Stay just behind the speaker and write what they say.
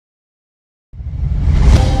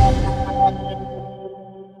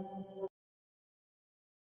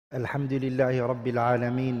الحمد لله رب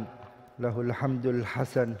العالمين له الحمد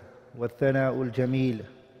الحسن والثناء الجميل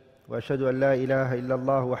وأشهد أن لا إله إلا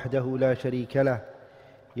الله وحده لا شريك له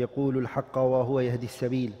يقول الحق وهو يهدي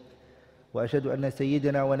السبيل وأشهد أن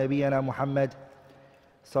سيدنا ونبينا محمد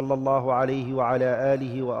صلى الله عليه وعلى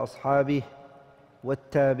آله وأصحابه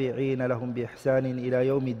والتابعين لهم بإحسان إلى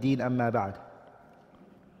يوم الدين أما بعد.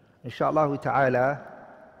 Inshallah ta'ala,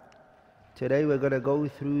 today we're going to go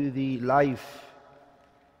through the life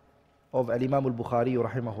of Al-Imam al-Bukhari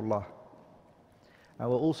rahimahullah. And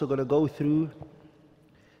we're also going to go through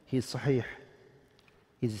his Sahih,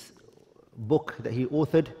 his book that he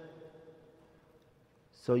authored.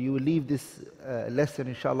 So you will leave this lesson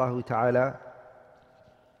inshallah ta'ala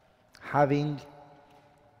having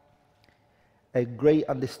a great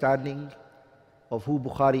understanding of who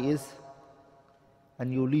Bukhari is,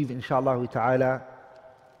 and you leave inshallah ta'ala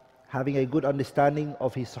having a good understanding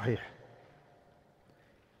of his Sahih.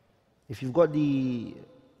 If you've got the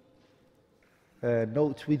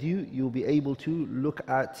notes with you, you'll be able to look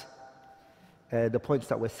at the points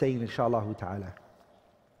that we're saying inshallah ta'ala.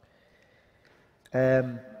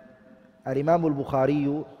 Al-Imam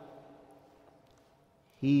al-Bukhari,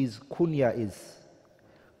 his kunya is,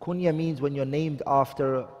 kunya means when you're named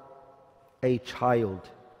after a child.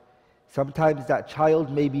 Sometimes that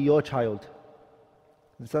child may be your child,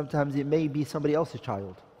 and sometimes it may be somebody else's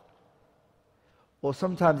child, or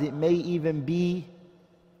sometimes it may even be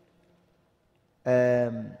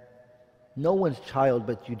no one's child,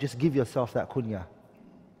 but you just give yourself that kunya.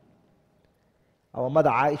 Our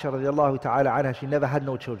mother Aisha radiallahu ta'ala anha, she never had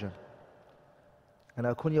no children, and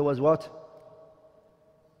her kunya was what?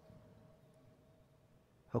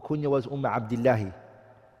 Her kunya was Abdillahi.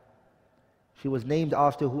 She was named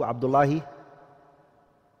after who? Abdullah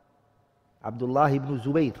ibn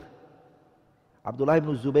Zubayr. Abdullah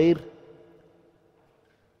ibn Zubayr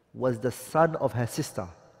was the son of her sister.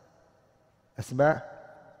 Asma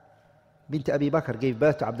bint Abi Bakr gave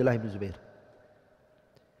birth to Abdullah ibn Zubayr.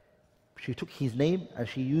 She took his name and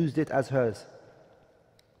she used it as hers.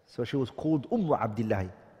 So she was called Abdillahi.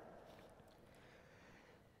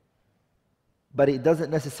 But it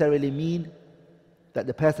doesn't necessarily mean that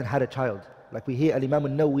the person had a child. Like we hear Al-Imam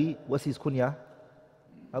al-Nawawi, what's his kunya?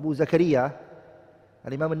 Abu Zakaria.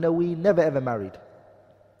 Al-Imam al-Nawawi never ever married,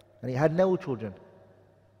 and he had no children,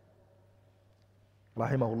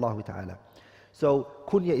 rahimahullah ta'ala. So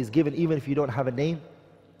kunya is given even if you don't have a name.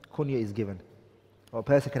 Kunya is given, or a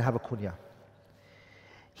person can have a kunya.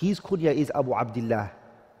 His kunya is Abu Abdullah.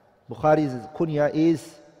 Bukhari's kunya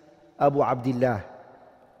is Abu Abdullah.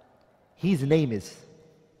 His name is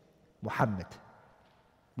Muhammad.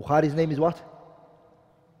 Bukhari's name is what?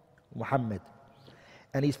 Muhammad.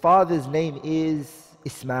 And his father's name is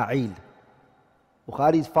Ismail.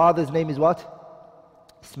 Bukhari's father's name is what?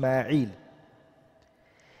 Ismail.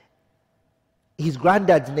 His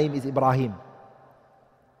granddad's name is Ibrahim.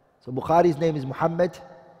 So Bukhari's name is Muhammad,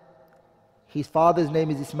 his father's name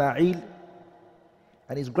is Ismail,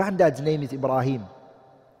 and his granddad's name is Ibrahim.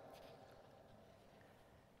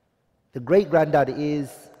 The great granddad is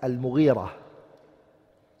Al-Mughira.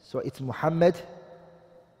 So it's Muhammad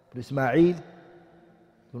ibn Ismail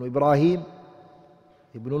ibn Ibrahim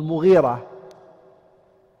ibn al-Mughira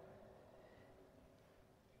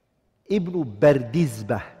ibn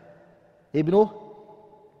Bardizbah. Ibn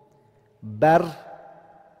Bardizbah.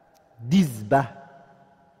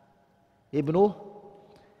 Ibn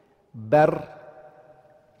Bardizbah.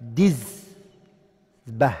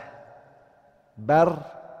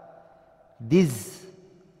 Bardizbah.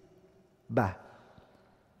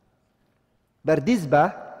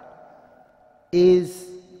 Bardizbah is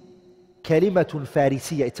kalimatun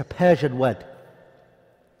Farisiya. It's a Persian word.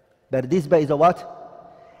 Bardizbah is a what?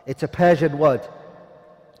 It's a Persian word.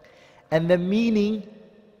 And the meaning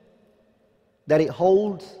that it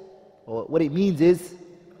holds, or what it means is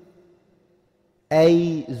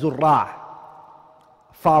a zurra',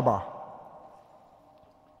 farmer.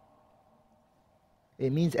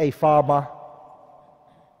 It means a farmer.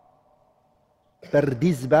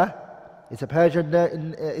 Bardizbah, it's a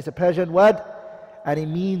Persian word, and it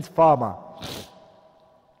means farmer.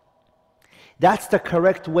 That's the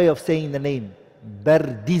correct way of saying the name.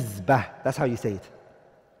 Bardizbah. That's how you say it.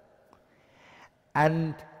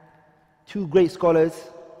 And two great scholars,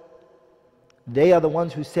 they are the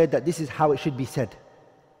ones who said that this is how it should be said.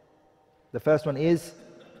 The first one is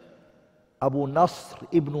Abu Nasr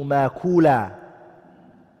ibn Makula.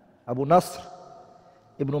 Abu Nasr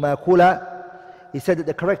ibn Makula, he said that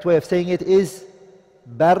the correct way of saying it is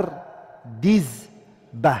Bardizbah.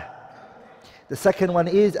 The second one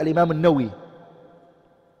is Al-Imam al-Nawawi.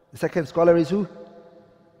 The second scholar is who?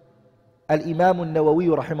 Al-Imam al-Nawawi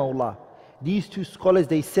rahimahullah. These two scholars,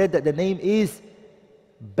 they said that the name is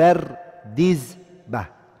Bardizbah.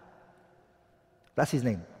 That's his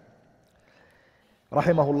name.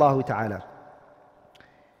 Rahimahullah ta'ala.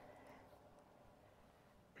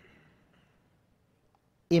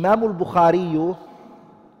 Imam al-Bukhari,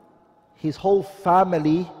 his whole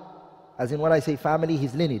family, as in when I say family,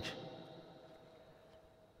 his lineage,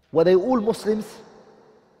 were they all Muslims?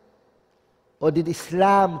 Or did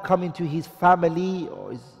Islam come into his family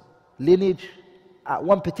or his lineage at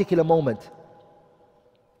one particular moment?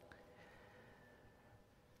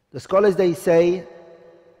 The scholars, they say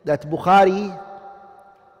that Bukhari,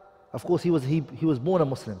 of course he was born a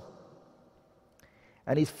Muslim.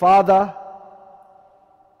 And his father,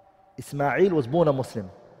 Ismail, was born a Muslim.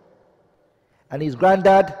 And his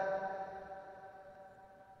granddad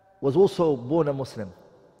was also born a Muslim,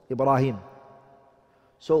 Ibrahim.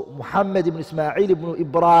 So Muhammad ibn Ismail ibn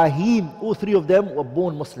Ibrahim, all three of them were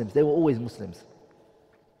born Muslims. They were always Muslims.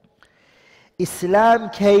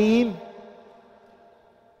 Islam came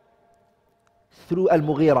through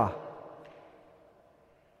Al-Mughira.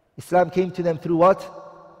 Islam came to them through what?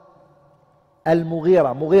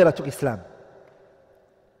 Al-Mughira. Mughira took Islam.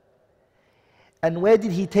 And where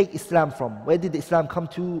did he take Islam from? Where did Islam come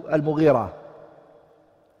to Al-Mughira?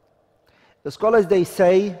 The scholars, they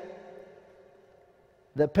say,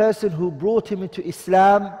 the person who brought him into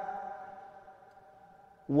Islam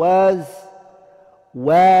was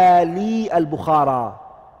Wali al-Bukhara,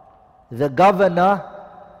 the governor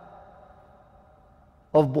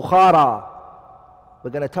of Bukhara. We're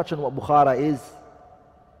going to touch on what Bukhara is.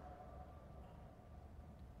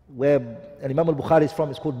 Where Imam al-Bukhari is from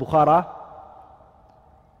is called Bukhara.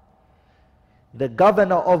 The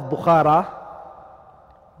governor of Bukhara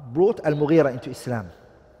brought Al-Mughira into Islam.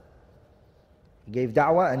 He gave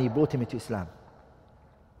da'wah and he brought him into Islam.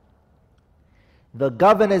 The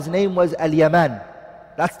governor's name was Al-Yaman.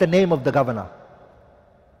 That's the name of the governor.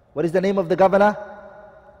 What is the name of the governor?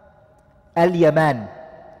 Al-Yaman.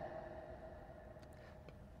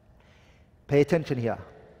 Pay attention here.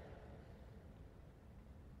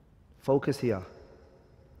 Focus here.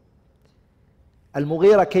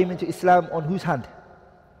 Al-Mughira came into Islam on whose hand?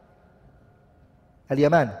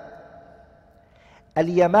 Al-Yaman.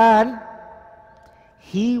 Al-Yaman,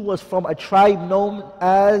 he was from a tribe known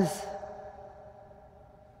as,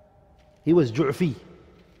 he was Ju'fi.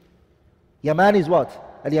 Yaman is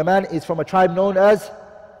what? Al-Yaman is from a tribe known as,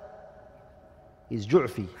 is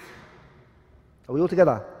Ju'fi. Are we all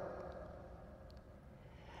together?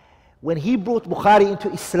 When he brought Bukhari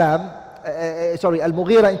into Islam,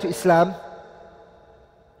 Al-Mughira into Islam,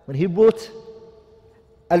 when he brought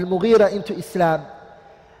Al-Mughira into Islam,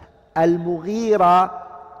 Al-Mughira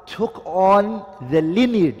took on the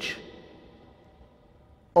lineage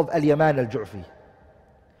of Al-Yaman al-Ju'fi.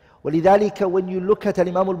 ولذلك when you look at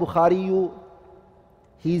Imam al-Bukhari,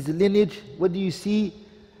 his lineage, what do you see?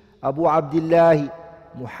 Abu Abdullah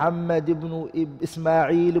Muhammad ibn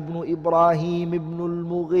Ismail ibn Ibrahim ibn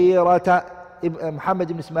al-Mughira,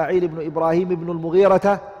 Muhammad ibn Ismail ibn Ibrahim ibn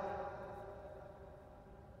al-Mughira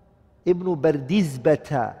ibn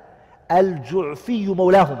Bardizbata al-Ju'fi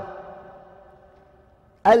mawlahum.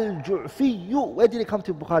 Al-Ju'fi, where did it come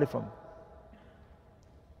to Bukhari from?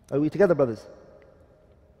 Are we together, brothers?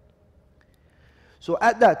 So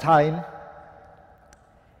at that time,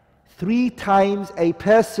 3 times a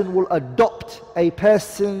person will adopt a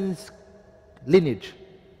person's lineage.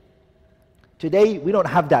 Today, we don't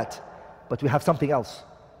have that, but we have something else.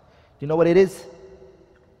 Do you know what it is?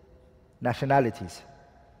 Nationalities.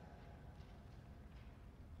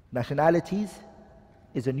 Nationalities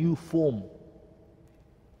is a new form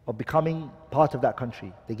of becoming part of that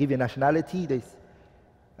country. They give you a nationality,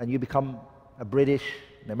 and you become a British,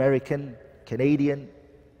 an American, Canadian,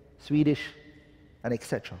 Swedish, and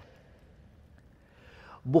etc.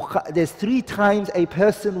 There's 3 times a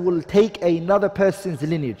person will take another person's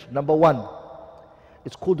lineage. Number 1,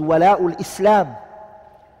 it's called Wala'ul Islam.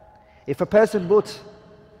 If a person brought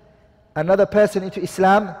another person into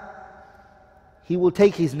Islam, he will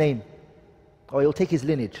take his name, or he'll take his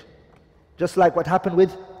lineage. Just like what happened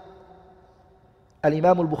with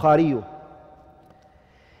Al-Imam al-Bukhari.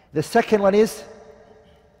 The second one is,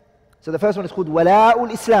 so the first one is called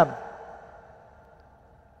Wala'ul Islam.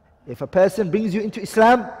 If a person brings you into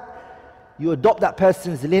Islam, you adopt that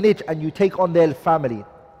person's lineage and you take on their family.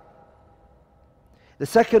 The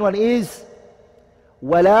second one is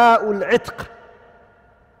Wala'ul Itq.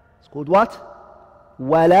 It's called what?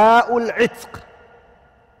 Wala'ul Itq.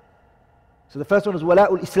 So the first one is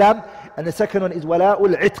Wala'ul Islam, and the second one is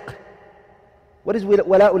Wala'ul Itq. What is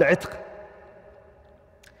Wala'ul Itq?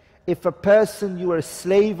 If a person, you are a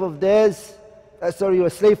slave of theirs, you're a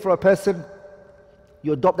slave for a person,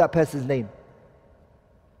 you adopt that person's name.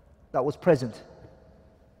 That was present.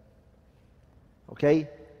 Okay?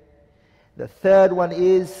 The third one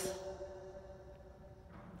is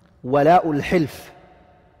wala'ul hilf.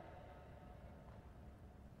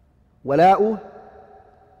 Wala'u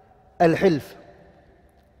al-hilf.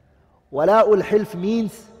 Wala'ul hilf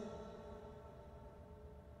means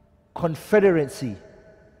confederacy.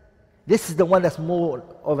 This is the one that's more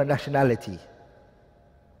of a nationality.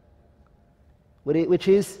 Which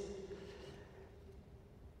is,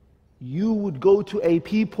 you would go to a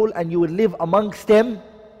people and you would live amongst them,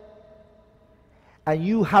 and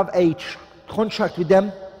you have a contract with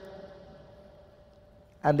them,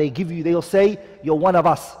 and they'll say, you're one of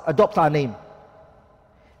us, adopt our name.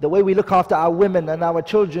 The way we look after our women and our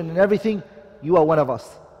children and everything, you are one of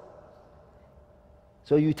us.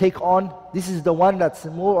 So you take on, this is the one that's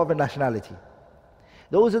more of a nationality.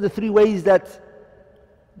 Those are the three ways that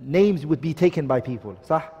names would be taken by people.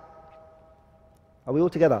 Sah? Are we all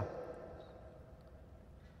together?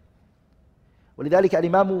 ولذلك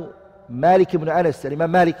الإمام مالك ibn Anas,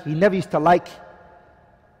 Imam Malik, he never used to like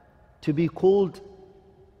to be called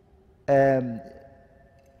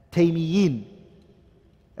Taymiyin.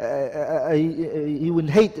 He would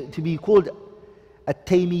hate to be called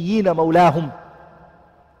At-Taymiyyin Mawlahum.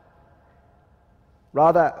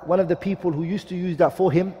 Rather, one of the people who used to use that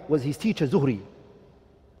for him was his teacher Zuhri.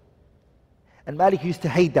 And Malik used to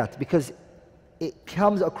hate that because it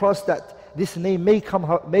comes across that this name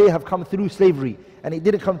may have come through slavery, and it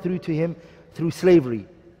didn't come through to him through slavery.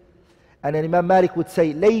 And then Imam Malik would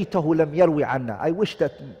say, لَيْتَهُ لَمْ يَرْوِ عَنَّا. I wish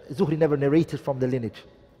that Zuhri never narrated from the lineage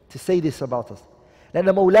to say this about us. And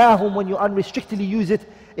the mawlahum, when you unrestrictedly use it,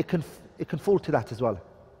 it can fall to that as well.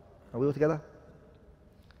 Are we all together?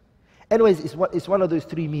 Anyways, it's one of those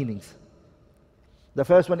three meanings. The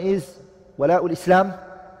first one is wala'ul Islam.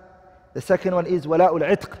 The second one is wala'ul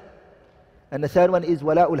itq. And the third one is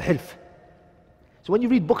wala'ul hilf. So when you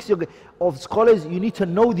read books of scholars, you need to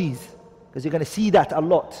know these, because you're going to see that a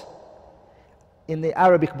lot in the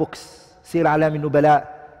Arabic books. Sir A'lam al-Nubala,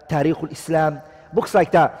 Tariq al-Islam, books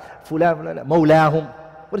like that. Fulan, Mawlahum.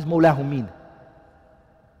 What does Mawlahum mean?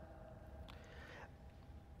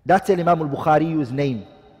 That's Imam al-Bukhari's name.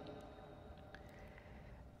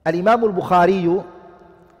 Al-Imam al-Bukhari,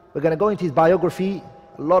 we're going to go into his biography,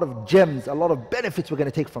 a lot of gems, a lot of benefits we're going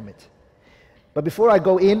to take from it. But before I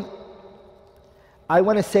go in, I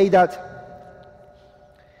want to say that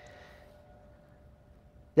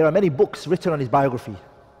there are many books written on his biography.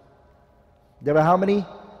 There are how many?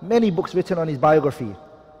 Many books written on his biography.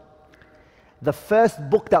 The first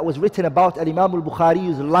book that was written about Imam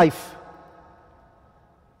al-Bukhari's life,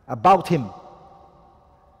 about him,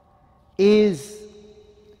 is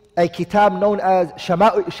a kitab known as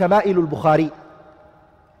Shama'il al-Bukhari.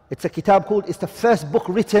 It's a kitab called, it's the first book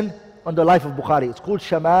written on the life of Bukhari. It's called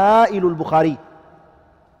Shama'il al-Bukhari.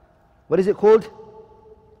 What is it called?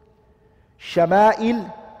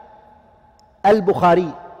 Shama'il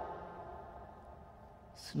al-Bukhari.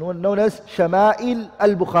 It's known as Shama'il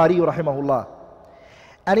al-Bukhari rahimahullah.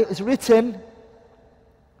 And it was written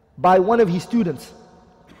by one of his students.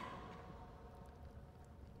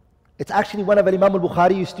 It's actually one of Imam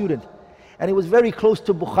al-Bukhari's students. And he was very close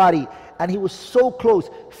to Bukhari. And he was so close.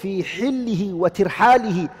 في حله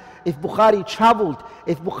وترحاله. If Bukhari traveled,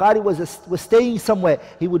 if Bukhari was staying somewhere,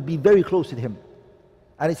 he would be very close to him.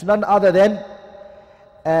 And it's none other than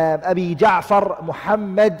Abi Ja'far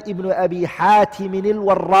Muhammad ibn Abi Hatim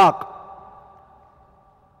al-Warraq.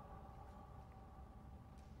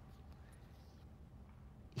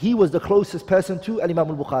 He was the closest person to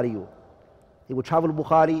Imam al-Bukhari. He would travel to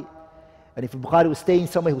Bukhari, and if Bukhari was staying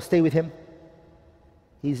somewhere, he would stay with him.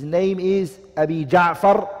 His name is Abi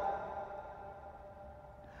Ja'far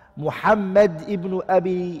Muhammad ibn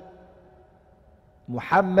Abi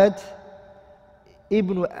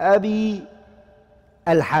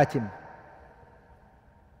al-Hatim.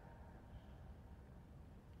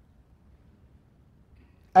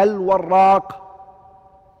 Al-Warraq.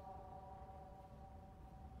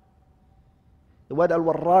 The word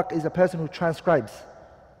Al-Warraq is a person who transcribes.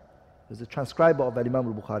 He's a transcriber of Imam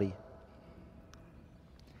al-Bukhari.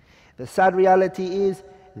 The sad reality is,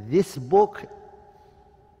 this book,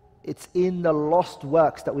 it's in the lost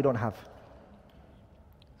works that we don't have.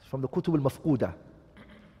 It's from the Kutub al-Mafquda.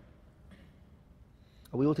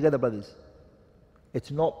 Are we all together, brothers?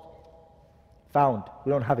 It's not found.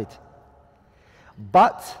 We don't have it.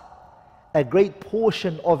 But a great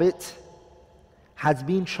portion of it has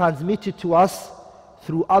been transmitted to us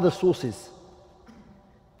through other sources,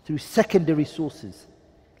 through secondary sources,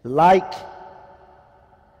 like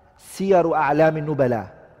Siyar A'lam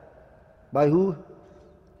al-Nubala. By who?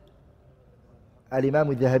 Al-Imam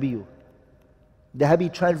al-Dhahabi.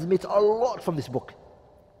 Dhahabi transmits a lot from this book.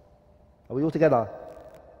 Are we all together?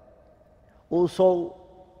 Also,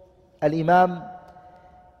 Al-Imam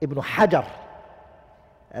Ibn Hajar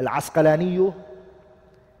Al-Asqalani,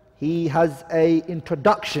 he has an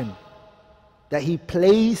introduction that he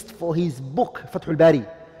placed for his book, Fathul Bari,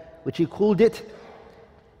 which he called it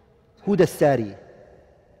Huda Sari.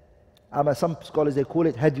 Some scholars, they call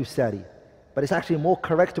it Hadyu Sari. But it's actually more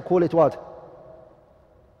correct to call it what?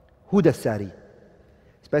 Huda Sari.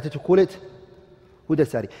 It's better to call it Huda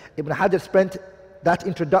Sari. Ibn Hajar spent that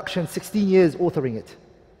introduction 16 years authoring it.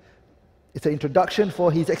 It's an introduction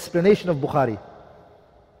for his explanation of Bukhari.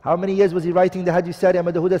 How many years was he writing the Hadyu Sari and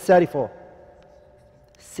the Huda Sari for?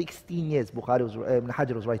 16 years Ibn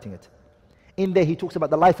Hajar was writing it. In there he talks about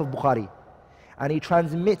the life of Bukhari. And he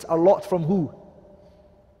transmits a lot from who?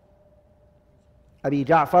 Abi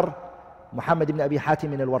Ja'far, Muhammad ibn Abi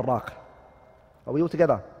Hatim al-Warraq. Are we all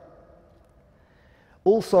together?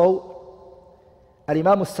 Also,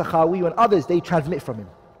 Al-Imam al-Sakhawi and others, they transmit from him.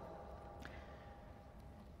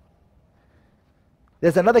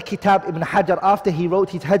 There's another kitab, Ibn Hajar, after he wrote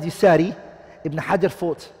his Hadith Sari, Ibn Hajar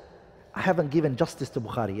thought, I haven't given justice to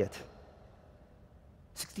Bukhari yet.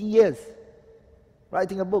 16 years,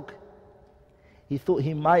 writing a book. He thought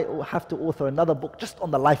he might have to author another book just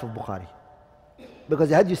on the life of Bukhari. Because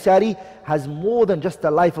the Hadith Sari has more than just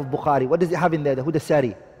the life of Bukhari. What does it have in there, the Huda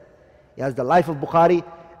Sari? It has the life of Bukhari,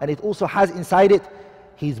 and it also has inside it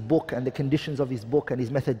his book and the conditions of his book and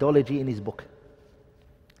his methodology in his book.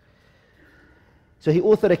 So he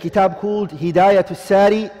authored a kitab called Hidayatul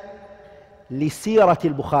Sari li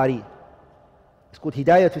Siratil Bukhari. It's called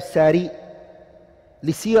Hidayatul Sari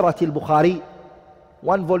li Siratil Bukhari.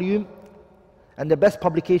 1 volume, and the best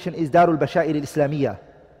publication is Darul Bashair al-Islamiyah.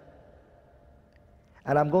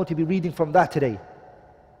 And I'm going to be reading from that today.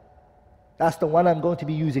 That's the one I'm going to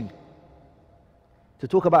be using. To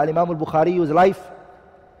talk about Imam al-Bukhari's life,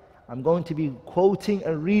 I'm going to be quoting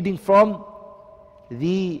and reading from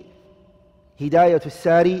the Hidayatul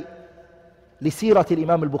Sari li Siratil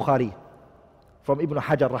Imam al-Bukhari from Ibn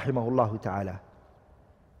Hajar rahimahullah ta'ala.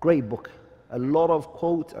 Great book. A lot of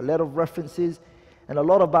quotes, a lot of references, and a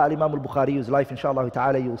lot about Imam al-Bukhari's life, inshallah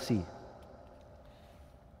ta'ala, you'll see.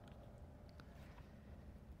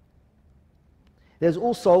 There's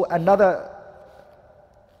also another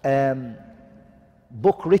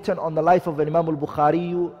book written on the life of Imam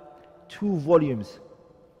al-Bukhari, 2 volumes.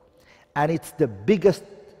 And it's the biggest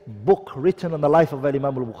book written on the life of Imam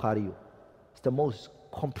al-Bukhari. It's the most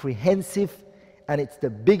comprehensive and it's the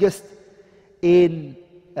biggest in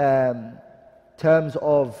terms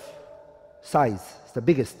of size. It's the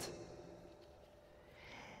biggest.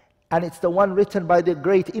 And it's the one written by the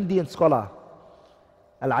great Indian scholar,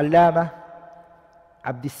 Al-Allama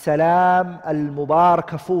Abdussalam Al-Mubarak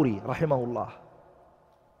Kafuri, rahimahullah.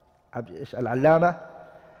 Al-Allama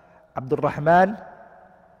Abdul Rahman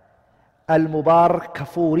Al-Mubarak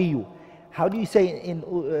Kafuri. How do you say in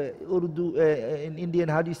Urdu, in Indian,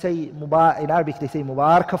 how do you say Mubarak? In Arabic they say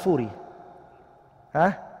Mubarak Kafuri.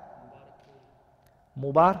 Huh?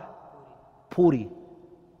 Mubarak Puri.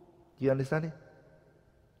 Do you understand it?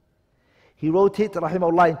 He wrote it,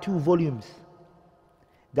 rahimahullah, in 2 volumes.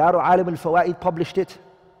 Daru Alim al-Fawaid published it,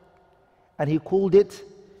 and he called it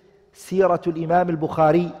Siratul Imam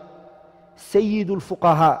al-Bukhari, Sayyidul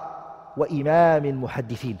Fuqaha wa Imam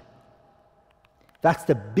al-Muhaddithin. That's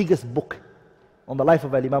the biggest book on the life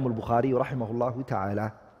of Imam al-Bukhari, rahimahullah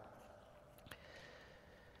ta'ala.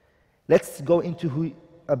 Let's go into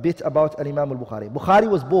a bit about Imam al-Bukhari. Bukhari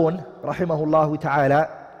was born, rahimahullah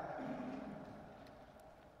ta'ala.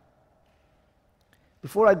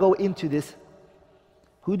 Before I go into this,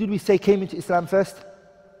 who did we say came into Islam first?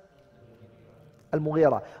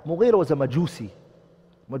 Al-Mughira. Mughira was a Majusi.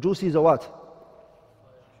 Majusi is a what?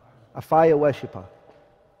 A fire worshipper.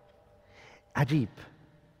 Ajib.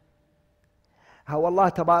 How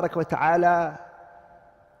Allah Tabarak wa Ta'ala,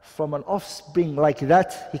 from an offspring like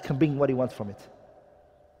that, He can bring what He wants from it.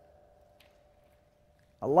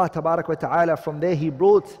 Allah Tabarak wa Ta'ala, from there He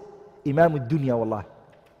brought Imam al-Dunya, wallah.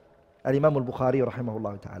 Al-Imam al-Bukhari,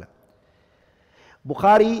 rahimahullah ta'ala.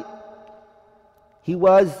 Bukhari, he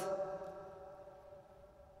was,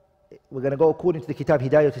 we're going to go according to the kitab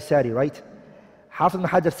Hidayatul Sari, right? Hafiz ibn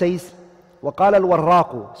Hajar says, وَقَالَ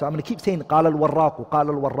الْوَرَّاقُ. So I'm going to keep saying, قَالَ الْوَرَّاقُ, قَالَ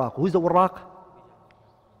الْوَرَّاقُ. Who's the Warraq?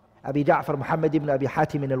 Abi Ja'far Muhammad ibn Abi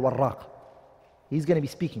Hatim al-Warraq. He's going to be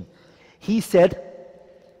speaking. He said,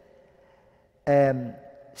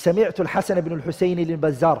 سمعت الحسن بن الحسين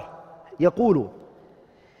البزار يقول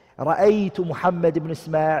رأيت محمد بن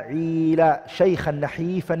إسماعيل شيخا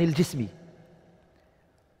نحيفا الجسم.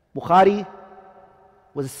 Bukhari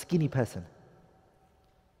was a skinny person.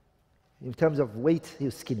 In terms of weight, he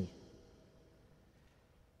was skinny.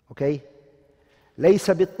 Okay?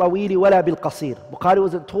 ليس بالطويل ولا بالقصير. Bukhari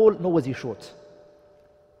wasn't tall, nor was he short.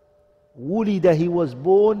 ولد, he was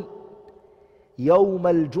born يوم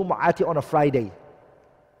الجمعة, on a Friday.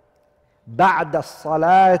 بعد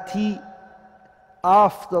الصلاة,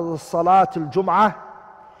 after the صلاة الجمعة,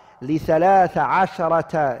 لثلاث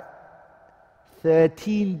عشرة,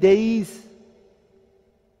 13 days,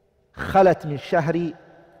 خلت من شهر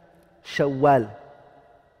شوال,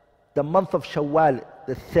 the month of Shawwal,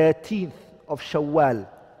 the 13th of Shawwal.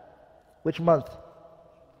 Which month?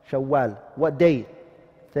 Shawwal. What day?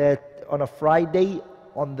 On a Friday,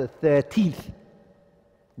 on the 13th,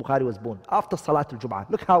 Bukhari was born, after Salatul Jum'ah.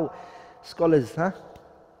 Look how scholars, huh?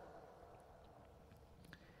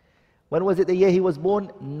 When was it the year he was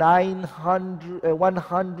born?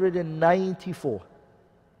 194.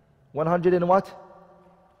 100 and what?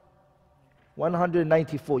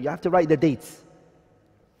 194. You have to write the dates.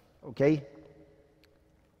 Okay?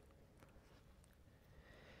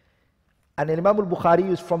 And Imam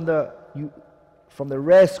al-Bukhari is from the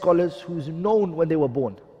rare scholars who's known when they were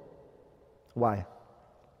born. Why?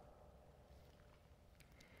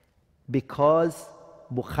 Because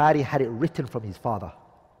Bukhari had it written from his father.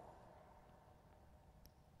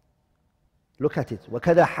 Look at it.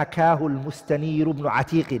 وَكَذَا حَكَاهُ الْمُسْتَنِيرُ بْنُ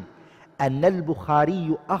عَتِيقٍ أَنَّ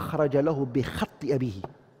الْبُخَارِيُّ أَخْرَجَ لَهُ بِخَطِّ أَبِيهِ.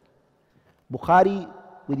 Bukhari,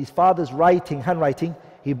 with his father's handwriting,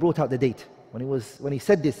 he brought out the date. When he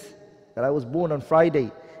said this, that I was born on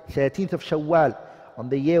Friday, 13th of Shawwal, on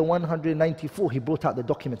the year 194, he brought out the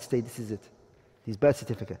document to say, this is it, his birth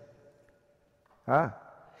certificate.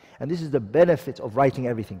 And this is the benefit of writing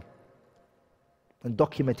everything and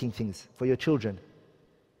documenting things for your children.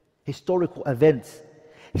 Historical events,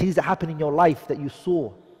 things that happen in your life that you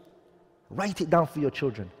saw. Write it down for your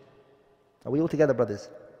children. Are we all together, brothers?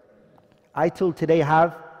 I till today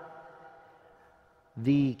have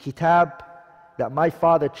the kitab that my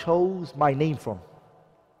father chose my name from.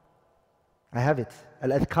 I have it.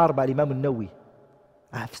 Al-Adhkar by Imam al-Nawawi.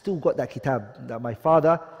 I have still got that kitab that my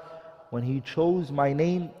father, when he chose my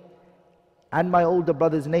name and my older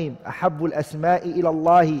brother's name, Ahabbul Asma'i ila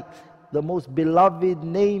Allahi, the most beloved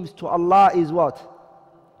names to Allah is what?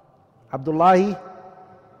 Abdullahi.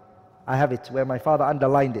 I have it where my father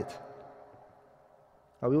underlined it.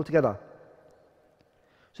 Are we all together?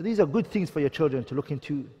 So these are good things for your children to look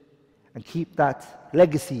into and keep that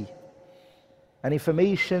legacy and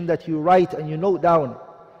information that you write and you note down.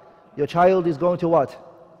 Your child is going to what?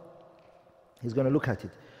 He's going to look at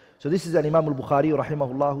it. So this is Imam al-Bukhari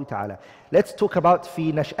rahimahullah ta'ala. Let's talk about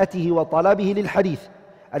في نشأته وطلبه للحديث.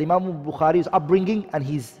 Imam al-Bukhari's upbringing and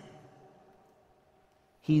his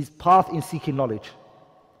path in seeking knowledge.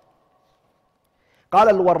 قال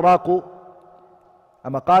الوراق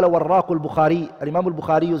أما قال وراق البخاري. الإمام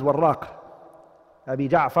البخاري is وراق أبي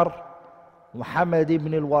جعفر محمد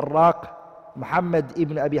ibn al-Warraq, Muhammad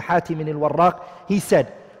ibn Abi Hatim al-Warraq. He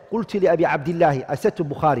said, قلت لأبي عبد الله, I said to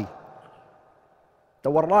Bukhari. The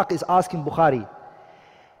Warraq is asking Bukhari,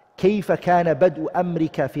 كيف كان بدء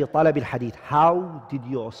أمرك في طلب الحديث? How did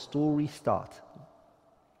your story start?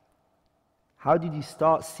 How did you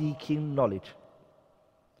start seeking knowledge?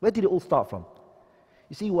 Where did it all start from?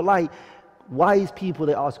 You see, wallahi, wise people,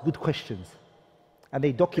 they ask good questions and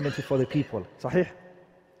they document it for the people. Sahih?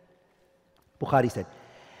 Bukhari said,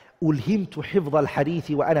 ألهمت حفظ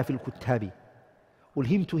الحديث وأنا في الكتاب.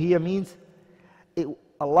 ألهمت here means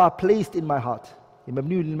Allah placed in my heart.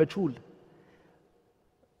 مبني للمجهول.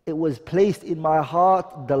 It was placed in my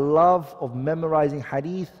heart the love of memorizing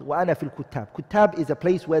hadith. وأنا في الكتاب. Kutab is a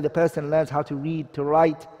place where the person learns how to read, to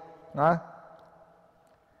write.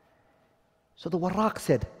 So the Warraq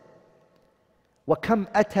said,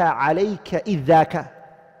 وَكَمْ أَتَى عَلَيْكَ إِذْ ذَاكَ.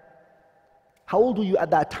 How old were you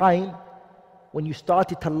at that time when you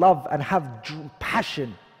started to love and have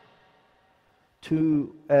passion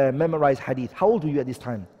to memorize hadith? How old were you at this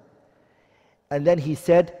time? And then he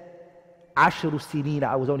said, عَشْرُ سِنِينَ.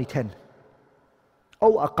 I was only 10.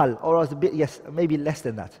 أو أقل, or I was a bit, yes, maybe less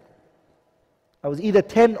than that. I was either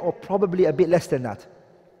 10 or probably a bit less than that.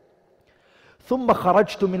 ثم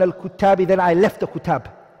خرجت من الكتاب. Then I left the kutab.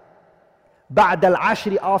 بعد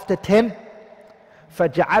العشر, after 10.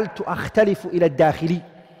 فجعلت أختلف إلى الداخلي.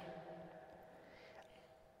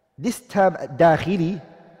 This term داخلي,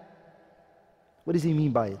 what does he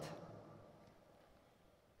mean by it?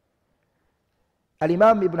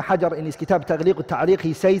 Al-Imam Ibn Hajar in his kitab Taghliq al-Ta'liq,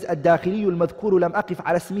 he says, الداخلي المذكور لم أقف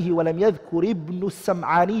على اسمه ولم يذكر ابن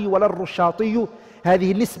السمعاني ولا الرشاطي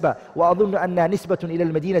هذه النسبة وأظن أنها نسبة إلى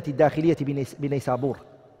المدينة الداخلية بنيسابور.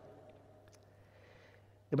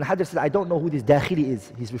 Ibn Hajar said, I don't know who this Dakhili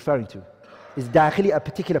is he's referring to. Is Dakhili a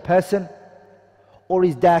particular person? Or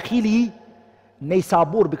is Dakhili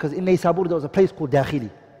Naysabur? Because in Naysabur there was a place called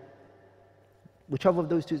Dakhili. Whichever of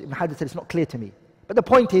those two, Ibn Hajar said, it's not clear to me. But the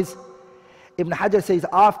point is, Ibn Hajar says,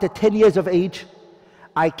 after 10 years of age,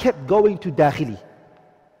 I kept going to Dakhili.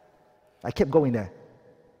 I kept going there.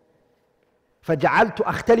 فَجَعَلْتُ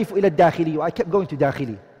أَخْتَلِفُ إِلَى الدَّاخِلِي. I kept going to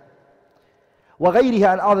Dakhili.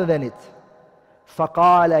 وَغَيْرِهَا, and other than it.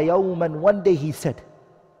 فَقَالَ يَوْمًا, one day he said,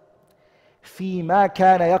 فِي مَا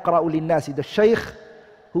كَانَ يَقْرَأُ لِلنَّاسِ. The Shaykh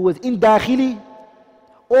who was in Dakhili,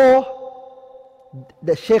 or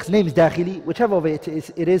the Shaykh's name is Dakhili, whichever of it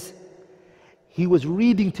is, he was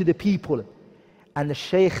reading to the people. And the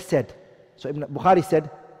Shaykh said, so Ibn Bukhari said,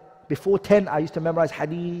 before 10 I used to memorize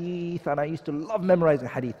hadith, and I used to love memorizing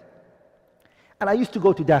hadith. And I used to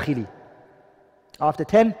go to Dakhili. After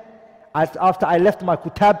 10, after I left my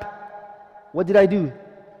kutab, what did I do?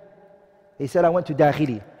 He said, I went to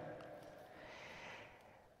Dakhili.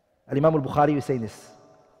 Al-Imam al-Bukhari was saying this.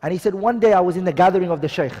 And he said, one day I was in the gathering of the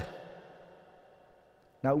Shaykh.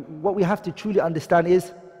 Now, what we have to truly understand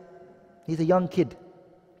is, he's a young kid.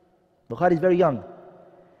 Bukhari is very young.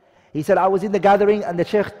 He said, I was in the gathering and the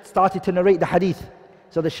Shaykh started to narrate the hadith.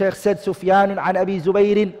 So the Shaykh said, Sufyan an Abi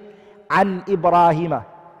Zubayr an Ibrahim.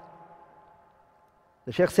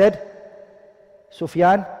 The Shaykh said,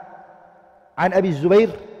 Sufyan an Abi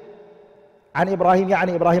Zubayr an Ibrahim,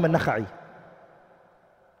 يعني Ibrahim al-Nakha'i.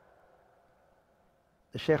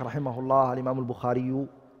 The Shaykh rahimahullah, Imam al-Bukhari,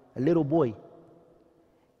 a little boy,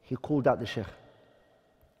 he called out the Shaykh.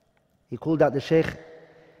 He called out the Shaykh,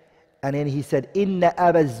 and then he said, Inna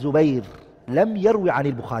Aba Zubayr lam yarwi an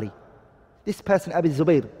al-Bukhari. This person, Abi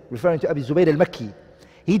Zubayr, referring to Abi Zubayr al-Makki,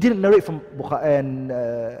 he didn't narrate from Ibrahim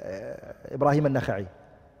al-Nakha'i.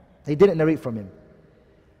 He didn't narrate from him.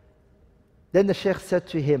 Then the Shaykh said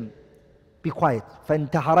to him, be quiet.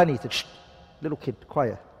 فَانْتَحَرَنِي. He said, shh, little kid,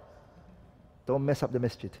 quiet. Don't mess up the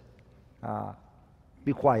masjid.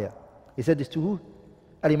 Be quiet. He said this to who?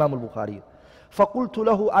 Al-Imam al-Bukhari. فَقُلْتُ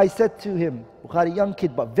لَهُ, I said to him, Bukhari, young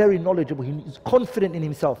kid, but very knowledgeable, he's confident in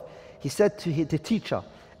himself. He said to the teacher,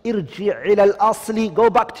 إِرْجِعْ إِلَى الْأَصْلِ, go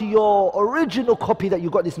back to your original copy that you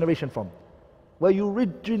got this narration from. Where you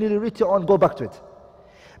originally wrote it on, go back to it.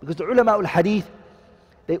 Because the ulama al-hadith,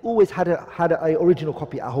 they always had an original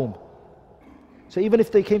copy at home. So even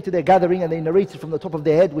if they came to their gathering and they narrated from the top of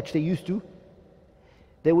their head, which they used to,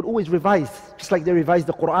 they would always revise. Just like they revised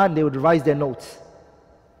the Quran, they would revise their notes.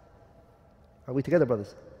 Are we together,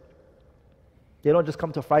 brothers? They don't just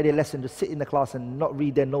come to a Friday lesson, just sit in the class and not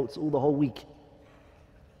read their notes all the whole week.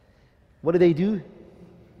 What do?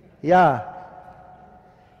 Yeah.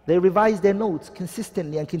 They revise their notes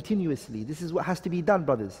consistently and continuously. This is what has to be done,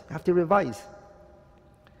 brothers. You have to revise.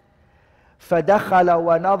 فَدَخَلَ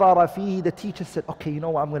وَنَظَرَ فِيهِ. The teacher said, okay, you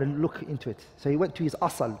know what, I'm going to look into it. So he went to his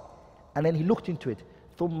asal, and then he looked into it.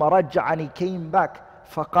 ثُمَّ رَجَّعَ, and he came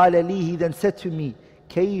back. فَقَالَ لِي, he then said to me,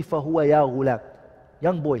 كَيْفَ هُوَ يَا غُلَامِ.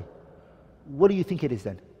 Young boy, what do you think it is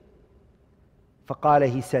then?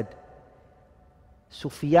 فَقَالَ, he said,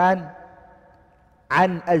 Sufyan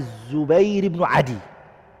an Az-Zubayr ibn Adi.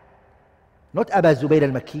 Not Aba Zubayr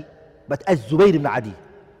al-Makki, but Az-Zubayr ibn Adi.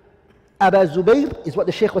 Aba Zubayr is what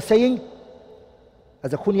the Shaykh was saying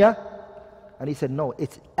as a kunya, and he said, no,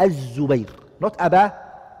 it's Az-Zubayr, not Aba,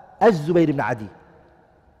 Az-Zubayr ibn Adi.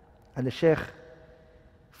 And the Shaykh,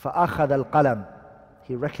 فَأَخَذَ الْقَلَمِ,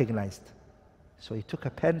 he recognized. So he took a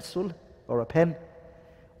pencil or a pen,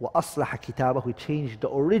 وَأَصْلَحَ كِتَابَهُ, he changed the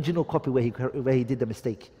original copy where he did the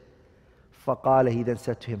mistake. فَقَالَ, he then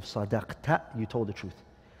said to him, صَدَقْتَ, you told the truth.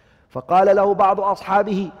 فَقَالَ لَهُ بَعْضُ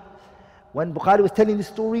أَصْحَابِهِ. When Bukhari was telling the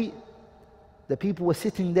story, the people were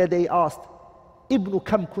sitting there, they asked, Ibn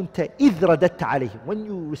kam kunta idh radadta alayhi. When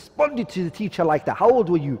you responded to the teacher like that, how old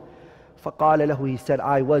were you? فَقَالَ لَهُ, he said,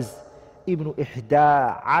 I was Ibn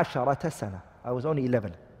إحدى عشرة سنة. I was only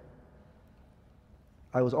 11.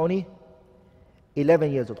 I was only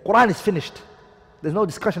 11 years old. Quran is finished. There's no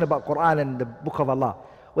discussion about Quran and the Book of Allah.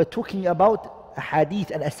 We're talking about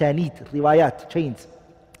hadith and asanid, riwayat, chains.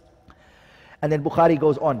 And then Bukhari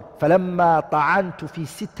goes on, فَلَمَّا طَعَنْتُ فِي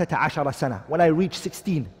سِتَّةَ عَشَرَ سَنَةً. When I reached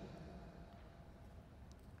 16,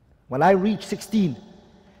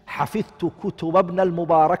 حَفِظْتُ كُتُبَ ابْنَ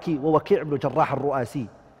الْمُبَارَكِ وَوَكِعْ بْنُ جَرَّاحَ الرُّؤَاسِي.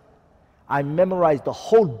 I memorized the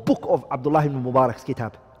whole book of Abdullah ibn Mubarak's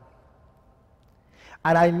kitab.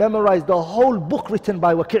 And I memorized the whole book written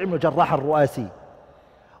by Waki' ibn Jarrah al-Ru'asi.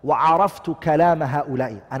 وَعَرَفْتُ كَلَامَ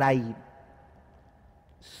هَؤُلَاءِ. And I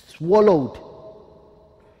swallowed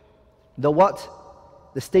the what?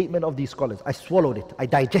 The statement of these scholars. I swallowed it. I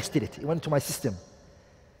digested it. It went to my system.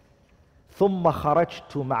 ثُمَّ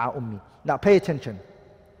خَرَجْتُ مَعَ أُمِّي. Now pay attention.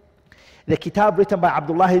 The kitab written by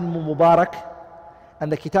Abdullah ibn Mubarak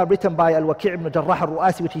and the kitab written by Al-Waki' ibn Jarrah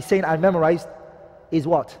al-Ru'asi, which he's saying I memorized, is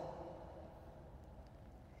what?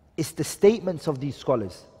 It's the statements of these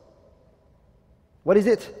scholars. What is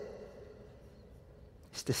it?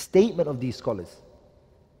 It's the statement of these scholars.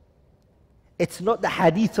 It's not the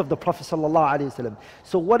hadith of the Prophet ﷺ.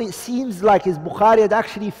 So what it seems like is Bukhari had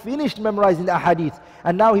actually finished memorizing the hadith,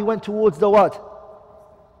 and now he went towards the what?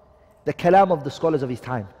 The kalam of the scholars of his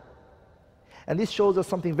time. And this shows us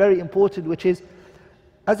something very important, which is,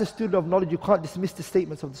 as a student of knowledge, you can't dismiss the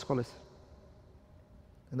statements of the scholars.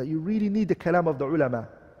 And that you really need the kalam of the ulama.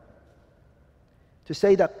 To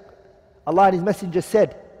say that Allah and His Messenger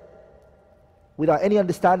said, without any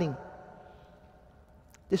understanding,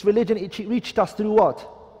 this religion, it reached us through what?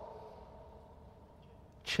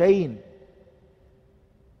 Chain.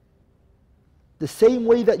 The same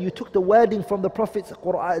way that you took the wording from the Prophet's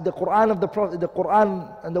Quran, the Quran of the Prophet, the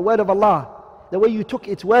Quran and the word of Allah, the way you took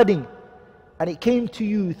its wording, and it came to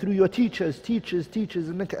you through your teachers,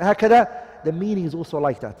 and hakada, the meaning is also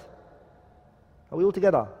like that. Are we all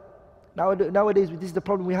together? Nowadays, this is the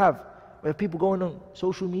problem we have. We have people going on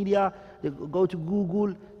social media, they go to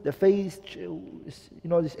Google, the face,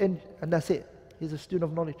 and that's it. He's a student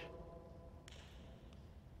of knowledge.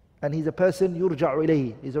 And he's a person, yurja'u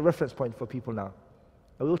ilayhi. He's a reference point for people now.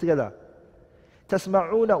 Are we all together?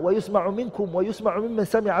 تَسْمَعُونَ وَيُسْمَعُ مِنْكُمْ وَيُسْمَعُ مِمَّنْ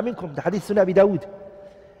سَمِعَ مِنْكُمْ. The hadith Sunnah Abi Dawud.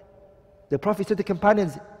 The Prophet said to the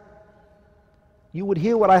companions, you would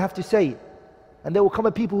hear what I have to say, and there will come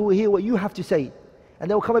a people who will hear what you have to say, and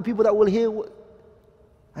there will come a people that will hear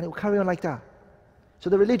and it will carry on like that. So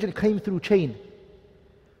the religion came through chain.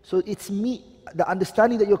 So it's me, the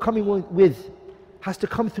understanding that you're coming with has to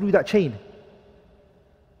come through that chain.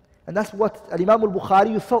 And that's what Imam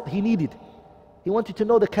al-Bukhari felt he needed. He wanted to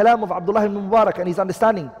know the kalam of Abdullah ibn Mubarak and his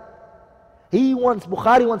understanding.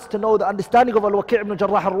 Bukhari wants to know the understanding of Al-Waki' ibn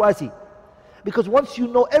Jarrah al-Ru'asi. Because once you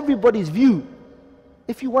know everybody's view,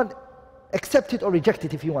 if you want, accept it or reject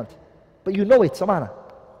it if you want. But you know it, samana.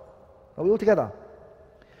 Are we all together?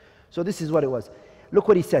 So this is what it was. Look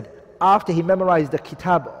what he said. After he memorized the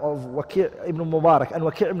kitab of Waki' ibn Mubarak and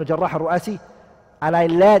Waki' ibn Jarrah al-Ru'asi, and I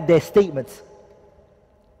learned their statements.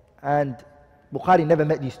 And Bukhari never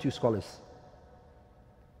met these two scholars.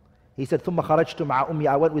 He said, ثُمَّ خَرَجْتُ مَعَ أُمِّي.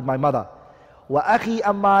 I went with my mother. وَأَخِي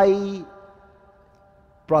and my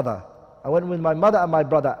brother. I went with my mother and my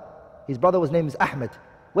brother. His brother was named Ahmed.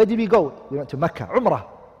 Where did we go? We went to Mecca, Umrah.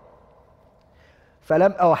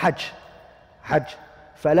 Hajj.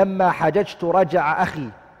 فَلَمَّا حَجَجْتُ رَجَعَ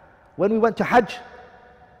أَخِي. When we went to Hajj,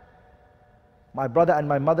 my brother and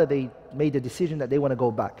my mother, they made a decision that they want to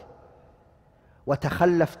go back.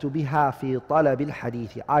 وَتَخَلَّفْتُ بِهَا فِي طَلَبِ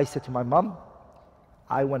الْحَدِيثِ. I said to my mom,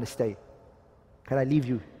 I want to stay. Can I leave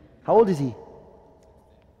you? How old is he?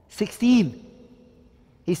 16.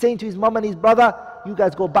 He's saying to his mom and his brother, you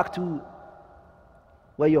guys go back to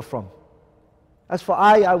where you're from. As for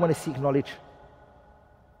I want to seek knowledge.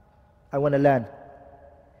 I want to learn.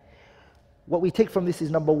 What we take from this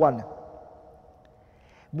is number one.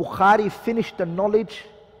 Bukhari finished the knowledge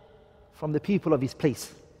from the people of his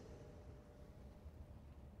place.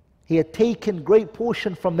 He had taken great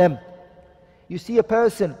portion from them. You see a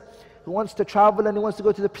person who wants to travel and he wants to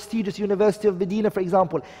go to the prestigious University of Medina, for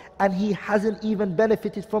example, and he hasn't even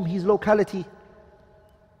benefited from his locality.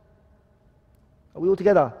 Are we all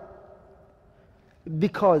together?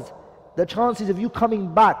 Because the chances of you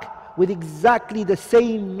coming back with exactly the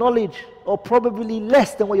same knowledge, or probably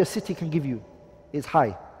less than what your city can give you, is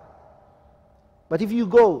high. But if you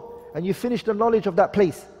go and you finish the knowledge of that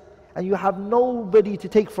place, and you have nobody to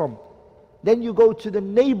take from, then you go to the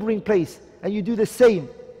neighboring place and you do the same,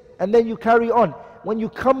 and then you carry on. When you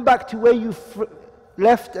come back to where you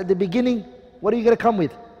left at the beginning, what are you going to come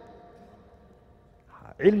with?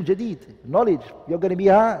 Ilm jadid, knowledge. You're going to be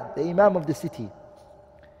the imam of the city.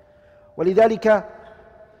 وَلِذَلِكَ,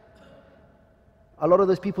 a lot of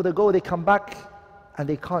those people that go, they come back and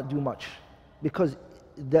they can't do much, because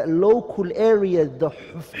the local area, the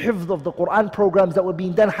hifz of the Quran programs that were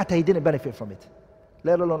being done, hatta he didn't benefit from it,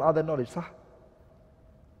 let alone other knowledge. Sah?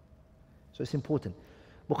 So it's important.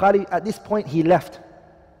 Bukhari, at this point, he left.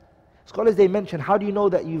 Scholars, they mention, how do you know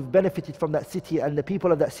that you've benefited from that city and the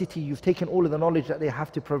people of that city, you've taken all of the knowledge that they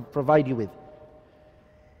have to provide you with?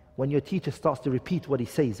 When your teacher starts to repeat what he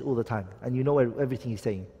says all the time, and you know everything he's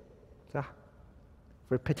saying.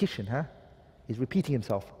 Repetition, huh? He's repeating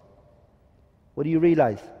himself. What do you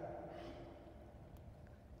realize?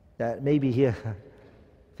 That maybe here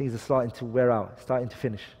things are starting to wear out, starting to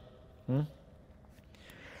finish.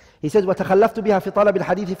 He says, وتخلفت بها في طلب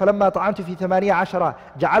الحديث فلما طعنت في 18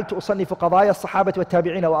 جعلت أصنف قضايا الصحابة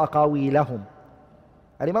والتابعين وأقاويلهم.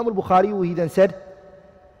 And Imam al-Bukhari, he then said,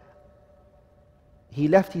 he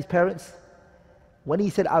left his parents. When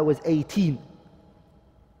he said, I was 18,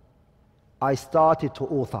 I started to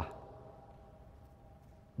author.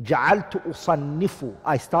 جعلت أصنف,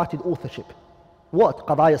 I started authorship. What?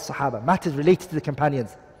 قضايا الصحابة, matters related to the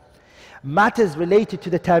companions. Matters related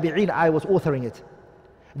to the tabi'een, I was authoring it.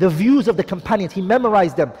 The views of the companions, he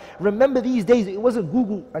memorized them. Remember these days, it wasn't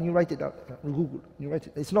Google and you write it down. Google, you write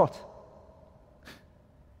it. It's not.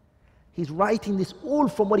 He's writing this all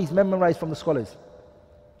from what he's memorized from the scholars.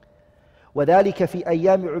 وذلك في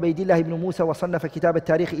أيام عبيد الله بن موسى وصنف كتاب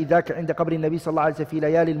التاريخ إذ ذاك عند قبر النبي صلى الله عليه وسلم في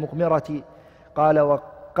ليالي المقمرة قال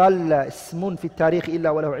وقل اسم في التاريخ إلا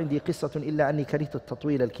وله عندي قصة إلا أني كرهت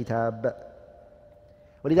تطويل الكتاب.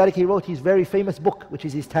 ولذلك he wrote his very famous book, which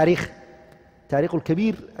is his تاريخ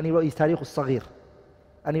الكبير, and he wrote his تاريخ الصغير,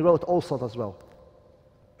 and he wrote Awsat as well.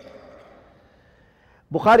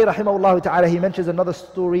 Bukhari rahimahullah ta'ala, he mentions another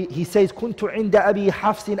story. He says, كنت عند أبي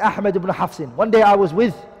حفص أحمد بن حفص. One day I was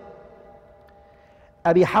with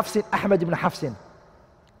أبي حفص أحمد بن حفص.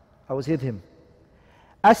 I was with him.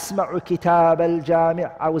 أسمع كتاب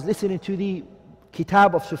الجامع. I was listening to the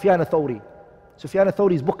kitab of Sufyan al-Thawri. Sufyan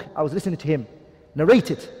al-Thawri's book. I was listening to him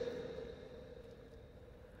narrate it.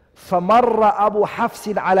 فمر أبو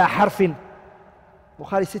حفص على حرف.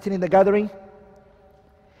 Bukhari sitting in the gathering.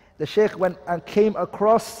 The Shaykh went and came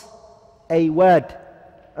across a word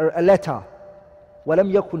or a letter.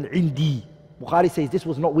 ولم يكن عندي. Bukhari says this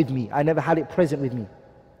was not with me. I never had it present with me.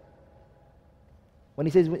 When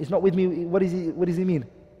he says it's not with me, what does he mean?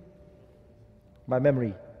 My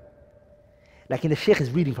memory. Like the Shaykh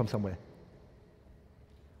is reading from somewhere.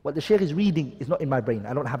 What the Shaykh is reading is not in my brain.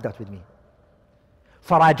 I don't have that with me.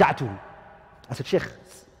 فراجعته. I said, Shaykh,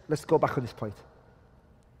 let's go back on this point.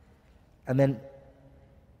 And then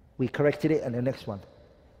we corrected it, and the next one.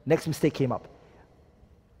 Next mistake came up.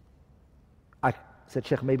 I said,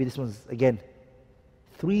 Shaykh, maybe this one's again.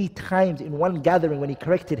 3 times in one gathering when he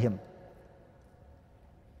corrected him,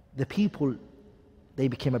 the people, they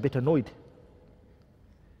became a bit annoyed.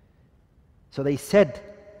 So they said,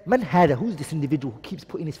 Man hada, who's this individual who keeps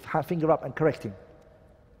putting his finger up and correcting?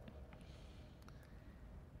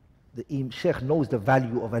 The Shaykh knows the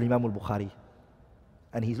value of Imam al-Bukhari.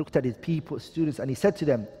 And he looked at his people, students, and he said to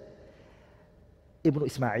them, Ibn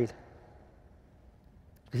Ismail.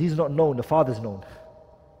 Because he's not known, the father's known.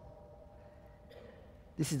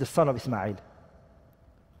 This is the son of Ismail.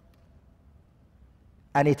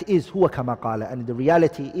 And it is huwa kama qala. And the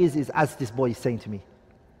reality is as this boy is saying to me.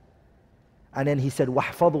 And then he said,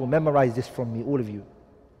 وَحْفَظُوا, memorize this from me, all of you.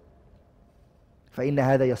 فَإِنَّ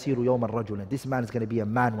هَذَا يَصِيرُ يَوْمًا رَجُلًا. This man is going to be a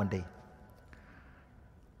man one day.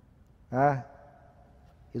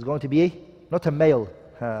 He's going to be not a male,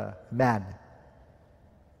 man.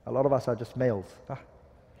 A lot of us are just males.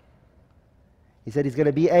 He said he's going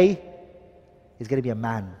to be a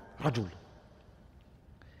man, rajul.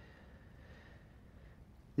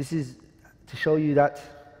 This is to show you that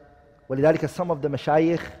ولذلك some of the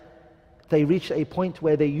mashayikh, they reached a point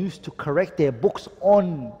where they used to correct their books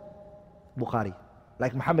on Bukhari.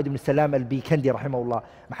 Like Muhammad ibn Salam al-Bikandi rahimahullah.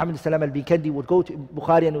 Muhammad ibn Salam al-Bikandi would go to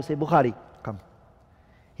Bukhari and he would say, Bukhari, come.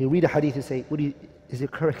 He'll read a hadith and say, is it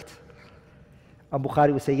correct? And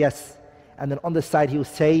Bukhari would say, yes. And then on the side he would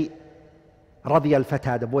say, Radiya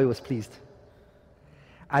al-Fatah, the boy was pleased.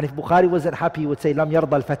 And if Bukhari wasn't happy, he would say, Lam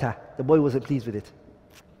yarda al-Fatah, the boy wasn't pleased with it.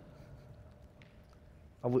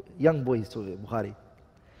 Young boys to Bukhari.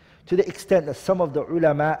 To the extent that some of the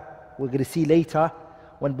ulama, we're going to see later,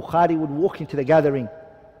 when Bukhari would walk into the gathering,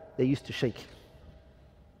 they used to shake.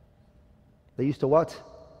 They used to what?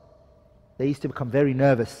 They used to become very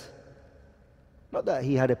nervous. Not that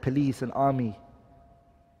he had a police and army,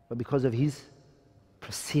 but because of his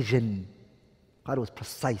precision. Bukhari was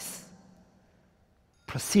precise.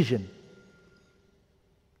 Precision.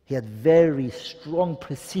 He had very strong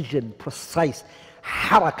precision, precise,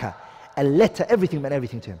 haraka, a letter, everything meant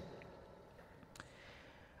everything to him.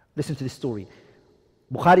 Listen to this story.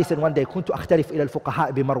 Bukhari said one day, كنت أختلف إلى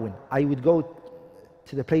الفقهاء بمرو. I would go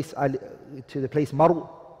to the place Marw,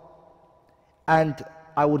 and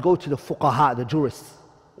I would go to the fuqaha, the jurists.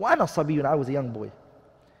 وأنا صبي, I was a young boy.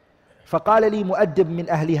 فقال لي مؤدب من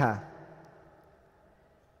أهلها.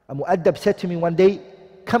 A mu'addab said to me one day,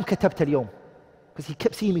 كم كتبت اليوم? Because he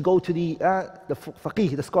kept seeing me go to the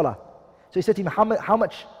faqih, the scholar. So he said to me, how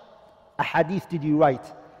much ahadith did you write?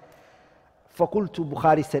 فَقُلْتُ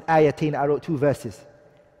Bukhari said, ayatain, I wrote 2 verses.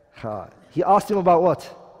 He asked him about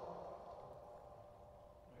what?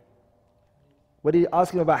 What did he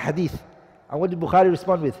ask him about hadith? And what did Bukhari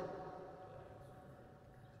respond with?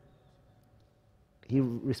 He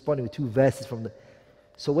responded with 2 verses from the...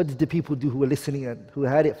 So what did the people do who were listening and who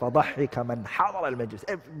heard it? فَضَحِّكَ مَنْ حَضَرَ الْمَجْلِسِ.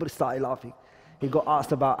 Everybody started laughing. He got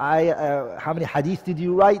asked about how many hadith did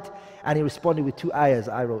you write? And he responded with 2 ayahs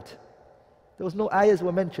I wrote. There was no ayahs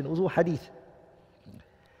were mentioned, it was all hadith.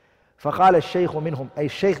 فَقَالَ الشَّيْخُ مِنْهُمْ. A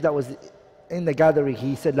shaykh that was in the gathering,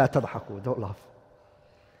 he said, لَا تَضْحَكُوا, don't laugh.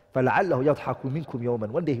 فَلَعَلَّهُ يَضْحَكُ مِنْكُمْ يَوْمًا.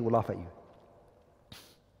 One day he will laugh at you.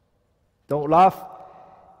 Don't laugh,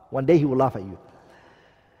 one day he will laugh at you.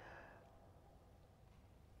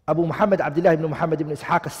 Abu Muhammad Abdullah ibn Muhammad ibn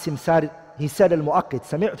Ishaq al-Simsari, he said al-Mu'aqqid,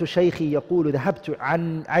 سمعت شيخي يقول ذهبت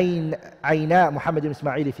عن عينا محمد بن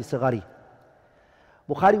إسماعيل في صغري.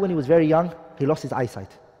 Bukhari, when he was very young, he lost his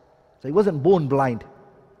eyesight. So he wasn't born blind.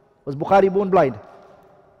 Was Bukhari born blind?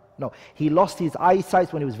 No, he lost his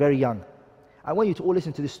eyesight when he was very young. I want you to all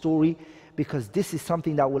listen to this story because this is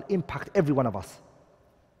something that will impact every one of us.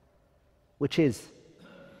 Which is,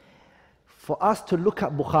 for us to look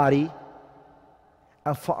at Bukhari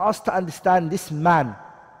and for us to understand this man,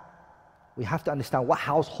 we have to understand what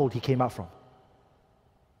household he came out from.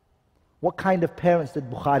 What kind of parents did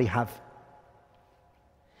Bukhari have?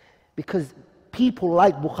 Because people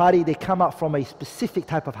like Bukhari, they come out from a specific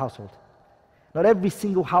type of household. Not every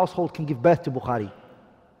single household can give birth to Bukhari.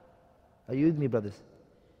 Are you with me, brothers?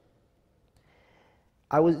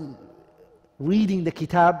 I was reading the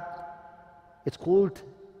kitab. It's called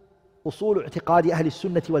أصول اعتقاد أهل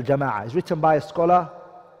السنة والجماعة. It's written by a scholar,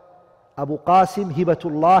 Abu Qasim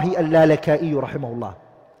Hibatullah al-Lalaka'i rahimahullah.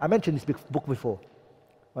 I mentioned this book before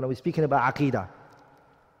when I was speaking about Aqidah.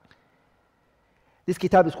 This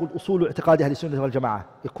kitab is called أصول اعتقاد أهل السنة والجماعة.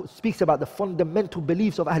 It speaks about the fundamental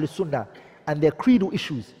beliefs of Ahl Sunnah and their creedal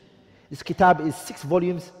issues. This kitab is 6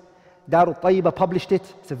 volumes. Darul Tayyiba published it.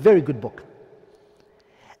 It's a very good book.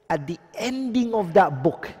 At the ending of that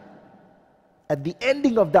book,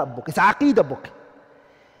 it's an Aqidah book,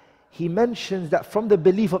 he mentions that from the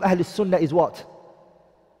belief of Ahl Sunnah is what?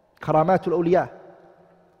 Karamatul awliya.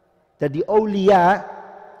 That the awliya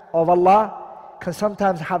of Allah can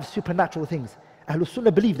sometimes have supernatural things. Ahl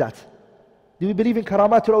Sunnah believe that. Do we believe in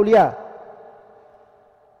Karamatul awliya?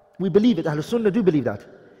 We believe it. Ahl Sunnah do believe that.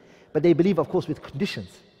 But they believe, of course, with conditions.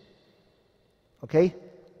 Okay?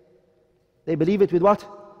 They believe it with what?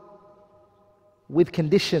 With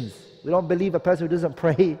conditions. We don't believe a person who doesn't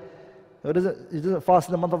pray, who doesn't fast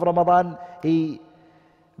in the month of Ramadan, he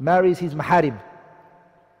marries his maharim.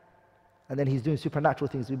 And then he's doing supernatural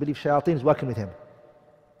things. We believe shayateen is working with him.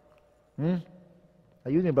 Are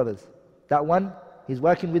you with me, brothers? That one, he's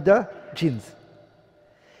working with the jinns.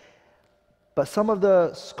 But some of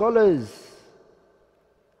the scholars,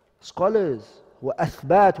 were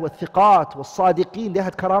athbat, were thiqat, were sadiqeen, they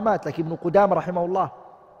had karamat, like Ibn Qudama rahimahullah.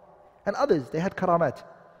 And others, they had karamat.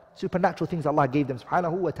 Supernatural things Allah gave them,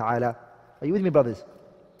 subhanahu wa ta'ala. Are you with me, brothers?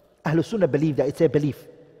 Ahlul Sunnah believe that, it's their belief.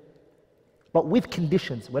 But with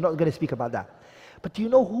conditions, we're not going to speak about that. But do you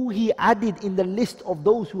know who he added in the list of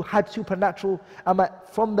those who had supernatural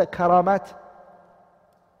from the karamat?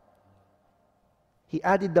 He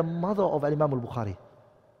added the mother of Imam al-Bukhari.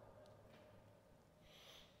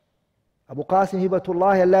 Abu Qasim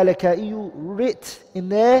Hibatullah al-Lalaka'i writ in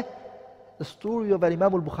there the story of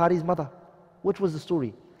Imam al-Bukhari's mother. Which was the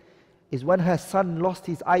story? Is when her son lost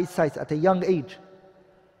his eyesight at a young age.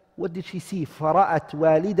 What did she see? فَرَأَتْ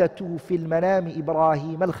وَالِدَتُهُ فِي الْمَنَامِ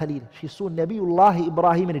إِبْرَاهِيمَ الْخَلِيلِ. She saw Nabiullah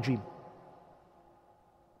Ibrahim in a dream.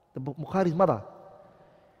 The Bukhari's mother.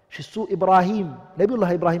 She saw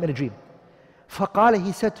Nabiullah Ibrahim in a dream. فَقَالَ,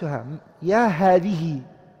 he said to her, يَا هَذِهِ,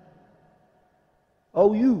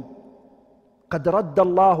 O you, قَدْ رَدَّ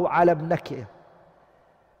اللَّهُ عَلَى ابْنَكِ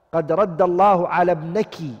قَدْ رَدَّ اللَّهُ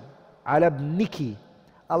عَلَى ابْنِكِ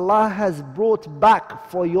Allah has brought back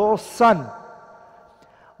for your son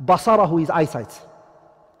basarahu, his eyesight,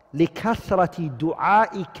 لِكَثْرَةِ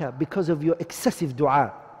دُعَائِكَ, because of your excessive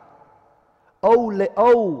dua, or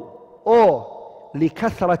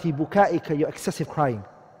لِكَثْرَةِ بُكَائِكَ, your excessive crying.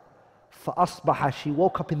 فَأَصْبَحَ, she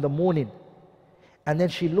woke up in the morning and then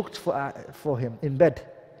she looked for him in bed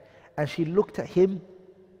and she looked at him.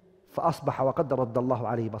 فَأَصْبَحَ وَقَدَّ رَدَّ اللَّهُ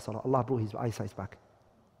عَلَيْهِ بَصَرَهُ, Allah brought his eyesight back.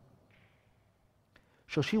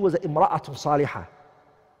 So she was an imra'atun salihah.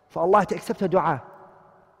 For Allah to accept her dua,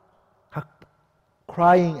 her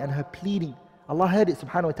crying and her pleading, Allah heard it,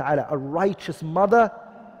 subhanahu wa ta'ala. A righteous mother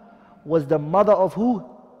was the mother of who?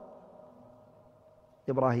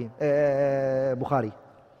 Bukhari.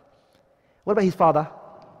 What about his father?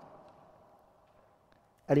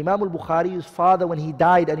 Al-Imam al-Bukhari's father, when he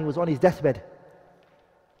died and he was on his deathbed,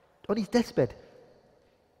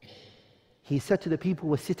 he said to the people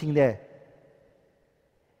who were sitting there,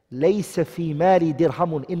 لَيْسَ فِي مَالِي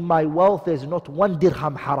دِرْهَمٌ. In my wealth there's not one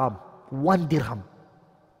dirham haram. One dirham.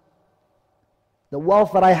 The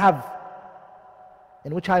wealth that I have,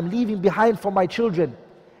 in which I'm leaving behind for my children,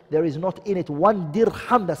 there is not in it one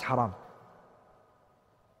dirham that's haram.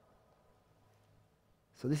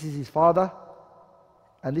 So this is his father,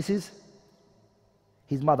 and this is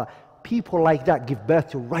his mother. People like that give birth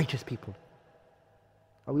to righteous people.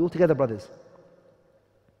 Are we all together, brothers?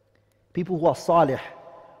 People who are salih,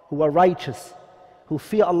 who are righteous, who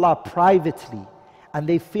fear Allah privately, and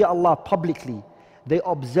they fear Allah publicly. They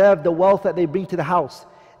observe the wealth that they bring to the house.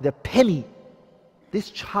 The penny,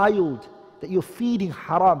 this child that you're feeding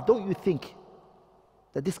haram, don't you think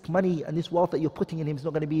that this money and this wealth that you're putting in him is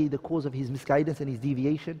not going to be the cause of his misguidance and his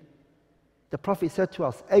deviation? The Prophet said to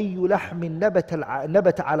us, أَيُّ لَحْمٍ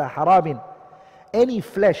نَبَتَ عَلَى حَرَامٍ. Any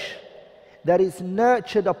flesh that is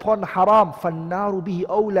nurtured upon haram, فَالنَّارُ بِهِ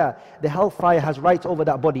أَوْلَى. The hellfire has rights over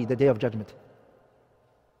that body the day of judgment.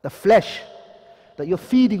 The flesh that you're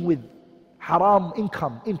feeding with haram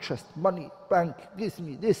income, interest, money, bank, give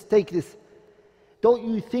me this, take this. Don't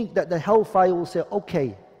you think that the hellfire will say,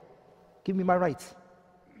 okay, give me my rights?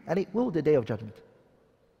 And it will the day of judgment.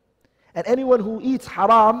 And anyone who eats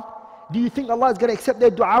haram, do you think Allah is going to accept their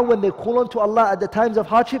dua when they call on to Allah at the times of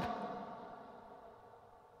hardship?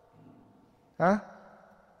 Huh?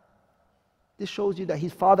 This shows you that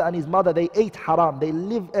his father and his mother, they ate haram. They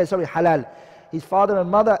lived, halal. His father and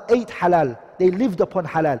mother ate halal. They lived upon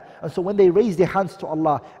halal. And so when they raised their hands to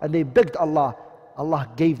Allah and they begged Allah, Allah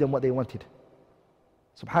gave them what they wanted.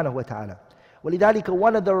 Subhanahu wa ta'ala. وَلِذَلِكَ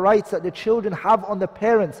one of the rights that the children have on the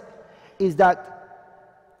parents is that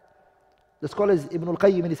the scholars, Ibn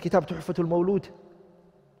al-Qayyim in his kitab Tuhfatul Mawlud,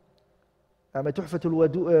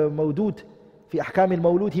 Tuhfatul Mawdud, fi Ahkam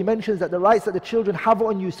al-Mawlud, he mentions that the rights that the children have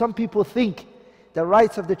on you, some people think the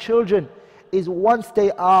rights of the children is once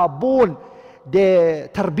they are born, their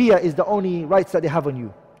tarbiyah is the only rights that they have on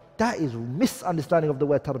you. That is misunderstanding of the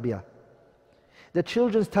word tarbiyah. The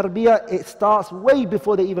children's tarbiyah, it starts way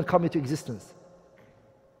before they even come into existence.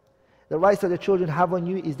 The rights that the children have on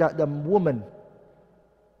you is that the woman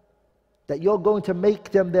that you're going to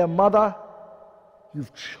make them their mother,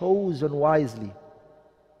 you've chosen wisely.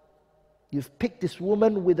 You've picked this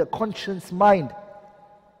woman with a conscious mind.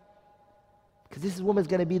 Because this woman is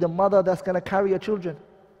going to be the mother that's going to carry your children.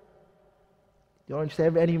 You don't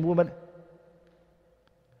understand? Any woman.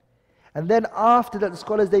 And then after that, the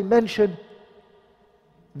scholars, they mention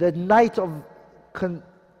the night of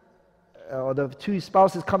or the two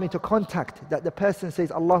spouses come into contact, that the person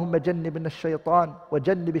says, Allahumma jannibna ash-shaytan wa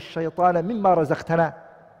jannib ash-shaytana mimma razaqtana.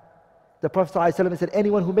 The Prophet ﷺ said,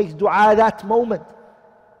 anyone who makes dua that moment,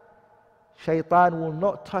 shaytan will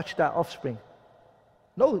not touch that offspring.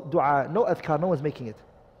 No dua, no adhkar, no one's making it.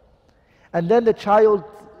 And then the child,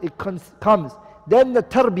 it comes. Then the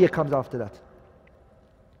tarbiyah comes after that.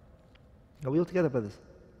 Are we all together, brothers?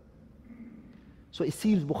 So it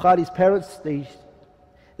seems Bukhari's parents,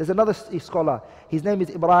 there's another scholar, his name is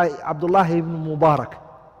Abdullah ibn Mubarak.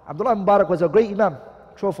 Abdullah ibn Mubarak was a great imam,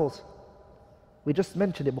 true or false? We just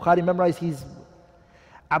mentioned it, Bukhari memorized his.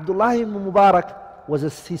 Abdullah ibn Mubarak was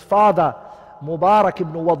his father, Mubarak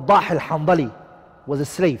ibn Waddah al-Hanbali, was a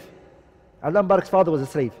slave. Abdullah ibn Mubarak's father was a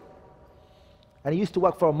slave. And he used to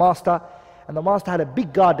work for a master, and the master had a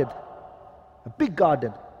big garden.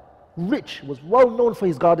 Rich, was well known for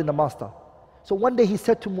his garden, the master. So one day he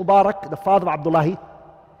said to Mubarak, the father of Abdullah,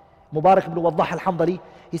 Mubarak ibn Waddah al-Hanbali,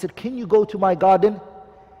 he said, can you go to my garden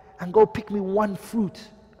and go pick me one fruit,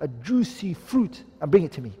 a juicy fruit, and bring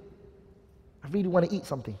it to me? I really want to eat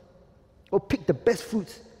something. Go pick the best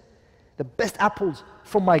fruits, the best apples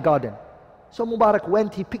from my garden. So Mubarak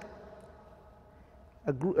went, he picked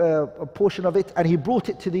a portion of it and he brought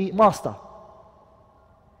it to the master.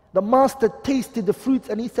 The master tasted the fruits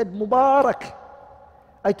and he said, Mubarak,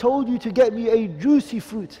 I told you to get me a juicy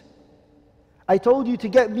fruit. I told you to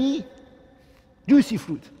get me juicy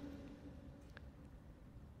fruit.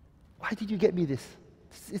 Why did you get me this?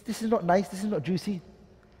 This is not nice, this is not juicy.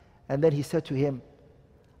 And then he said to him,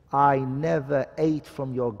 I never ate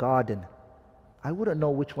from your garden. I wouldn't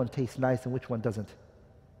know which one tastes nice and which one doesn't.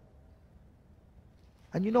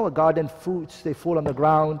 And you know a garden, fruits, they fall on the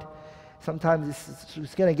ground. Sometimes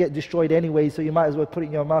it's going to get destroyed anyway, so you might as well put it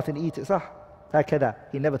in your mouth and eat it.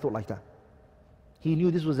 He never thought like that. He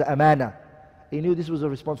knew this was an amana. He knew this was a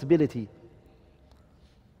responsibility.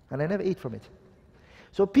 And I never ate from it.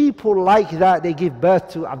 So people like that, they give birth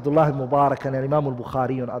to Abdullah al-Mubarak and Imam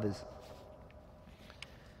al-Bukhari and others.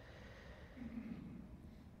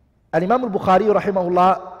 And Imam al-Bukhari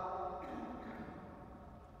rahimahullah,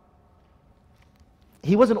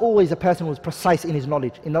 he wasn't always a person who was precise in his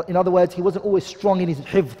knowledge. In other words, he wasn't always strong in his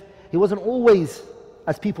hifd. He wasn't always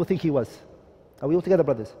as people think he was. Are we all together,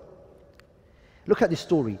 brothers? Look at this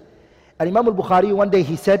story. And Imam al-Bukhari, one day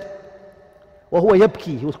he said, وَهُوَ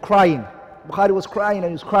يَبْكِي, he was crying. Bukhari was crying and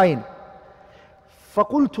he was crying.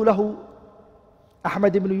 فَقُلْتُ لَهُ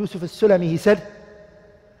Ahmad ibn Yusuf al-Sulami, he said,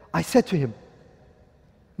 I said to him,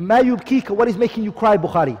 مَا يُبْكِيكَ, what is making you cry,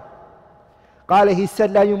 Bukhari? قال, he said,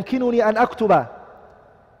 لَا يُمْكِنُنِي أَنْ أَكْتُبَ,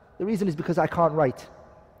 the reason is because I can't write.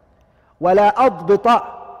 وَلَا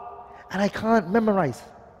أَضْبِطَ, and I can't memorize.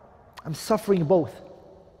 I'm suffering both.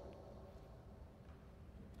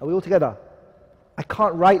 Are we all together? I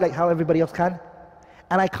can't write like how everybody else can,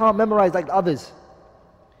 and I can't memorize like the others.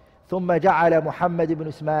 ثم جعل محمد بن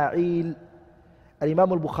إسماعيل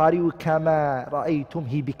الإمام البخاري كما رأيتم,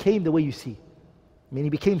 he became the way you see. I mean, he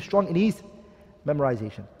became strong in his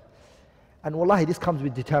memorization. And wallahi, this comes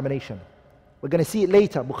with determination. We're going to see it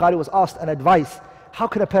later. Bukhari was asked an advice, how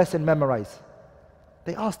can a person memorize?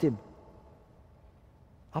 They asked him.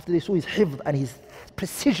 After they saw his hifd and his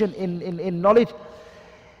precision in knowledge,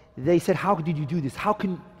 they said, how did you do this? How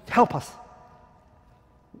can you help us?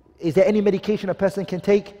 Is there any medication a person can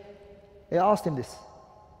take? They asked him this.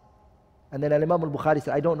 And then Imam al-Bukhari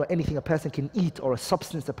said, I don't know anything a person can eat or a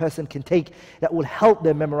substance a person can take that will help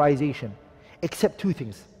their memorization, except two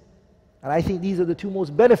things. And I think these are the two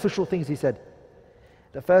most beneficial things, he said.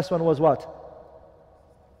 The first one was what?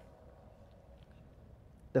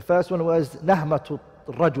 The first one was nahmatu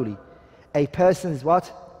rajuli, a person's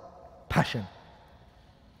what? Passion.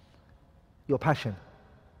 Your passion.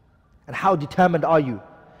 And how determined are you?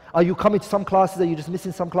 Are you coming to some classes? Are you just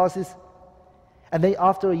missing some classes? And then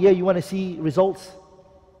after a year you want to see results?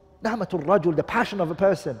 Nahmatu rajul, the passion of a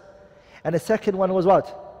person. And the second one was what?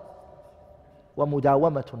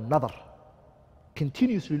 وَمُدَاوَمَةُ النَّظَرِ,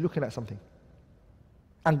 continuously looking at something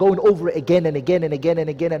and going over it again and again and again and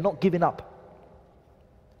again and not giving up.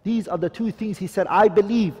 These are the two things he said I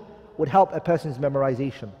believe would help a person's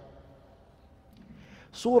memorization.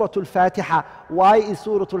 Surah Al-Fatiha, why is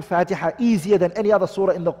Surah Al-Fatiha easier than any other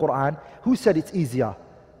surah in the Quran? Who said it's easier?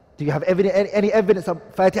 Do you have any evidence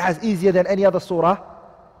that Fatiha is easier than any other surah?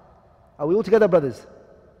 Are we all together, brothers?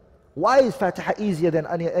 Why is Fatiha easier than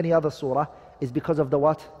any other surah? It's because of the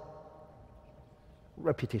what?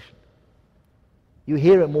 Repetition. You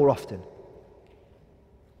hear it more often.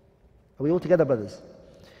 Are we all together, brothers?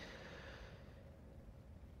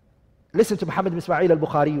 Listen to Muhammad ibn Ismail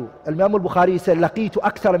al-Bukhari. Imam al-Bukhari said, لَقِيتُ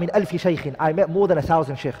أَكْثَرَ مِنْ أَلْفِ شَيْخٍ, I met more than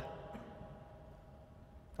 1,000 shaykh.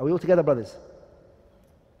 Are we all together, brothers?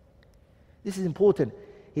 This is important.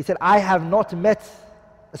 He said, I have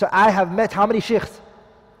met how many shaykhs?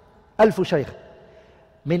 1,000 shaykh.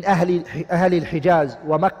 من أهل الحجاز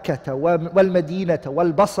ومكة والمدينة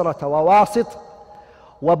والبصرة وواسط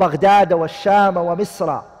وبغداد والشام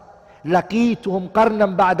ومصر لقيتهم قرنا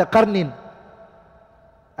بعد قرن.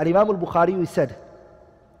 Imam al-Bukhari said,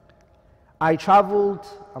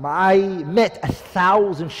 I met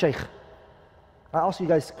 1,000 shaykh. I ask you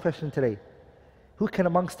guys a question today. Who can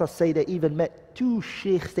amongst us say they even met 2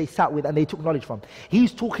 shaykhs they sat with and they took knowledge from?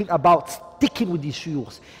 He's talking about sticking with these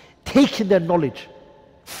shuyukhs, taking their knowledge,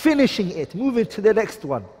 finishing it, moving to the next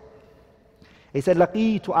one. He said,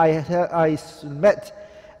 لقيت, I met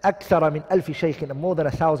أكثر من 1,000 shaykh, more than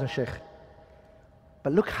 1,000 shaykh.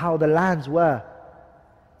 But look how the lands were.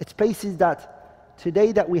 It's places that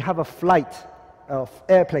today that we have a flight of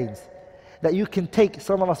airplanes that you can take,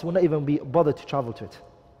 some of us will not even be bothered to travel to it.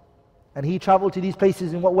 And he traveled to these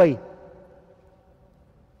places in what way?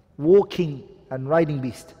 Walking and riding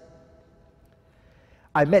beast.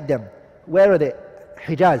 I met them. Where are they?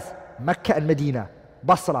 Hijaz, Mecca and Medina,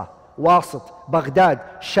 Basra, Wasit, Baghdad,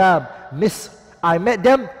 Sham, Misr. I met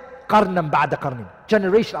them qarnan ba'da qarnin,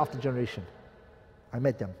 generation after generation. I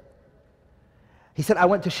met them. He said, I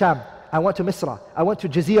went to Sham, I went to Misra, I went to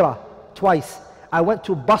Jazeera twice, I went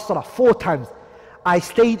to Basra 4 times. I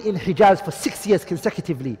stayed in Hijaz for 6 years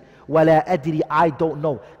consecutively. ولا أدري, I don't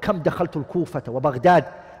know. كم دخلت الكوفة وبغداد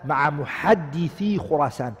مع محدثي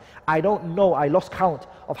خراسان. I don't know, I lost count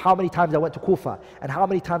of how many times I went to Kufa and how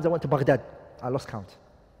many times I went to Baghdad. I lost count.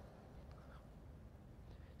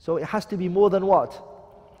 So it has to be more than what?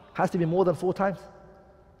 It has to be more than 4 times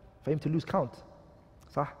for him to lose count.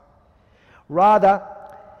 صح? Rather,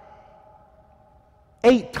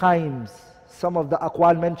 8 times, some of the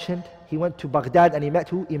aqwal mentioned, he went to Baghdad and he met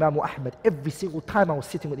who? Imam Ahmad. Every single time I was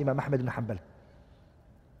sitting with Imam Ahmad ibn Hanbal.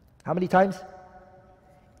 How many times?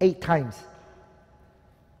 8 times.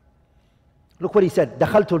 Look what he said.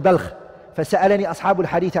 دخلت البلخ فسألني أصحاب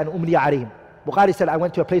الحديث عن أملي عليهم. Bukhari said, I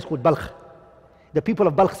went to a place called Balkh. The people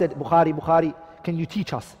of Balkh said, Bukhari, can you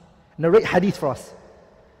teach us? Narrate hadith for us.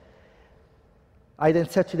 I then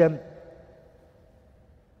said to them,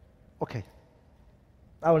 okay,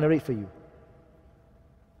 I will narrate for you.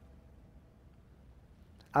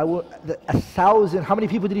 I will, 1,000, how many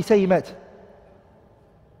people did he say he met?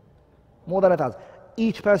 More than 1,000.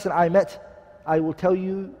 Each person I met, I will tell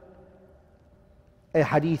you a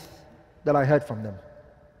hadith that I heard from them.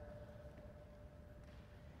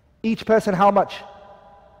 Each person how much?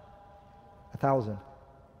 1,000.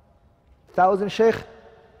 1,000 shaykh,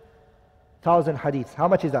 1,000 hadiths. How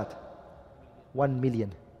much is that? 1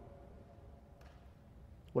 million.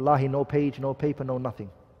 Wallahi, no page, no paper, no nothing.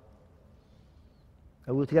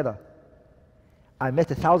 Are we all together? I met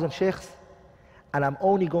 1,000 shaykhs, and I'm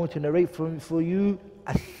only going to narrate for you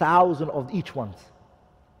 1,000 of each ones.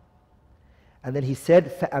 And then he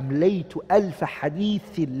said, فَأَمْلَيْتُ أَلْفَ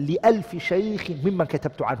حَدِيثٍ لِأَلْفِ شَيْخٍ مِمَّنْ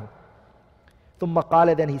كَتَبْتُ عَنْهُ. ثم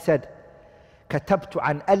قال, then he said, كتبت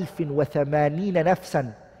عن 1,080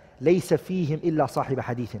 نفسا ليس فيهم إلا صاحب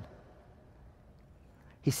حديث.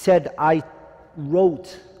 He said, I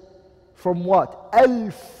wrote from what?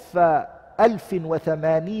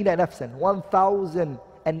 1,080 نفسا,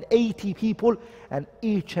 1,080 people, and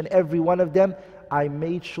each and every one of them, I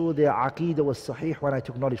made sure their aqeedah was sahih when I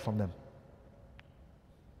took knowledge from them.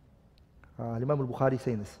 Imam al-Bukhari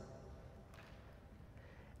saying this.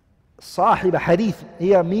 Sahib hadith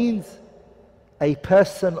here means a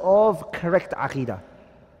person of correct aqeedah.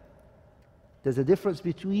 There's a difference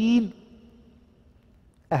between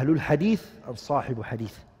Ahlul Hadith and Sahibu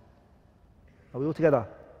Hadith. Are we all together?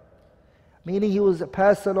 Meaning he was a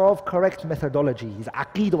person of correct methodology. His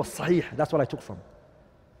aqeedah was sahih. That's what I took from.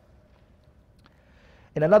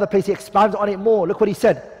 In another place he expands on it more. Look what he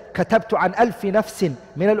said. كتبت عن 1,000 نفس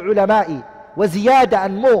من العلماء وزيادة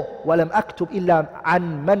عن more ولم أكتب إلا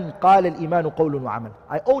عن من قال الإيمان قول وعمل.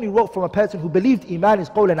 I only wrote from a person who believed Iman is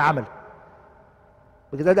قول and amal.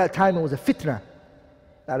 Because at that time it was a fitna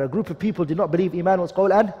that a group of people did not believe Iman was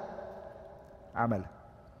قول and amal.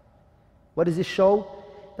 What does this show?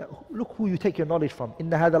 That look who you take your knowledge from.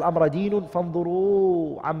 إن هذا الأمر دين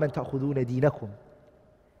فانظروا عمن تأخذون دينكم.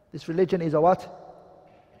 This religion is a what?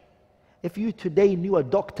 If you today knew a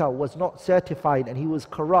doctor was not certified and he was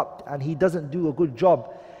corrupt and he doesn't do a good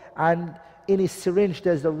job, and in his syringe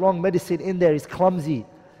there's the wrong medicine in there, he's clumsy,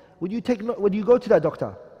 would you go to that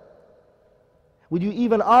doctor? Would you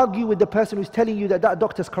even argue with the person who's telling you that that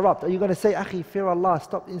doctor's corrupt? Are you going to say, Akhi, fear Allah,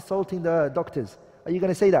 stop insulting the doctors? Are you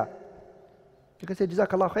going to say that? You can say,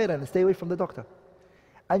 Jazakallah khairan, and stay away from the doctor.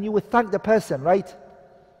 And you would thank the person, right?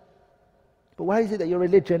 But why is it that your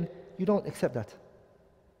religion, you don't accept that?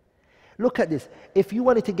 Look at this. If you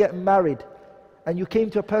wanted to get married and you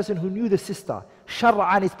came to a person who knew the sister,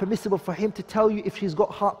 Shar'an, it's permissible for him to tell you if she's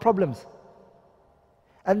got heart problems.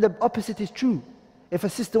 And the opposite is true. If a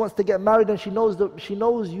sister wants to get married and she knows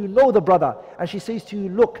you know the brother, and she says to you,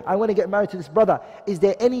 look, I want to get married to this brother. Is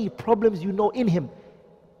there any problems you know in him?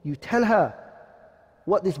 You tell her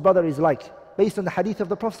what this brother is like, based on the hadith of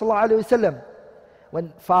the Prophet ﷺ.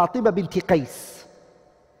 When Fatima binti Qais,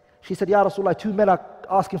 she said, Ya Rasulullah, 2 men are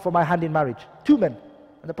asking for my hand in marriage. 2 men.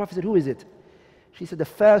 And the Prophet said, who is it? She said, the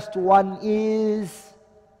first one is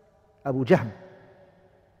Abu Jahm,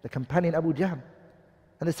 the companion Abu Jahm.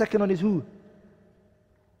 And the second one is who?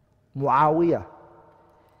 Muawiyah.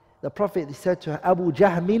 The Prophet said to her, Abu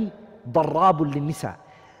Jahmin darrabul linnisa.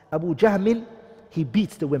 Abu Jahmin, he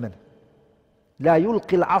beats the women. La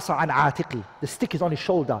yulqi al-asa an atiqi. The stick is on his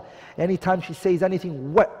shoulder. Anytime she says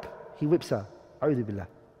anything, whip, he whips her. A'udhu billah.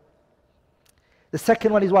 The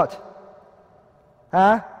second one is what?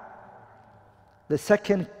 The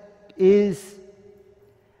second is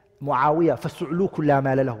Muawiyah. فَسُعْلُوكُ لَا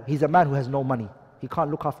مَالَ لَهُ. He's a man who has no money. He can't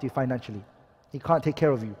look after you financially. He can't take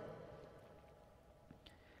care of you.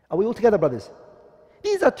 Are we all together, brothers?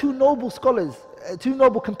 These are 2 noble scholars, 2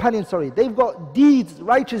 noble companions, sorry. They've got deeds,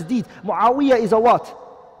 righteous deeds. Muawiyah is a what?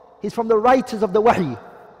 He's from the writers of the Wahy.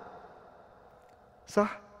 Sah?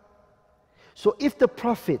 So if the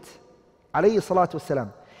Prophet alayhi salatu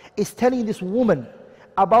wasalam is telling this woman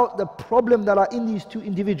about the problem that are in these 2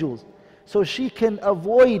 individuals, so she can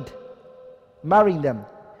avoid marrying them,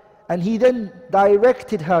 and he then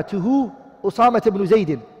directed her to who? Usama ibn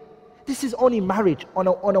Zaydin. This is only marriage on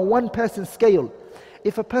a 1-person scale.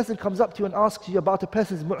 If a person comes up to you and asks you about a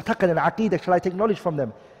person's mu'taqad and aqeedah, shall I take knowledge from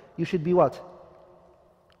them? You should be what?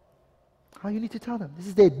 You need to tell them. This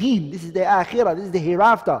is their deen, this is their akhirah, this is their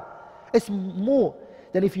hereafter. It's more.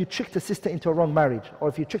 than if you tricked a sister into a wrong marriage, or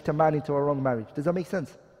if you tricked a man into a wrong marriage. Does that make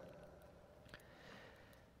sense?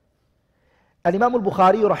 Al-Imam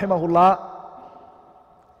al-Bukhari rahimahullah,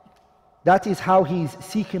 that is how his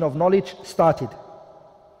seeking of knowledge started.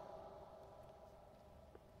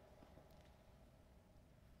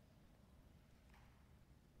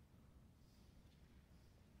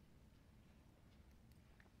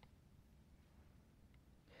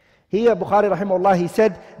 Here, Bukhari rahimahullah, he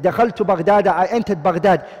said, دخلت بغداد, I entered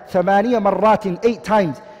Baghdad, 8 مرات, 8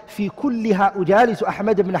 times. في كلها أجالس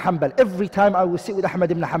أحمد بن حنبل. Every time I would sit with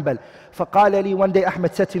Ahmad ibn Hanbal. فقال لي, one day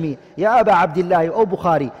Ahmad said to me, يا أبا عبد الله, O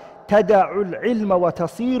Bukhari, تدع العلم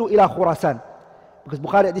وتصير إلى خراسان. Because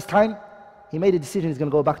Bukhari at this time, he made a decision he's going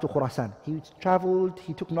to go back to Khurasan. He traveled,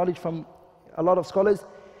 he took knowledge from a lot of scholars,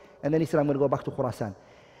 and then he said, I'm going to go back to Khurasan.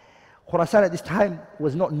 Khurasan at this time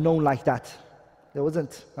was not known like that. There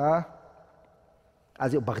wasn't,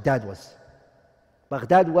 as it Baghdad was.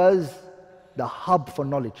 Baghdad was the hub for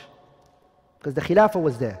knowledge. Because the Khilafah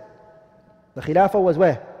was there. The Khilafah was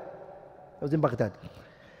where? It was in Baghdad.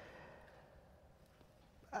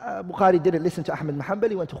 Bukhari didn't listen to Ahmad ibn Hanbal,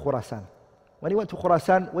 he went to Khurasan. When he went to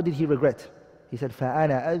Khurasan, what did he regret? He said,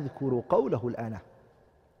 فَأَنَا أَذْكُرُ قَوْلَهُ الْآنَ.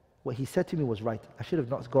 What he said to me was right. I should have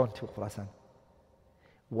not gone to Khurasan.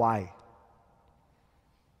 Why?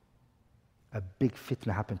 A big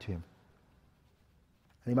fitna happened to him.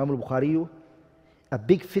 And Imam al-Bukhari, a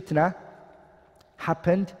big fitna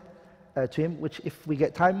happened to him, which if we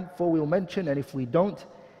get time for, we'll mention, and if we don't,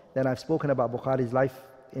 then I've spoken about Bukhari's life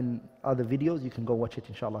in other videos. You can go watch it,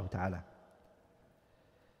 inshallah ta'ala.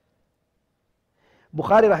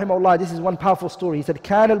 Bukhari rahimahullah, this is one powerful story. He said,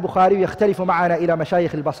 كان البخاري يختلف معنا إلى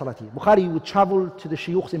مشايخ البصرة. Bukhari would travel to the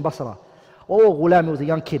shuyukhs in Basra. Oh, Ghulam, he was a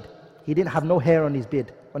young kid. He didn't have no hair on his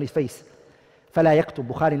beard, on his face. فلا يكتب.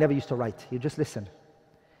 Bukhari never used to write. He would just listen.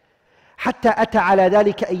 حتى أتى على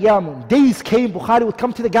ذلك أيام. Days came, Bukhari would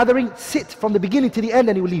come to the gathering, sit from the beginning to the end,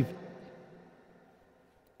 and he would leave.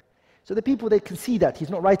 So the people, they can see that he's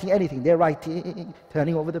not writing anything. They're writing,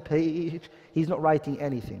 turning over the page. He's not writing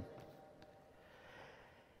anything.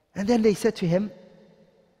 And then they said to him,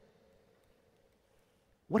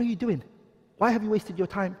 what are you doing? Why have you wasted your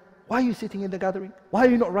time? Why are you sitting in the gathering? Why are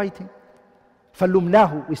you not writing?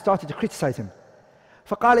 فَلُمْنَاهُ. We started to criticize him.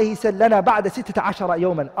 فقال, he said, لنا بعد 16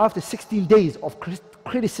 يوما. After 16 days of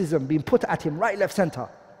criticism being put at him, right, left, center,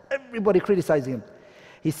 everybody criticizing him,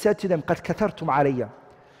 he said to them, قد كثرتم علي.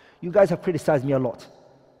 You guys have criticized me a lot.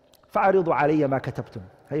 فأعرضوا علي ما كتبتم.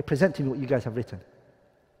 Hey, present to me what you guys have written.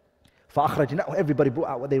 فأخرجناه. Everybody brought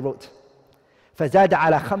out what they wrote. فزاد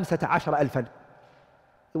على 15,000.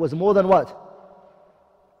 It was more than what?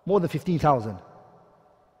 More than 15,000.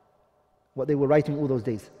 What they were writing all those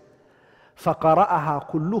days. فقرأها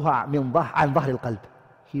كلها عن ظهر القلب.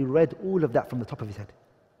 He read all of that from the top of his head.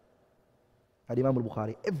 Al-Imam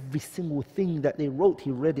al-Bukhari, every single thing that they wrote,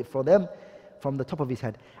 he read it for them from the top of his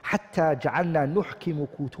head. حتى جعلنا نحكم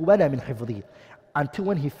كتبنا من حفظه. Until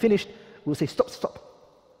when he finished, we would say, stop, stop.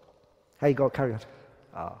 Here you go, carry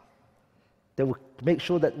on. They would make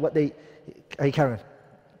sure that what they, hey, carry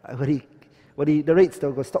on. When he narrates,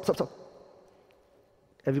 they'll go, stop, stop, stop.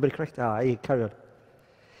 Everybody correct? Hey, carry on.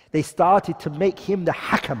 They started to make him the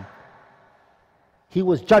hakam. He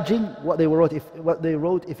was judging what they wrote,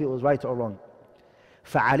 if it was right or wrong.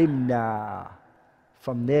 فَعَلِمْنَا.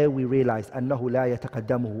 From there we realized أَنَّهُ لَا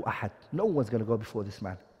يَتَقَدَّمُهُ أَحَدٌ. No one's going to go before this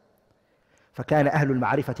man. فَكَانَ أَهْلُ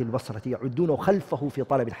الْمَعْرِفَةِ الْبَصْرَةِ يَعُدُّونَ خَلْفَهُ فِي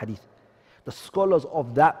طَلَبِ الْحَدِيثِ. The scholars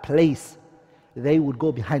of that place, they would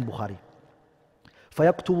go behind Bukhari.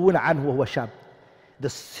 فَيَكْتُبُونَ عَنْهُ وَهُوَ شَابٌ. The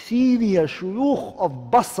senior shuyukh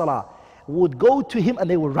of Basra would go to him and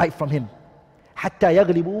they would write from him. حتى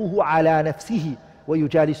يغلبوه على نفسه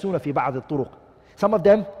ويجالسون في بعض الطرق. Some of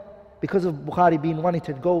them, because of Bukhari being wanting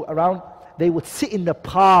to go around, they would sit in the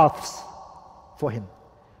paths for him.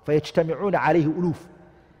 فيجتمعون عليه ألوف.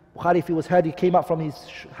 Bukhari, if he was heard, he came out from his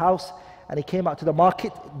house and he came out to the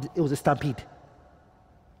market, it was a stampede.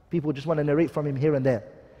 People just want to narrate from him here and there.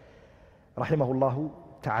 Rahimahullahu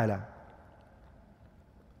ta'ala.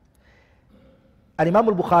 Al-Imam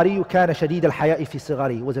al-Bukhari كان شديد الحياء في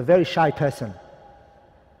صغره. He was a very shy person.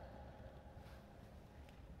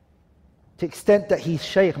 To the extent that his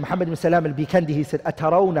Shaykh Muhammad ibn Salam al-Bikandi, he said,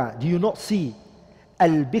 أترون, do you not see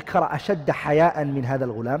البكر أشد حياء من هذا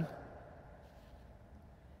الغلام?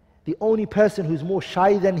 The only person who's more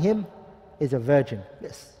shy than him is a virgin.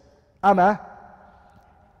 Yes. Ama,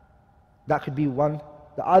 that could be one.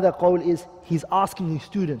 The other qawl is, he's asking his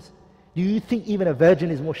students, do you think even a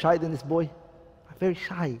virgin is more shy than this boy? Very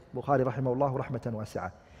shy. Bukhari rahimahullah rahmatan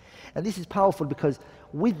wasi'ah. And this is powerful because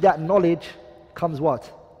with that knowledge comes what?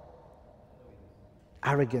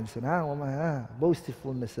 arrogance and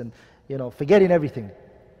boastfulness and, forgetting everything.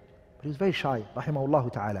 But he was very shy,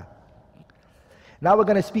 rahimahullah ta'ala. Now we're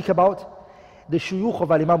going to speak about the shuyukh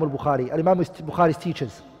of Al-Imam al-Bukhari, Al-Imam Bukhari's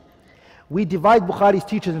teachers. We divide Bukhari's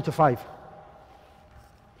teachers into 5.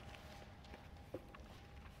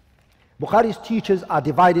 Bukhari's teachers are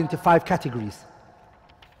divided into 5 categories.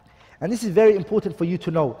 And this is very important for you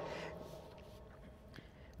to know.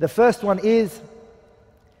 The first one is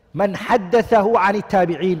من حدثه عن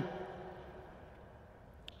التابعين.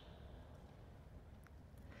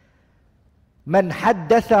 من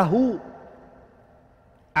حدثه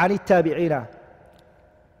عن التابعين.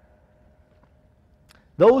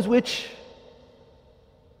 Those which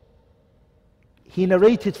he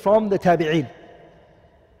narrated from the tabi'in.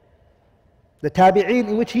 The tabi'in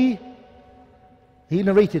in which he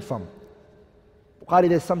narrated from. Bukhari,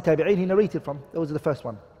 there's some tabi'in he narrated from. Those are the first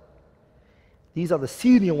one. These are the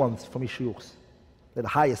senior ones from his shuyukhs. They're the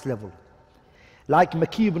highest level. Like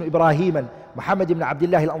Maki ibn Ibrahim and Muhammad ibn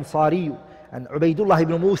Abdullah al-Ansari and Ubaidullah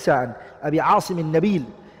ibn Musa and Abi Asim al-Nabil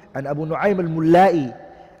and Abu Nu'aym al-Mulla'i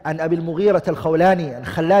and Abi al-Mughirah al-Khawlani and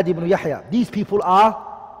Khalad ibn Yahya. These people are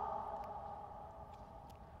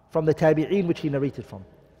from the tabi'in which he narrated from.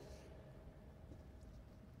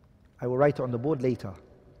 I will write it on the board later.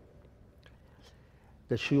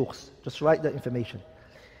 The shuyukhs. Just write the information.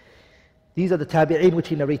 These are the tabi'in which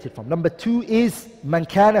he narrated from. Number 2 is من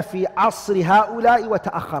كان في عصر هؤلاء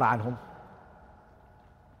وتأخر عنهم.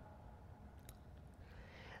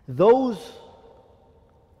 Those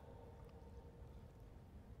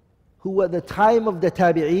who were at the time of the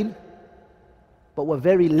tabi'in but were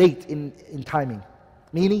very late in timing.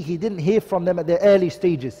 Meaning he didn't hear from them at their early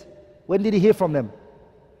stages. When did he hear from them?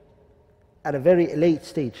 At a very late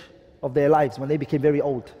stage of their lives, when they became very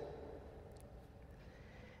old.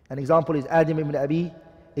 An example is Adam ibn Abi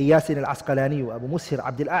Iyasin al-Asqalani, Abu Musir,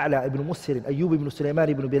 Abdul A'la ibn Musir, Ayyub ibn Sulaiman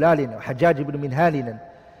ibn Bilal, Hajjaj ibn Minhal,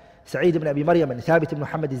 Sa'id ibn Abi Maryam, and Thabit ibn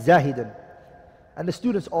Muhammad al-Zahid, and the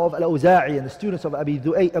students of Al-Awza'i, and the students of Abu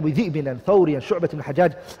Dhi'b and Thawri and Shu'bat ibn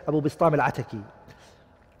Hajjaj, Abu Bistam al-Ataki.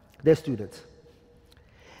 Their students.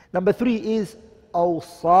 Number 3 is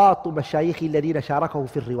أوساط مشايخ الذين شاركه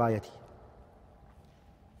في الرواية.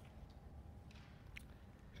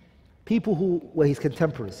 People who were his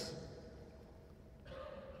contemporaries.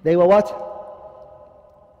 They were what?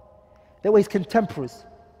 They were his contemporaries.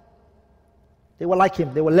 They were like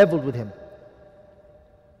him. They were leveled with him.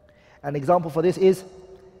 An example for this is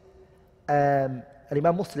Imam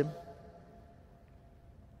Muslim,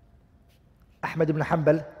 Ahmad ibn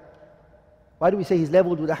Hanbal. Why do we say he's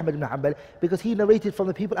leveled with Ahmad ibn Hanbal? Because he narrated from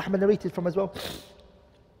the people Ahmad narrated from as well.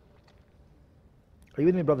 Are you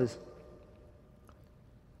with me, brothers?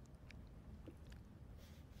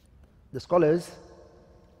 The scholars,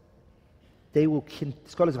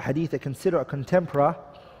 scholars of hadith, they consider a contemporary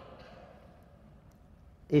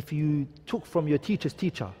if you took from your teacher's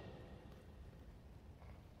teacher.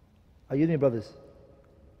 Are you with me, brothers?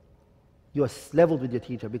 You are leveled with your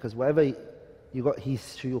teacher because whatever you got, he's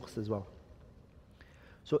shuyukhs as well.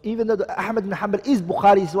 So even though Ahmad ibn Hanbal is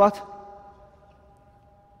Bukhari's what?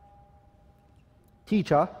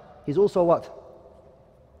 Teacher, he's also what?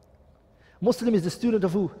 Muslim is the student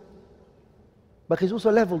of who? But he's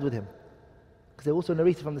also leveled with him. Because they also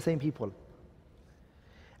narrated from the same people.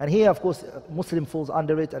 And here, of course, Muslim falls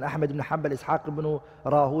under it, and Ahmad ibn Hanbal, Ishaq ibn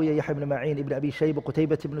Rahuya, Yahya ibn Ma'in, Ibn Abi Shayba,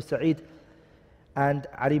 Qutaybat ibn Sa'id, and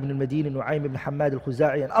Ali ibn al-Madini, Nu'aym ibn Hammad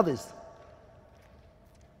al-Khuza'i, and others.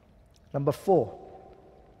 Number 4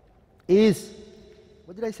 is,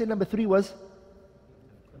 what did I say number 3 was?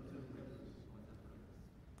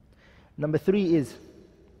 Number 3 is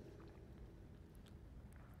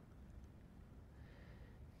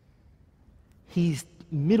his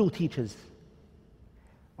middle teachers.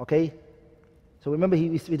 Okay? So remember,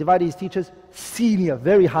 we divided his teachers, senior,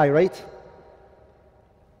 very high, right?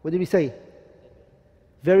 What did we say?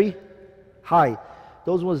 Very high.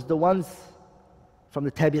 Those was the ones from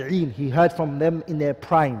the tabi'een. He heard from them in their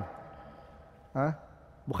prime.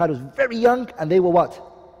 Bukhari was very young and they were what?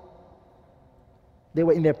 They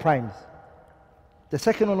were in their primes. The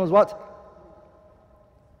second one was what?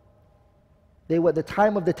 They were at the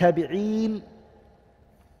time of the tabi'een,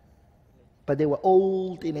 but they were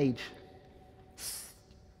old in age.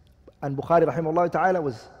 And Bukhari rahimahullah ta'ala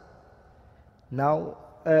was now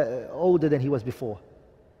older than he was before.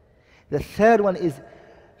 The third one is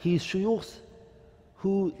his shuyukhs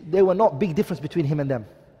who there were not big difference between him and them.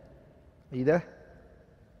 Are you there?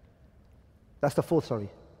 That's the fourth, sorry.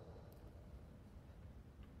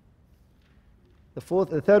 The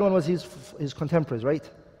third one was his contemporaries, right?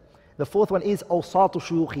 The fourth one is awsatu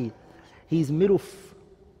shuyukhi, He's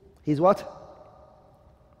he's what?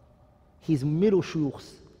 He's middle shuyukhs.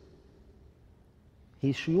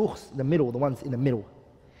 He's shuyukhs, the middle, the ones in the middle.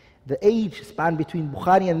 The age span between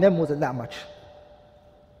Bukhari and them wasn't that much.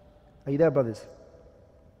 Are you there, brothers?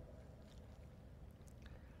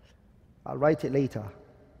 I'll write it later.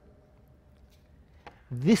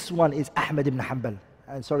 This one is Ahmad ibn Hanbal.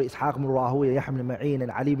 And sorry, Ishaq ibn Rahuya, Yahya ibn Ma'in,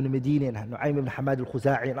 and Ali ibn Medini, and Nu'aym ibn Hamad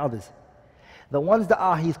al-Khuza'i, and others. The ones that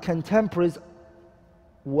are his contemporaries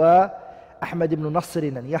were Ahmad ibn Nasr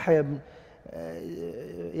and Yahya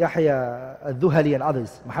al-Dhuhali and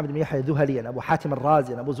others. Muhammad ibn Yahya al-Dhuhali and Abu Hatim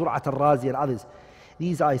al-Razi and Abu Zur'at al-Razi and others.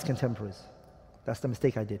 These are his contemporaries. That's the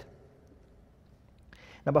mistake I did.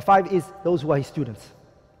 Number 5 is those who are his students.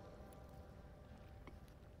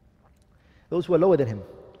 Those who are lower than him.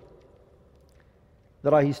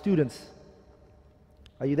 That are his students.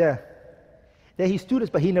 Are you there? They're his students,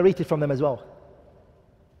 but he narrated from them as well.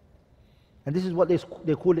 And this is what they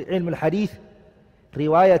call it, ilm al-hadith,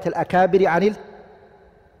 riwayat al-akabiri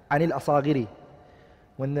anil asagiri.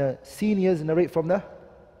 When the seniors narrate from there,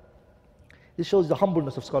 this shows the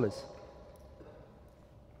humbleness of scholars.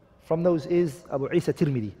 From those is Abu Isa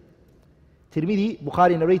Tirmidhi. Tirmidhi,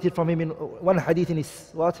 Bukhari narrated from him in one hadith in his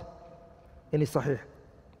what? In his Sahih.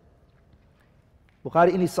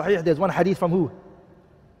 Bukhari in his Sahih, there's one hadith from who?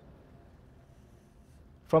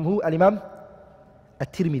 From who? Al-Imam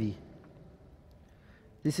At-Tirmidhi.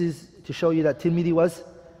 This is to show you that Tirmidhi was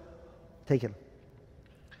taken.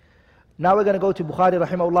 Now we're going to go to Bukhari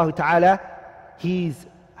rahimahullah ta'ala.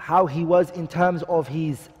 How he was in terms of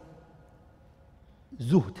his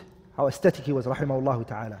zuhd. How aesthetic he was rahimahullah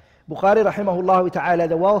ta'ala. Bukhari rahimahullah ta'ala,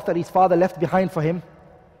 the wealth that his father left behind for him,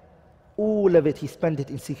 all of it he spent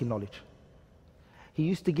it in seeking knowledge. He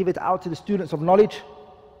used to give it out to the students of knowledge.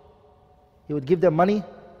 He would give them money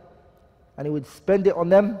and he would spend it on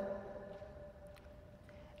them.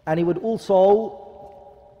 And he would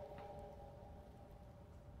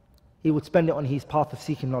spend it on his path of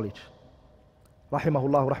seeking knowledge.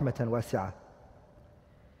 Rahimahullah rahmatan wasi'ah.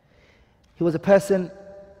 He was a person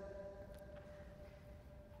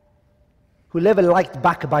who never liked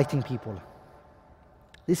backbiting people.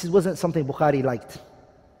 This wasn't something Bukhari liked.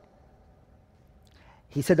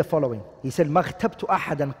 He said the following. He said, مَا اغْتَبْتُ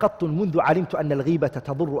أَحَدًا قَطٌّ مُنْذُ عَلِمْتُ أَنَّ الْغِيبَةَ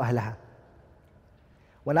تَضُرُّ أَهْلَهَا.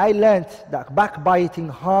 When I learned that backbiting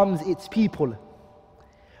harms its people,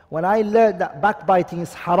 when I learned that backbiting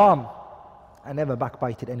is haram, I never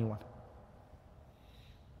backbited anyone.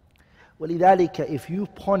 وَلِذَلِكَ, if you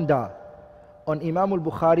ponder on Imam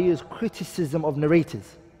al-Bukhari's criticism of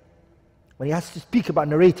narrators, when he has to speak about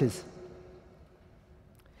narrators,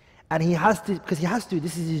 and he has to, because he has to,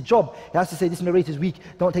 this is his job, he has to say this narrator is weak,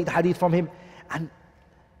 don't take the hadith from him, and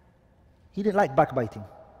he didn't like backbiting.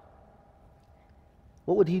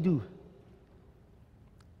 What would he do?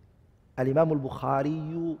 Al-Imam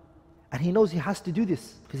al-Bukhari, and he knows he has to do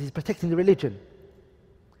this because he's protecting the religion.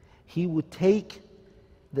 He would take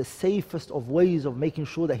the safest of ways of making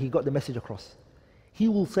sure that he got the message across. He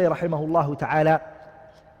will say, rahimahullah ta'ala,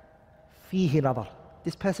 fihi nadar.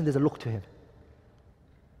 This person, there's a look to him.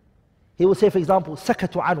 He will say, for example,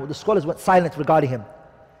 sakatu anhu. The scholars went silent regarding him,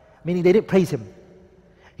 meaning they didn't praise him.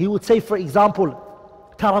 He would say, for example,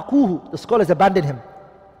 tarakuhu. The scholars abandoned him.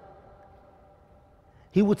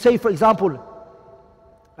 He would say, for example,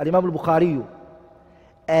 Al-Imam al-Bukhari,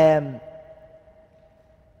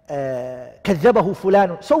 كذبه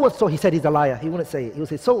فلان, so and so he said he's a liar. He wouldn't say it. He would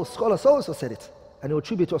say, so scholar so and so said it, and he would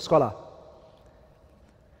attribute to a scholar.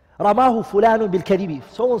 رماه فلان بالكذب,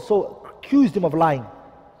 so and so accused him of lying.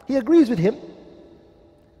 He agrees with him,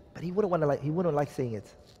 but he wouldn't like saying it.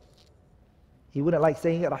 He wouldn't like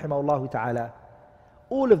saying it, rahimahullah ta'ala.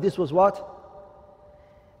 All of this was what?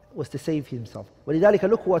 Was to save himself. وَلِذَلِكَ,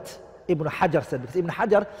 look what Ibn Hajar said, because Ibn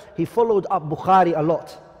Hajar, he followed up Bukhari a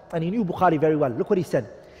lot, and he knew Bukhari very well. Look what he said.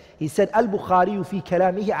 He said, البخاري في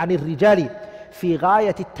كلامه عن الرجال في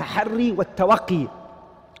غاية التحري والتوقي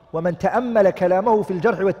ومن تأمل كلامه في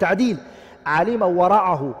الجرح والتعديل علم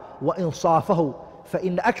ورعه وإنصافه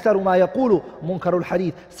فإن أكثر ما يقول منكر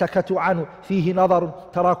الحديث سكتوا عنه فيه نظر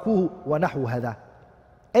تركوه ونحو هذا.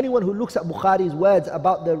 Anyone who looks at Bukhari's words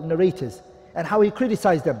about the narrators and how he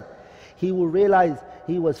criticized them, he will realize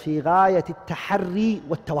he was في غاية التحري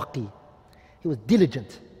والتوقي. He was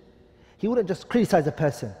diligent. He wouldn't just criticize a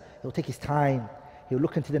person. He would take his time. He would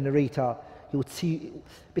look into the narrator. He would see,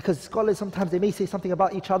 because scholars sometimes they may say something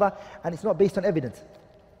about each other and it's not based on evidence.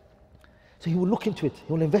 So he will look into it.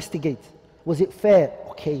 He will investigate. Was it fair?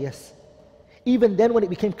 Okay, yes. Even then, when it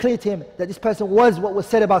became clear to him that this person was what was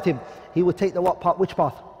said about him, he would take the what path, which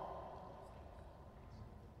path?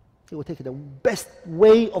 He will take it the best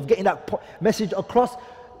way of getting that message across,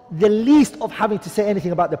 the least of having to say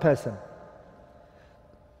anything about the person.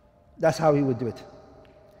 That's how he would do it.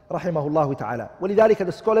 Rahimahullah ta'ala. ولذلك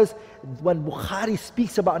the scholars, when Bukhari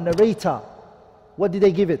speaks about a narrator, what did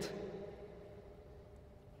they give it?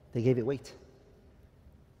 They gave it weight.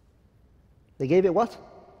 They gave it what?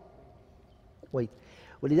 Weight.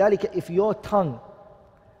 ولذلك if your tongue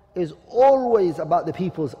is always about the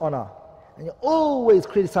people's honor, and you're always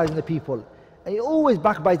criticizing the people, and you're always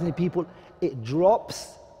backbiting the people, it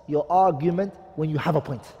drops your argument when you have a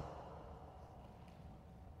point.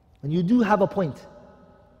 When you do have a point,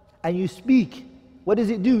 and you speak, what does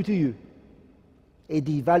it do to you? It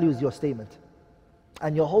devalues your statement.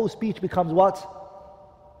 And your whole speech becomes what?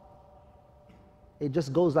 It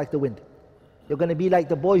just goes like the wind. You're going to be like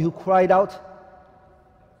the boy who cried out,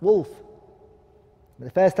 wolf. The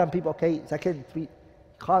first time people, okay, second, three, you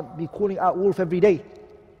can't be calling out wolf every day.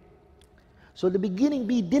 So at the beginning,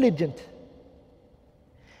 be diligent.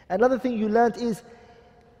 Another thing you learned is,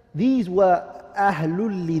 these were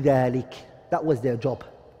ahlul lidhalik. That was their job.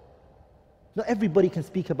 Not everybody can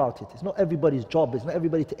speak about it. It's not everybody's job. It's not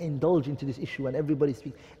everybody to indulge into this issue and everybody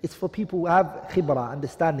speak. It's for people who have khibra,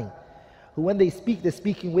 understanding. Who when they speak, they're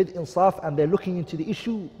speaking with insaf and they're looking into the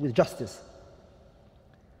issue with justice.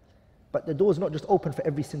 But the door is not just open for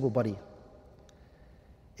every single body.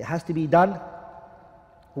 It has to be done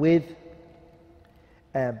with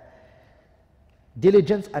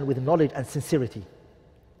diligence and with knowledge and sincerity.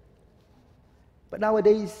 But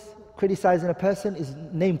nowadays, criticizing a person is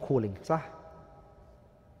name calling. Sah?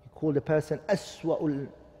 You call the person aswa'ul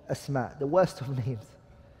asma, the worst of names.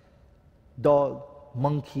 Dog,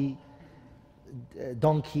 monkey,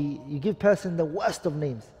 donkey. You give person the worst of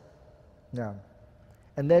names. Yeah.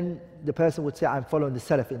 And then the person would say, I'm following the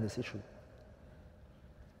Salaf in this issue.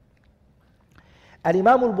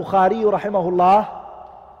 Al-Imam al-Bukhari rahimahullah,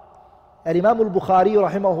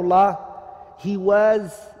 he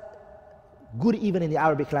was good even in the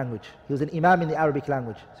Arabic language. He was an imam in the Arabic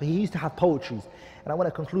language. So he used to have poetries. And I want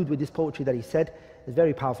to conclude with this poetry that he said. It's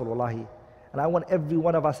very powerful, wallahi. And I want every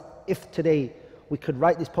one of us, if today we could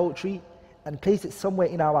write this poetry and place it somewhere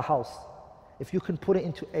in our house. If you can put it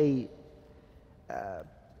into a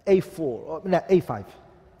A4 or no, A5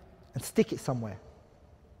 and stick it somewhere.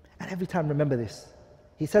 And every time remember this.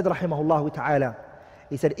 He said, rahimahullah ta'ala,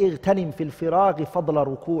 he said, اغتنم في الفراغ فضل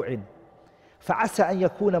ركوع فعسى أن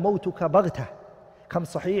يكون موتك بغتة كم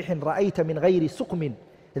صحيح رأيت من غير سقم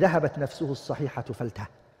ذهبت نفسه الصحيحة فلته.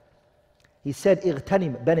 He said,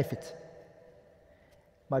 اغتنم, benefit.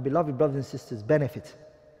 My beloved brothers and sisters, benefit.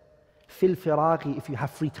 في الفراغ, if you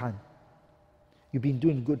have free time. You've been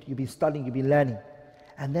doing good, you've been studying, you've been learning.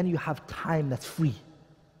 And then you have time that's free.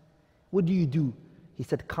 What do? He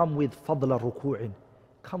said, come with fadla ruku'in.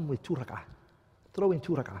 Come with 2 rak'ah. Throw in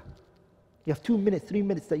 2 rak'ah. You have 2 minutes, 3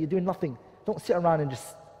 minutes that you're doing nothing. Don't sit around and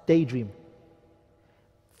just daydream.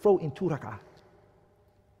 Throw in 2 rak'ah.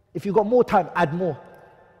 If you've got more time, add more.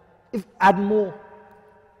 Add more.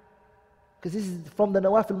 Because this is from the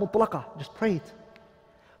nawafil mutlaqa. Just pray it.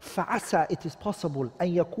 فَعَسَى, it is possible,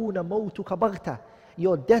 أَن يَكُونَ مَوْتُكَ بَغْتَةً.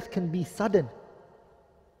 Your death can be sudden.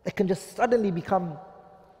 It can just suddenly become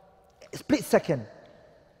a split second.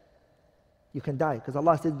 You can die. Because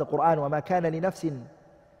Allah says in the Quran, وَمَا كَانَ لِنَفْسٍ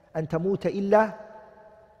أَن تَمُوتَ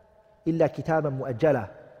إِلَّا كِتَابًا مُؤَجَّلًا.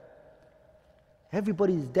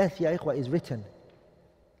 Everybody's death, ya ikhwa, is written.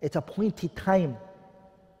 It's appointed time.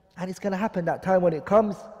 And it's going to happen that time when it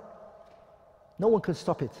comes. No one can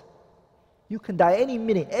stop it. You can die any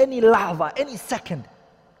minute, any lahza, any second.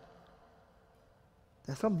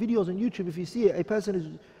 There's some videos on YouTube, if you see it, a person is,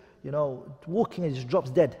 walking and just drops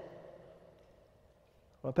dead.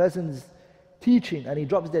 Or a person's teaching and he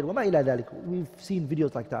drops dead. وَمَا إِلَى ذَلِكَ. We've seen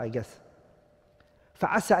videos like that, I guess.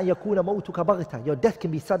 فَعَسَى أَن يَكُونَ مَوْتُكَ بَغْتَةً. Your death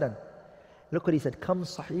can be sudden. Look what he said. كَمْ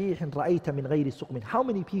صَحِيحٍ رَأَيْتَ مِنْ غَيْرِ سُقْمٍ. How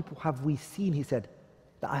many people have we seen, he said,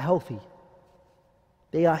 that are healthy?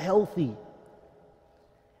 They are healthy.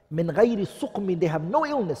 مِنْ غَيْرِ سُقْمٍ. They have no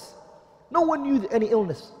illness. No one knew any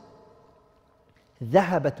illness.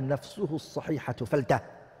 ذهبت نفسه الصحيحة فلته.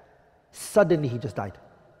 Suddenly he just died.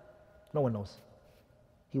 No one knows.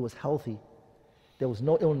 He was healthy. There was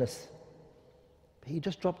no illness. He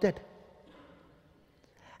just dropped dead.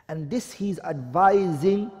 And this he's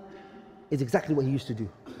advising is exactly what he used to do.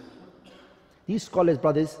 These scholars,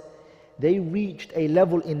 brothers, they reached a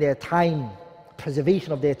level in their time,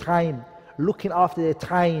 preservation of their time, looking after their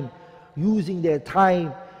time, using their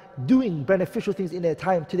time, doing beneficial things in their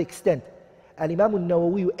time to the extent. And Imam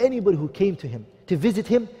al-Nawawi, anybody who came to him to visit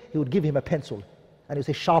him, he would give him a pencil and he would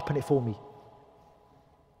say, sharpen it for me.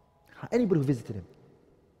 Anybody who visited him.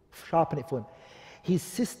 sharpen it for him. His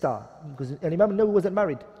sister, because Imam Nawawi wasn't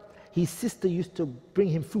married, his sister used to bring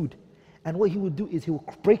him food. And what he would do is he would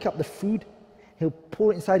break up the food, he'll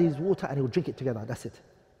pour it inside his water and he'll drink it together. That's it.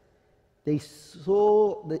 They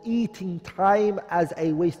saw the eating time as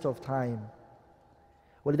a waste of time.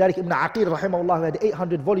 ولذلك Ibn Aqil rahimahullah had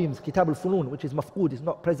 800 volumes, Kitab al-Funun, which is maf'ud, is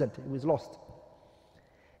not present, it was lost.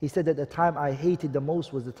 He said that the time I hated the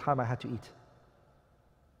most was the time I had to eat.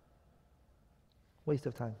 Waste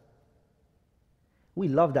of time. We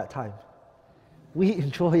love that time. We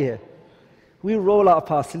enjoy it. We roll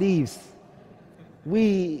up our sleeves.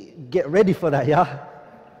 We get ready for that, yeah?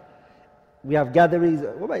 We have gatherings.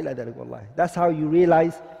 That's how you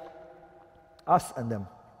realize us and them.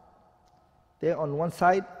 They're on one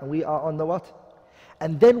side and we are on the what?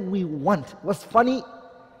 And then we want. What's funny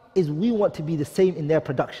is we want to be the same in their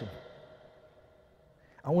production.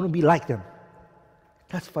 I want to be like them.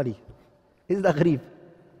 That's funny. Isn't that ghareeb?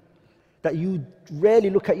 That you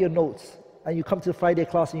rarely look at your notes and you come to the Friday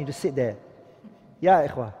class and you just sit there. Ya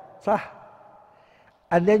ikhwa, sah?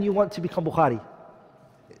 And then you want to become Bukhari.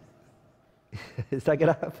 Is that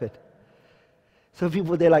going to happen? Some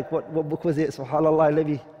people, they're like, what book was it? SubhanAllah,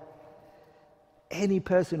 Levi. Any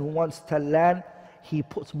person who wants to learn, he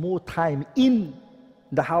puts more time in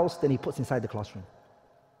the house than he puts inside the classroom.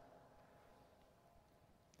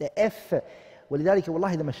 The effort. ولذلك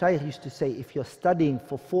والله the mashayikh used to say, if you're studying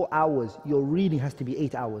for 4 hours, your reading has to be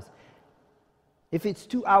 8 hours. If it's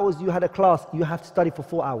 2 hours you had a class, you have to study for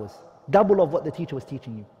 4 hours. Double of what the teacher was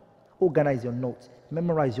teaching you. Organize your notes,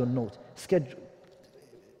 memorize your notes, schedule.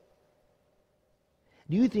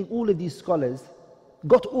 Do you think all of these scholars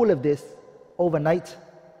got all of this overnight?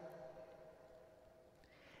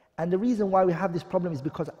 And the reason why we have this problem is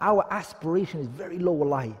because our aspiration is very low,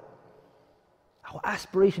 wallahi. Our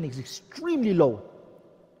aspiration is extremely low.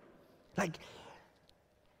 Like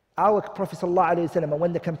our Prophet ﷺ,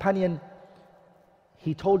 when the companion,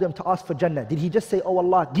 he told them to ask for Jannah, did he just say, oh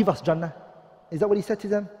Allah, give us Jannah? Is that what he said to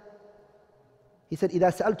them? He said,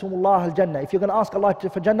 إِذَا سَأَلْتُمُ اللَّهَ الْجَنَّةِ. If you're going to ask Allah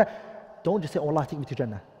for Jannah, don't just say, oh Allah, take me to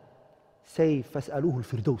Jannah. Say, فَاسْأَلُوهُ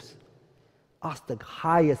الْفِرْدَوْسِ. Ask the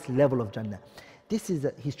highest level of Jannah.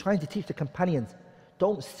 He's trying to teach the companions,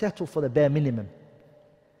 don't settle for the bare minimum.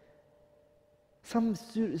 Some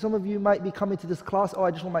of you might be coming to this class, oh,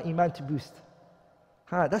 I just want my iman to boost.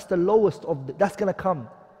 That's the lowest that's going to come.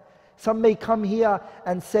 Some may come here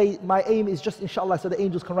and say, my aim is just inshallah so the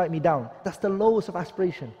angels can write me down. That's the lowest of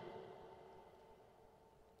aspiration.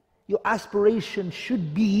 Your aspiration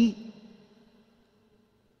should be,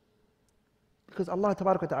 because Allah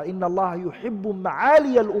tabarak wa ta'ala, inna Allah yuhibbu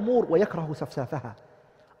ma'ali al-umur wa yakrahu safsafaha.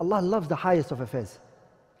 Allah loves the highest of affairs.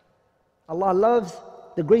 Allah loves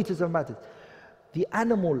the greatest of matters. The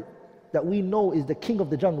animal that we know is the king of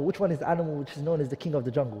the jungle. Which one is the animal which is known as the king of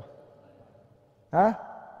the jungle?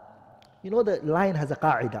 You know the lion has a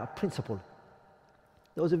qa'idah, a principle.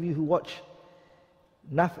 Those of you who watch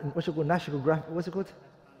what's it called?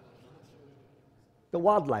 The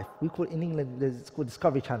wildlife. We call it in England, it's called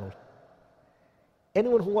Discovery Channel.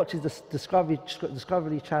 Anyone who watches the Discovery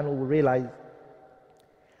Channel will realize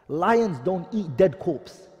lions don't eat dead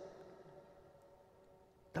corpse.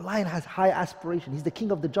 The lion has high aspiration. He's the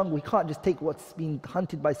king of the jungle. He can't just take what's being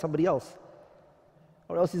hunted by somebody else,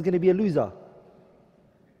 or else he's going to be a loser.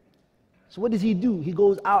 So what does he do? He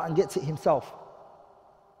goes out and gets it himself.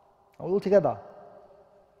 All together.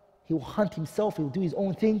 He will hunt himself. He will do his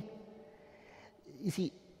own thing. You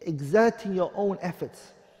see, exerting your own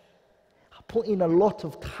efforts, putting in a lot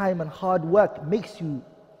of time and hard work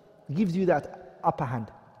gives you that upper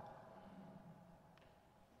hand.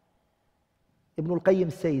 Ibn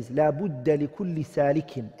al-Qayyim says, لا بد لكل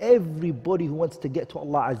سالك. Everybody who wants to get to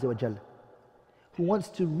Allah Azza wa Jal, who wants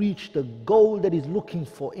to reach the goal that he's looking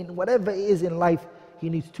for in whatever it is in life, he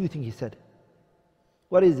needs two things, he said.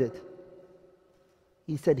 What is it?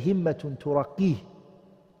 He said, himmatun turaqih.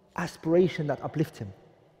 Aspiration that uplifts him.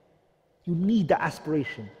 You need that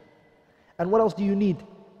aspiration. And what else do you need?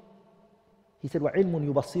 He said,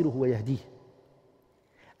 وَعِلْمٌ يُبَصِّرُهُ وَيَهْدِيهِ.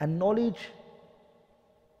 And knowledge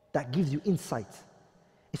that gives you insight.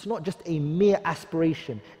 It's not just a mere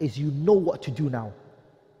aspiration, it's you know what to do now.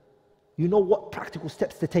 You know what practical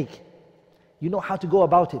steps to take. You know how to go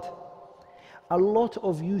about it. A lot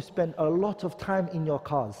of you spend a lot of time in your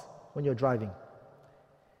cars when you're driving.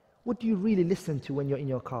 What do you really listen to when you're in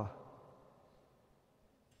your car?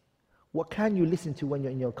 What can you listen to when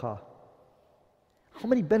you're in your car? How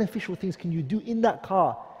many beneficial things can you do in that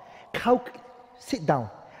car? Sit down,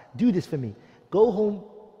 do this for me. Go home,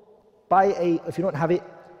 if you don't have it,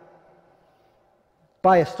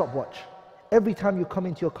 buy a stopwatch. Every time you come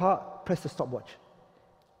into your car, press the stopwatch.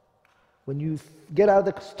 When you get out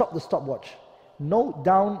of stop the stopwatch. Note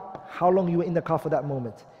down how long you were in the car for that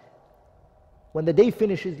moment. When the day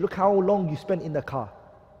finishes, look how long you spent in the car.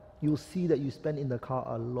 You'll see that you spend in the car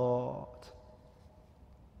a lot.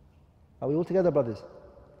 Are we all together, brothers?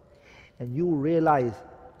 And you'll realize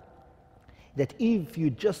that if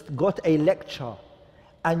you just got a lecture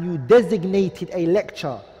and you designated a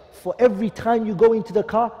lecture for every time you go into the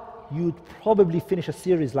car, you'd probably finish a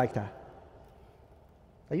series like that.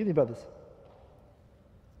 Are you there, brothers?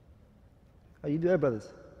 Are you there, brothers?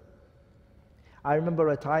 I remember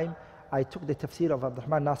a time I took the tafsir of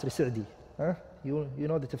Abdurrahman Nasir Sa'di. You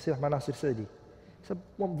know the tafsir of Abdurrahman Nasir Sa'di? It's a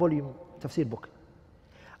 1-volume tafsir book.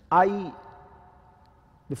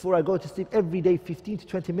 Before I go to sleep, every day 15 to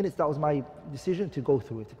 20 minutes, that was my decision to go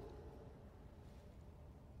through it.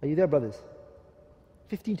 Are you there, brothers?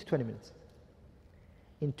 15 to 20 minutes.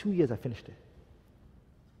 In 2 years, I finished it.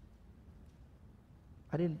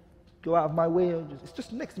 I didn't go out of my way. It's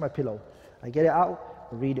just next to my pillow. I get it out,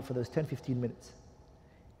 read it for those 10, 15 minutes.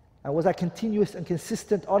 And was I continuous and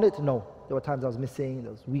consistent on it? No. There were times I was missing,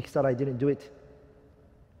 there was weeks that I didn't do it.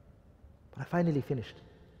 But I finally finished.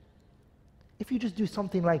 If you just do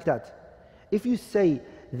something like that, if you say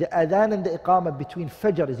the adhan and the iqamah between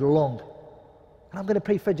fajr is long, and I'm going to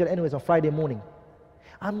pray fajr anyways on Friday morning,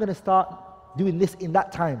 I'm going to start doing this in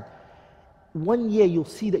that time. 1 year you'll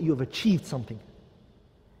see that you have achieved something.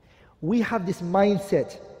 We have this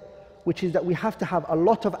mindset, which is that we have to have a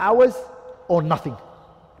lot of hours or nothing.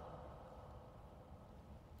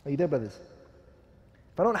 Are you there, brothers?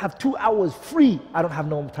 If I don't have 2 hours free, I don't have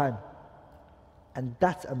no time. And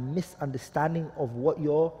that's a misunderstanding of what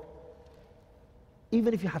you're,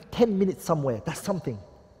 even if you have 10 minutes somewhere, that's something.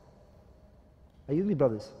 Are you with me,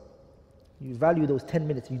 brothers? You value those 10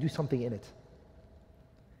 minutes, you do something in it.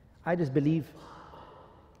 I just believe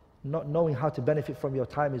not knowing how to benefit from your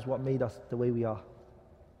time is what made us the way we are.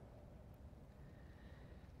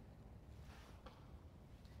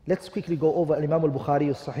 Let's quickly go over Imam al-Bukhari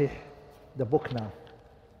al-Sahih, the book now.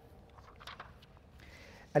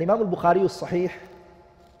 Imam al-Bukhari al-Sahih,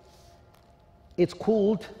 it's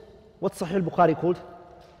called, what's Sahih al-Bukhari called?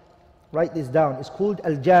 Write this down. It's called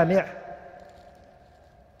Al-Jami'.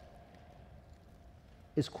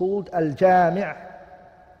 It's called Al-Jami'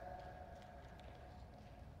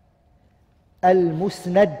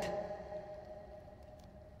 Al-Musnad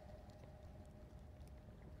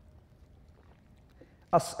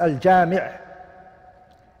Al-Jami'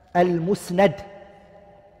 Al-Musnad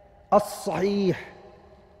Al-Sahih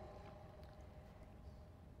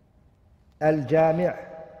Al-Jami'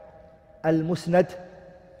 Al-Musnad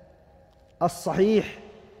Al-Sahih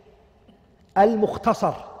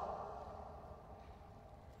Al-Mukhtasar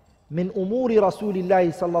من أمور رسول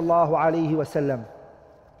الله صلى الله عليه وسلم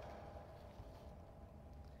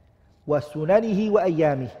وسننه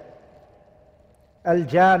وأيامه.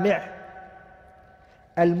 الجامع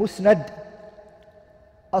المسند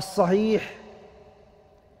الصحيح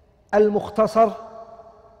المختصر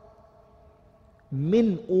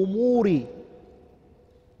من أمور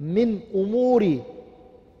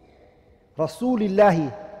رسول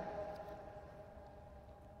الله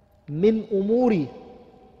من أمور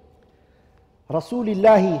رسول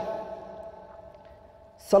الله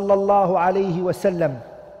صلى الله عليه وسلم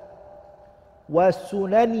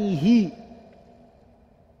وسننه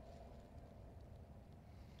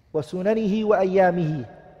وأيامه.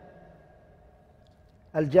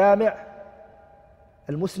 الجامع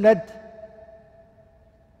المسند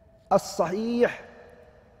الصحيح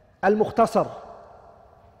المختصر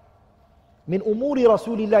من أمور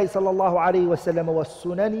رسول الله صلى الله عليه وسلم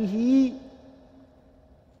وسننه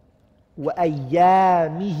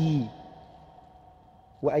وأيامه.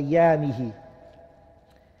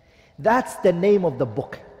 That's the name of the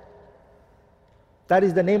book. That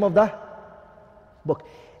is the name of the book.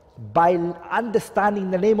 By understanding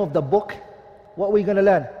the name of the book, what are we going to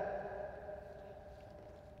learn?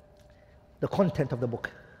 The content of the book.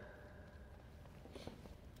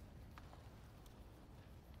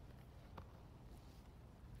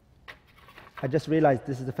 I just realized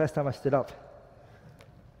this is the first time I stood up.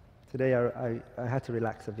 Today I had to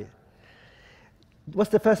relax a bit. What's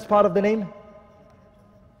the first part of the name?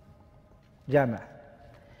 Jami'.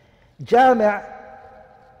 Jami'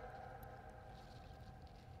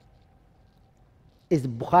 is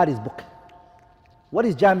Bukhari's book. What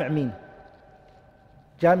does Jami' mean?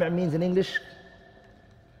 Jami' means in English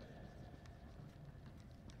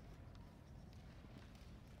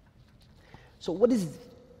so what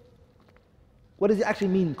does it actually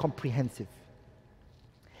mean, comprehensive?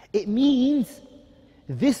 It means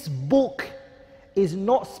this book is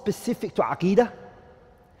not specific to Aqeedah.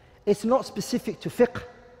 It's not specific to fiqh.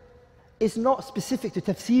 It's not specific to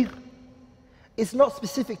tafsir. It's not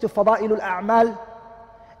specific to fada'ilul a'mal.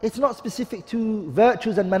 It's not specific to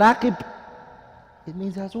virtues and manaqib. It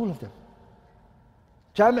means it has all of them.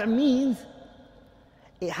 Jami' means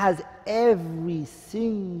it has every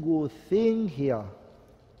single thing here.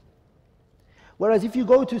 Whereas if you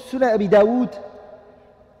go to Sunan Abi Dawood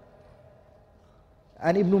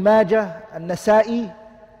and Ibn Majah and Nasa'i,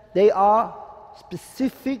 they are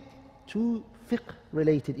specific to fiqh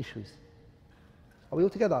related issues. Are we all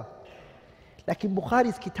together? Like in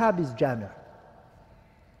Bukhari's kitab is Jami'.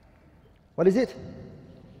 What is it?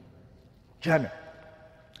 Jami'.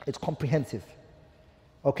 It's comprehensive.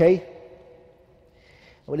 Okay?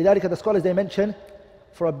 ولذلك the scholars they mention,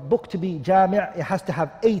 for a book to be Jami', it has to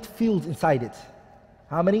have 8 fields inside it.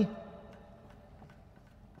 How many?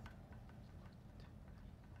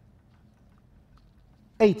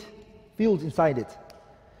 8 fields inside it.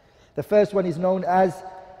 The first one is known as,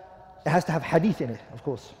 it has to have hadith in it, of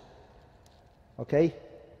course. Okay?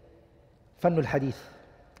 Fannul hadith.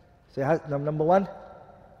 So it has, number 1,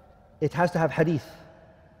 it has to have hadith.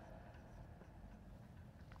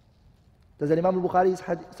 Does Imam al-Bukhari's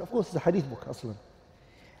hadith? Of course, it's a hadith book, aslan.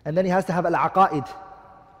 And then he has to have al-aqa'id,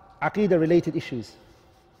 aqidah related issues.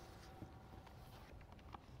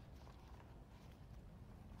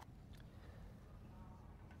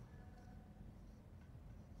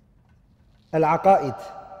 Al-aqa'id.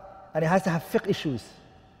 And it has to have fiqh issues.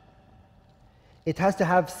 It has to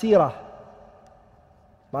have seerah,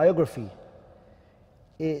 biography.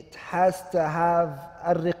 It has to have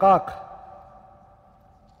al-riqaq.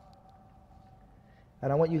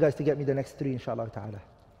 And I want you guys to get me the next 3, inshallah ta'ala.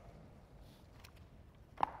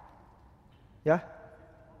 Yeah?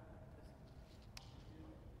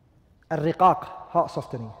 Al-riqaq, heart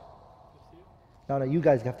softening. No, you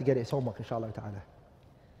guys have to get it. It's homework, inshallah ta'ala.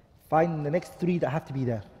 Find the next 3 that have to be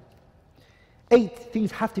there. 8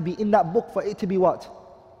 things have to be in that book for it to be what?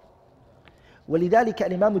 وَلِذَلِكَ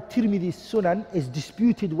الْإِمَامُ التِّرْمِذِي Sunan is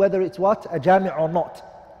disputed whether it's what? A jami' or not.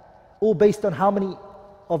 All based on how many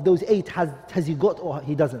of those 8 has he got or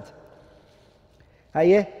he doesn't.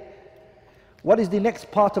 Yeah? What is the next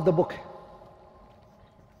part of the book?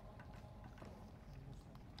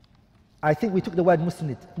 I think we took the word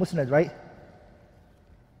musnad, right?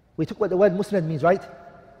 We took what the word musnad means, right?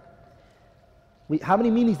 How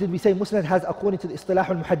many meanings did we say musnad has according to the istilah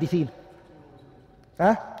al-muhaddithin?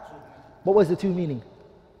 Huh? What was the 2 meaning?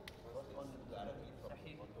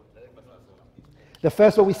 The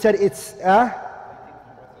first one we said it's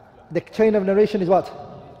the chain of narration is what?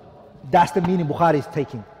 That's the meaning Bukhari is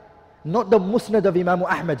taking. Not the musnad of Imam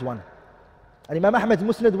Ahmad's one. And Imam Ahmad's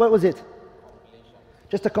musnad, what was it?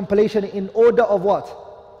 Just a compilation in order of what?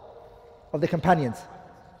 Of the companions.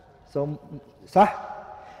 So, sah?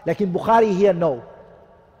 Like in Bukhari here, no.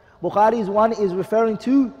 Bukhari's one is referring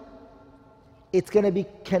to, it's going to be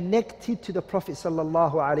connected to the Prophet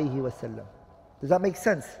sallallahu alaihi wasallam. Does that make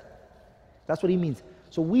sense? That's what he means.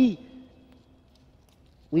 So we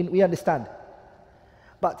understand.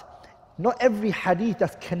 But not every hadith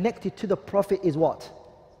that's connected to the Prophet is what?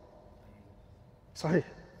 Sahih.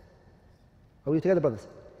 Are we together, brothers?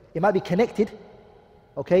 It might be connected,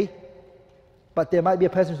 okay? But there might be a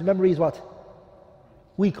person whose memory is what?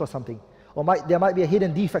 Weak or something. Or there might be a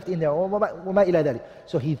hidden defect in there.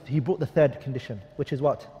 So he brought the 3rd condition, which is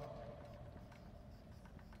what?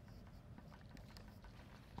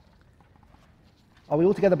 Are we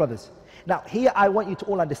all together, brothers? Now, here I want you to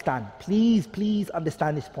all understand. Please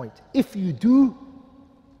understand this point. If you do,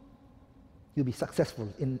 you'll be successful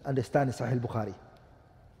in understanding Sahih al-Bukhari.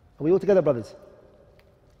 Are we all together, brothers?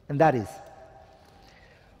 And that is,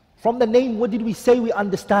 from the name, what did we say we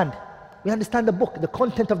understand? We understand the book, the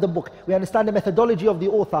content of the book. We understand the methodology of the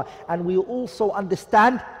author. And we also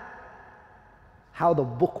understand how the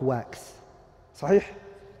book works. Sahih?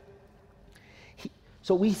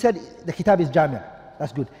 So we said the kitab is Jami'.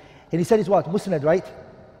 That's good. And he said it's what? Musnad, right?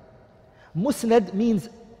 Musnad means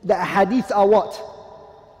the hadiths are what?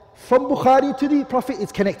 From Bukhari to the Prophet,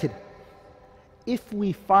 it's connected. If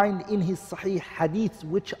we find in his Sahih hadiths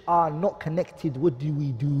which are not connected, what do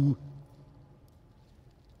we do?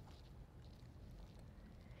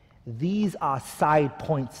 These are side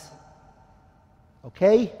points.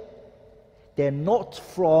 Okay? They're not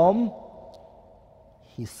from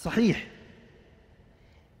his Sahih.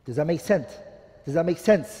 Does that make sense? Does that make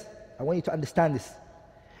sense? I want you to understand this.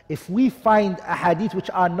 If we find a hadith which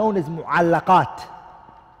are known as mu'allaqat,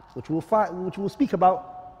 which we'll speak about,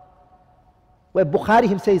 where Bukhari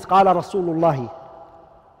himself says, Qala Rasulullah,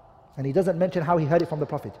 and he doesn't mention how he heard it from the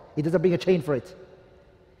Prophet. He doesn't bring a chain for it.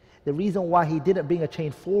 The reason why he didn't bring a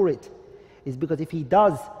chain for it is because if he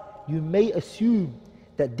does, you may assume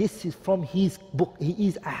that this is from his book,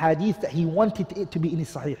 his ahadith that he wanted it to be in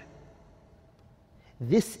his Sahih.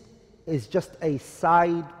 This is just a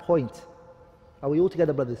side point. Are we all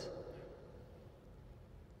together, brothers?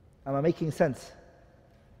 Am I making sense?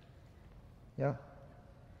 Yeah?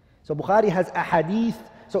 So Bukhari has ahadith.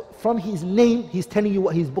 So from his name, he's telling you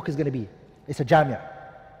what his book is going to be. It's a Jami'.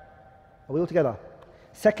 Are we all together?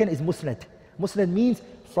 Second is Musnad. Musnad means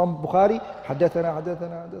from Bukhari,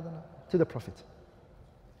 حدثنا to the Prophet.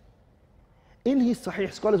 In his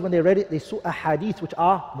Sahih, scholars when they read it, they saw ahadith which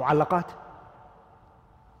are mu'allaqat.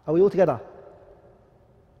 Are we all together?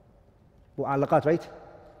 Mu'allaqat, right?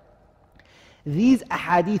 These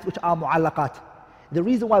ahadith which are mu'allaqat, the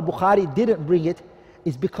reason why Bukhari didn't bring it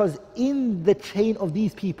is because in the chain of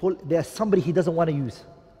these people, there's somebody he doesn't want to use.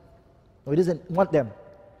 Or he doesn't want them.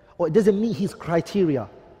 Or it doesn't meet his criteria.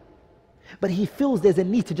 But he feels there's a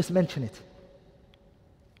need to just mention it.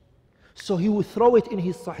 So he will throw it in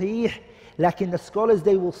his Sahih. Like in the scholars,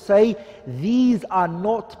 they will say, these are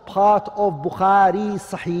not part of Bukhari's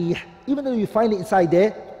Sahih. Even though you find it inside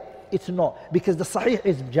there, it's not. Because the Sahih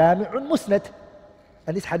is Jami'un Musnad.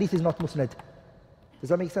 And this hadith is not Musnad. Does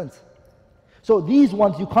that make sense? So these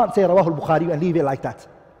ones, you can't say Rawah al-Bukhari and leave it like that.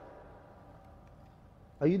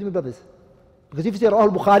 Are you with me, brothers? Because if you say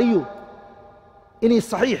Rawah al-Bukhari in his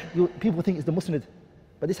Sahih, people think it's the Musnad.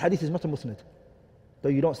 But this hadith is not a Musnad. Though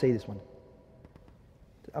you don't say this one.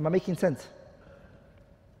 Am I making sense?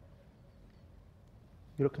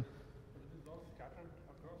 You're looking.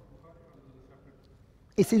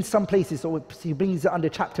 It's in some places, so he brings it under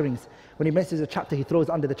chapterings. When he mentions a chapter, he throws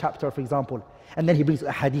under the chapter, for example. And then he brings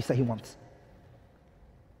a hadith that he wants.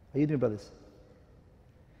 Are you doing, brothers?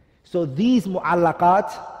 So these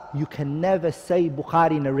mu'allaqat, you can never say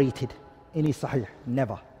Bukhari narrated in his Sahih.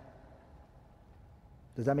 Never.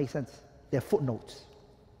 Does that make sense? They're footnotes.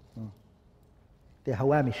 They're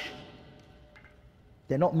hawamish.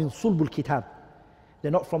 They're not min sulbul kitab.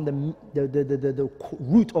 They're not from the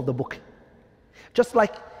root of the book. Just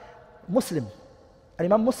like Muslim. And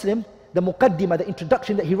Imam Muslim, the muqaddimah, the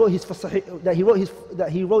introduction that he wrote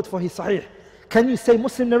for his Sahih. Can you say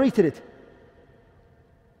Muslim narrated it?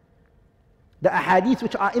 The ahadith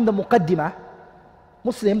which are in the muqaddimah,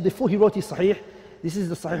 Muslim, before he wrote his Sahih, this is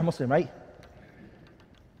the Sahih Muslim, right?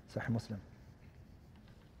 Sahih Muslim.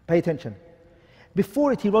 Pay attention.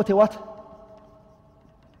 Before it, he wrote a what?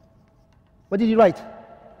 What did he write?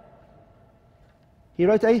 He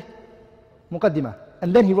wrote a muqaddimah.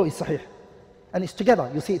 And then he wrote his Sahih. And it's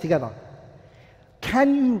together, you see it together.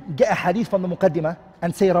 Can you get a hadith from the muqaddimah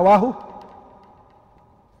and say Rawahu?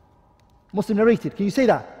 Muslim narrated. Can you say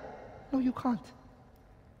that? No, you can't.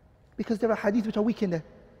 Because there are hadith which are weak in there.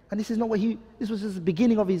 And this is not what this was just the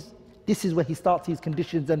beginning of this is where he starts his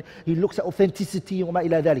conditions and he looks at authenticity and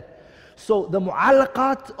ila dhalik. So the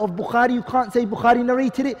mu'allaqat of Bukhari, you can't say Bukhari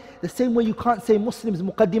narrated it. The same way you can't say Muslim's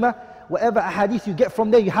muqaddimah. Whatever hadith you get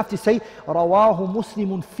from there, you have to say Rawahu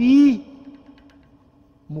Muslimun fi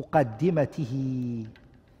muqaddimatihi.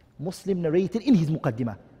 Muslim narrated in his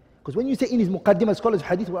muqaddimah. Because when you say in his muqaddimah, scholars of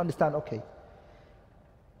hadith will understand, okay.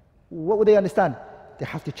 What would they understand? They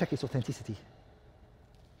have to check its authenticity.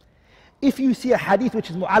 If you see a hadith which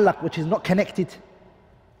is mu'allaq, which is not connected,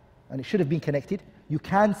 and it should have been connected, you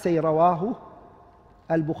can say Rawahu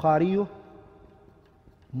al-Bukhari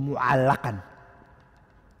mu'allaqan.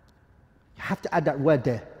 You have to add that word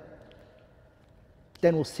there.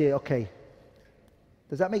 Then we'll say, okay.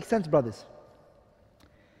 Does that make sense, brothers?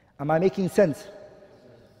 Am I making sense?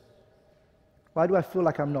 Why do I feel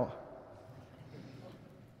like I'm not?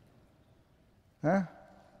 Huh?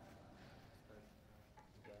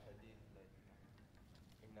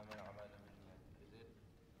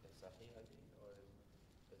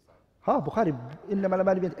 Bukhari,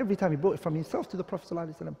 every time he brought it from himself to the Prophet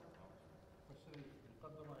ﷺ.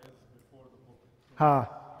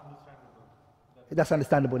 That's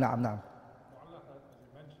understandable. Na'am.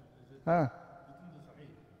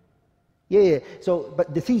 Yeah. So,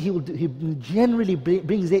 but the thing he will do, he generally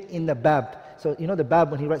brings it in the bab. So, you know the bab,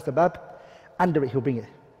 when he writes the bab, under it he'll bring it.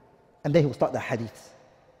 And then he'll start the hadiths.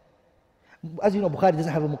 As you know, Bukhari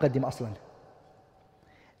doesn't have a muqaddimah aslan.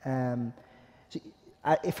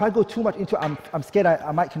 If I go too much into it, I'm scared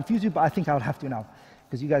I might confuse you, but I think I'll have to now.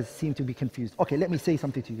 Because you guys seem to be confused. Okay, let me say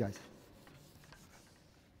something to you guys.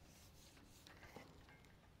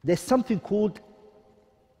 There's something called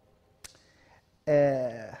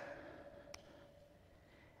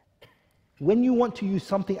when you want to use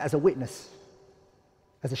something as a witness,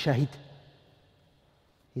 as a shahid,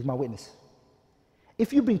 he's my witness.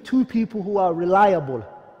 If you bring two people who are reliable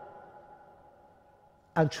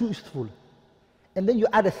and truthful, and then you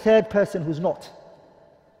add a third person who's not,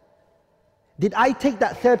 did I take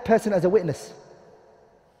that third person as a witness?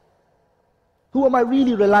 Who am I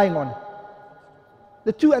really relying on?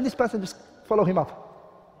 The two and this person, just follow him up.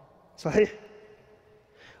 Sahih?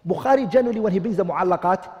 Bukhari generally, when he brings the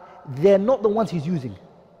mu'allaqat, they're not the ones he's using.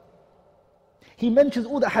 He mentions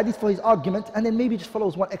all the hadith for his argument and then maybe just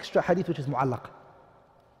follows one extra hadith which is mu'allaq.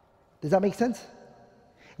 Does that make sense?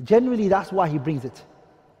 Generally, that's why he brings it.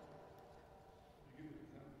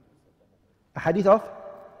 A hadith of?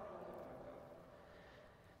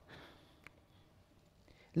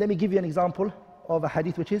 Let me give you an example of a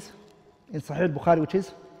hadith which is in Sahih al-Bukhari, which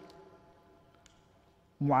is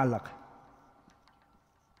mu'allaq.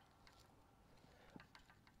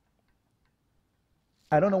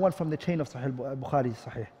 I don't know one from the chain of Sahih al-Bukhari,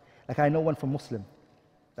 Sahih. Like I know one from Muslim.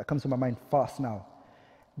 That comes to my mind fast now.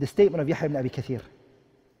 The statement of Yahya ibn Abi Kathir.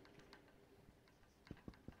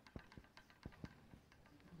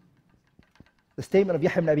 The statement of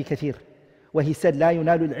Yahya ibn Abi Kathir, where he said, لا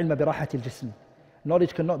ينال العلم براحة الجسم.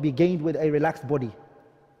 Knowledge cannot be gained with a relaxed body.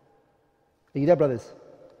 Are you there, brothers?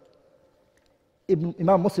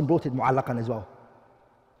 Imam Muslim brought it mu'allaqan as well.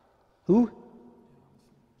 Who?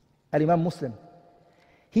 Al-Imam Muslim.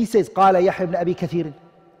 He says, قال يحيى بن أبي كثير.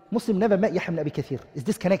 Muslim never met Yahya ibn Abi Kathir. It's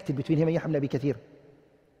disconnected between him and Yahya ibn Abi Kathir.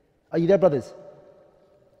 Are you there, brothers?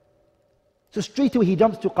 So straight away he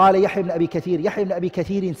jumps to قال يحيى ibn Abi Kathir. Yahya ibn Abi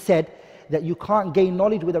Kathir said that you can't gain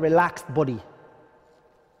knowledge with a relaxed body.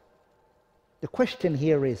 The question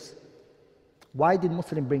here is, why did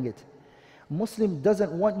Muslim bring it? Muslim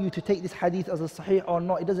doesn't want you to take this hadith as a sahih or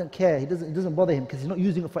not. He doesn't care. It doesn't bother him because he's not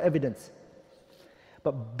using it for evidence.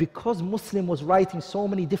 But because Muslim was writing so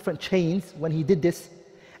many different chains when he did this,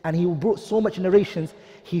 and he brought so much narrations,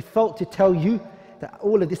 he felt to tell you that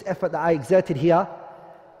all of this effort that I exerted here,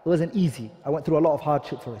 it wasn't easy. I went through a lot of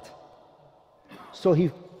hardship for it. So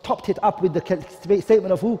he topped it up with the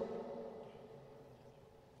statement of who?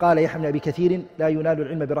 قال يحيى بن أبي كثير لا ينال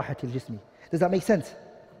العلم براحة الجسم. Does that make sense?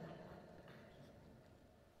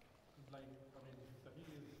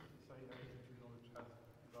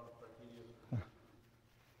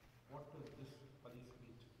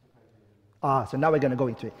 So now we're going to go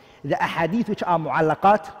into it. The ahadith which are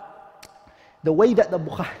mu'allaqat, the way that the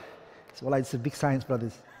Bukhari, so it's a big science,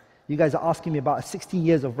 brothers. You guys are asking me about 16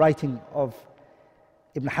 years of writing of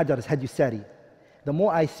Ibn Hajar's Hadith Sari. The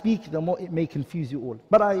more I speak, the more it may confuse you all.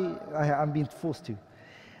 But I'm being forced to.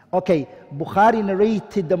 Okay, Bukhari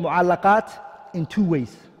narrated the mu'allaqat in two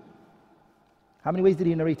ways. How many ways did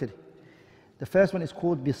he narrate it? The first one is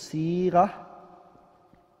called بصيغة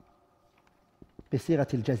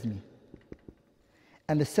الجزم.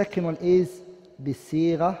 And the second one is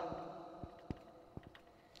بصيغة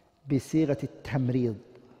التمريض.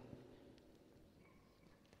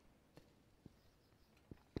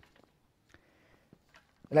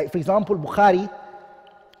 Like for example, Bukhari,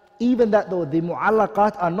 even that though the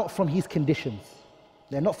mu'allaqat are not from his conditions.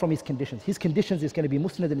 They're not from his conditions. His conditions is going to be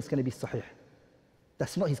musnad and it's going to be sahih.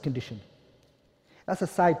 That's not his condition. That's a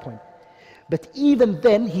side point. But even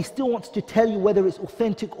then, he still wants to tell you whether it's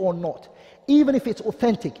authentic or not. Even if it's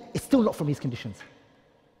authentic, it's still not from his conditions.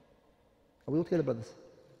 Are we all together, brothers?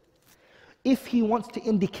 If he wants to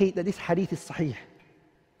indicate that this hadith is sahih,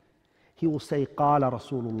 he will say, قال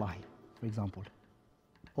رسول الله, for example.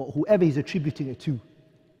 Or whoever he's attributing it to,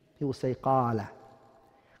 he will say, قال.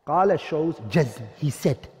 قال shows jazm, he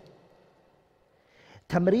said.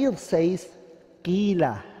 Tamrid says,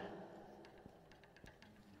 قيل.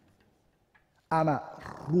 Ama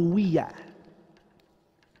ruwiya.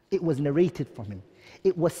 It was narrated from him.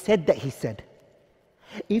 It was said that he said.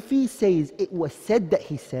 If he says it was said that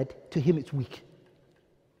he said, to him it's weak.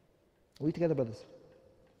 Are we together, brothers?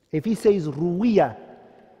 If he says ruwiya,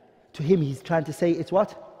 to him he's trying to say it's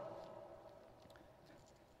what?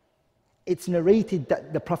 It's narrated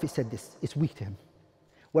that the Prophet said this. It's weak to him.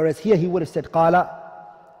 Whereas here he would have said qala,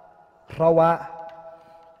 rawa,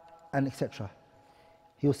 and etc.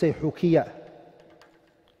 He will say hukiya.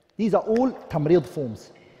 These are all tamrid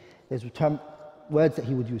forms. There's words that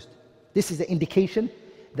he would use. This is an indication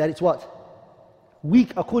that it's what?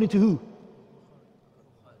 Weak according to who?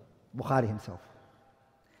 Bukhari himself.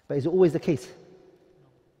 But is it always the case?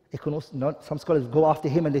 It can also, no, some scholars go after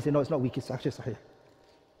him and they say, no, it's not weak, it's actually sahih.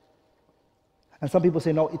 And some people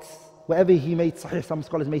say, no, it's whatever he made sahih. Some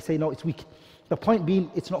scholars may say, no, it's weak. The point being,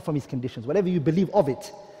 it's not from his conditions. Whatever you believe of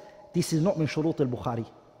it, this is not min shurut al-Bukhari.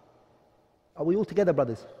 Are we all together,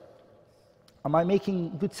 brothers? Am I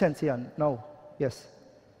making good sense here? No? Yes?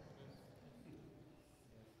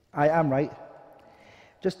 I am, right?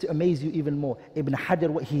 Just to amaze you even more, Ibn Hajar,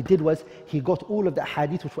 what he did was, he got all of the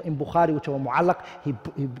hadith which were in Bukhari, which were mu'allaq, he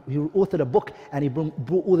authored a book and he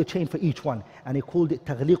brought all the chain for each one. And he called it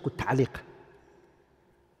Taghliq al-Ta'liq.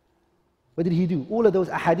 What did he do? All of those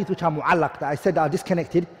ahadith which are mu'allaq, that I said are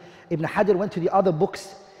disconnected, Ibn Hajar went to the other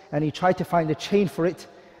books and he tried to find a chain for it.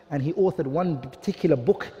 And he authored one particular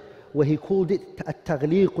book where he called it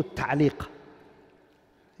Taghliq al-Ta'liq.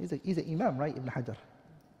 He's an imam, right, Ibn Hajar?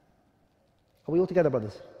 Are we all together,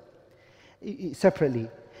 brothers? Separately.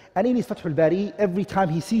 And in his Fath al-Bari, every time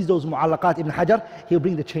he sees those mu'allaqat Ibn Hajar, he'll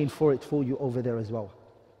bring the chain for it for you over there as well.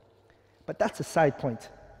 But that's a side point.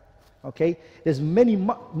 Okay? There's many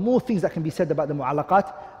more things that can be said about the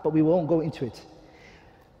mu'allaqat, but we won't go into it.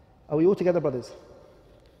 Are we all together, brothers?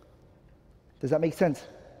 Does that make sense?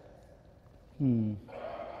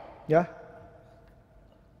 Yeah?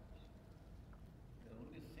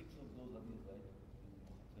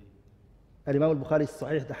 Al-Imam al-Bukhari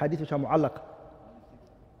Sahih, the hadith which are mu'allaq.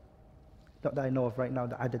 Not that I know of right now,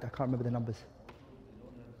 the adad, I can't remember the numbers.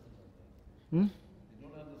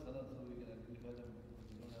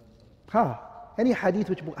 Any hadith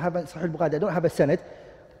which have Sahih al-Bukhari, they don't have a sanad,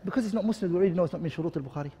 because it's not Muslim, we already know it's not min shurut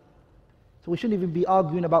al-Bukhari. So we shouldn't even be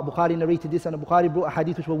arguing about Bukhari narrated this and Bukhari brought a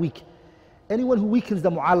hadith which were weak. Anyone who weakens the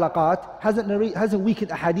mu'allaqat hasn't weakened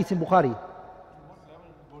a hadith in Bukhari.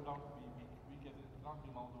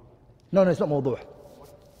 No, it's not mawdu'.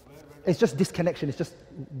 It's just disconnection, it's just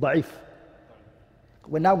da'if.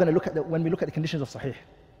 We're now going to look at when we look at the conditions of Sahih.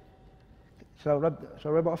 Shall I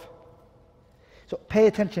rub off? So pay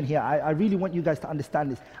attention here. I really want you guys to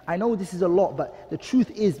understand this. I know this is a lot, but the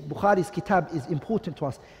truth is Bukhari's kitab is important to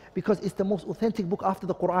us because it's the most authentic book after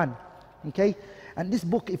the Quran. Okay? And this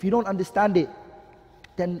book, if you don't understand it,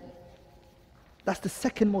 then that's the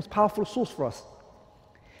second most powerful source for us.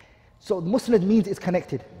 So Musnad means it's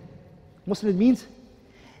connected. Musnad means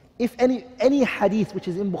if any hadith which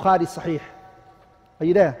is in Bukhari Sahih. Are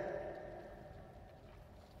you there?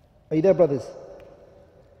 Are you there, brothers?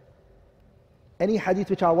 Any hadith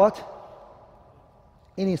which are what?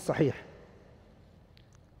 In his Sahih.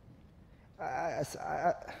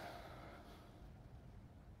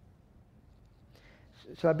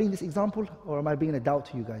 Shall I bring this example or am I bringing a doubt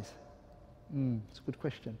to you guys? It's a good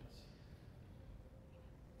question.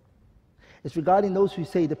 It's regarding those who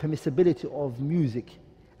say the permissibility of music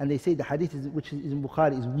and they say the hadith which is in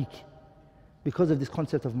Bukhari is weak because of this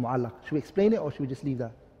concept of mu'allaq. Should we explain it or should we just leave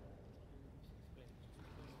that?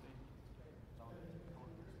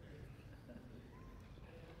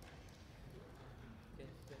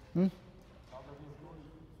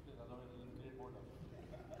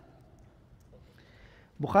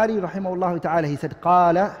 Bukhari rahimahullah ta'ala, he said,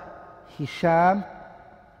 Qala Hisham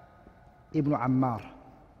ibn Ammar.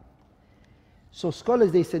 So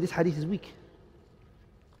scholars, they said this hadith is weak.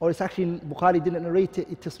 Or it's actually, Bukhari didn't narrate it,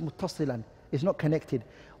 it's muttasilan. It's not connected.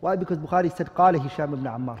 Why? Because Bukhari said, Qala Hisham ibn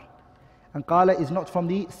Ammar. And Qala is not from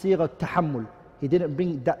the Sigha al-Tahammul. He didn't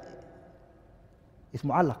bring that. It's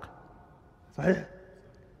mu'allaq. Sahih?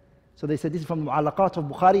 So they said this is from the mu'allaqat of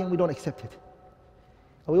Bukhari and we don't accept it.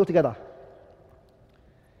 Are we all together?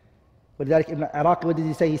 ولذلك ابن العراقي, what did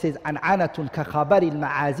he say? He says, عنعنة كخبر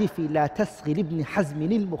المعازف لا تسغي لابن حزم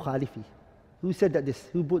المخالف. Who said that this?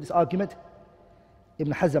 Who brought this argument?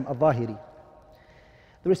 Ibn Hazm al-Zahiri.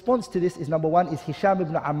 The response to this is, number one, is Hisham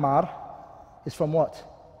ibn Ammar is from what?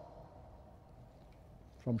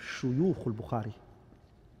 From Shuyukh al-Bukhari.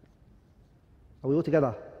 Are we all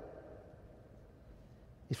together?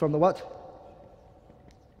 He's from the what?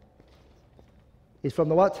 He's from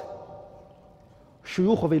the what?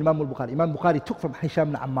 Shuyukh of Imam al-Bukhari. Imam Bukhari took from Hisham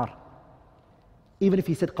ibn Ammar. Even if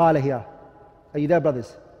he said Qala here. Are you there,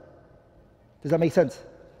 brothers? Does that make sense?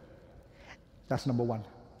 That's number one.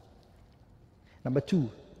 Number two,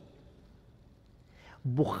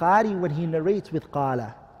 Bukhari, when he narrates with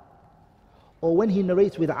Qala, or when he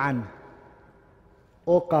narrates with An,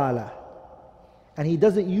 or Qala, and he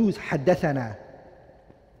doesn't use Haddathana,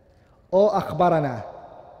 or Akhbarana,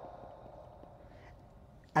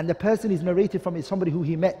 and the person is narrated from is somebody who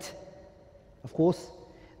he met, of course,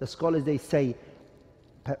 the scholars, they say,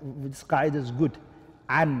 this qaida is good.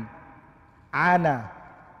 An, Ana,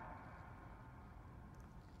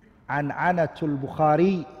 An'anatul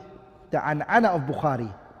Bukhari, the An'ana of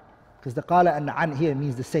Bukhari, because the Qala and An here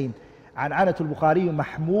means the same. An'anatul Bukhari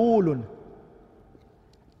mahmulun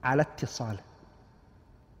ala ittisal.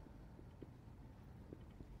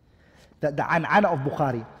 That the An'ana of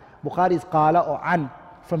Bukhari, Bukhari's Qala or An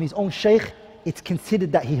from his own Shaykh, it's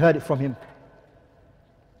considered that he heard it from him.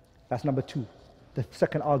 That's number two, the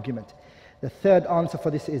second argument. The third answer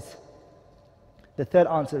is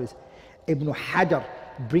Ibn Hajar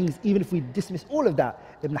brings, even if we dismiss all of that,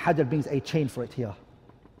 Ibn Hajar brings a chain for it here.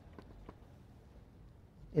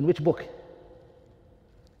 In which book?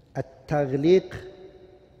 At-Taghliq.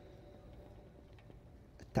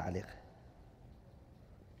 At-Ta'liq.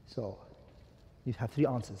 So, you have 3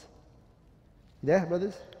 answers. You there,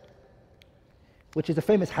 brothers? Which is the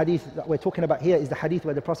famous hadith that we're talking about here, is the hadith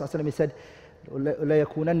where the Prophet ﷺ said, لا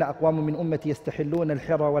يكونن أقوام من أمتي يستحلون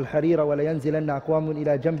الحر والحرير ولا ينزلن أقوام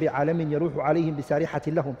إلى جنب عالم يروح عليهم بسارحة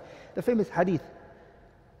لهم. The famous hadith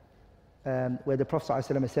where the Prophet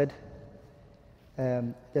ﷺ said,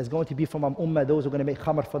 there's going to be from ummah those who are going to make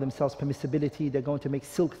khamr for themselves permissibility, they're going to make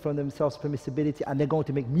silk for themselves permissibility, and they're going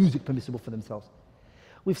to make music permissible for themselves.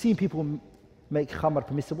 We've seen people make khamr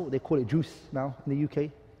permissible, they call it juice now in the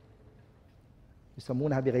UK.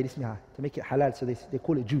 يسمونها بغير اسمها, to make it halal, so they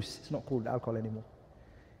call it juice, it's not called alcohol anymore.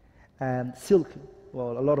 And silk,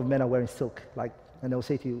 well, a lot of men are wearing silk, and they'll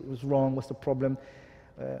say to you, it was wrong, what's the problem,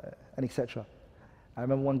 and etc. I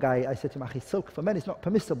remember one guy, I said to him, Akhi, silk for men is not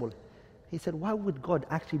permissible. He said, why would God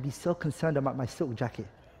actually be so concerned about my silk jacket?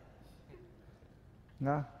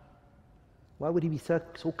 Nah? Why would he be so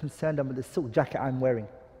concerned about the silk jacket I'm wearing?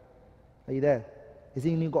 Are you there? Has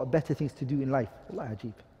he got better things to do in life? Allah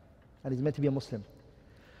ajib. And he's meant to be a Muslim.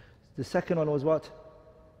 The second one was what?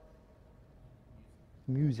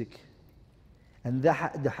 Music. And the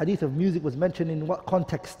hadith of music was mentioned in what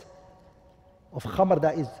context? Of khamr,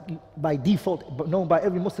 that is by default known by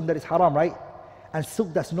every Muslim that is haram, right? And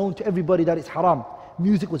silk, that's known to everybody that is haram.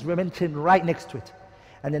 Music was mentioned right next to it.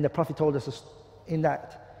 And then the Prophet told us in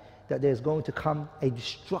that there's going to come a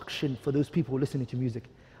destruction for those people who are listening to music.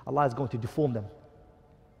 Allah is going to deform them.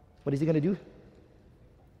 What is he going to do?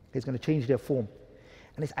 He's going to change their form.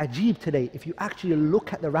 And it's ajib today, if you actually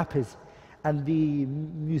look at the rappers and the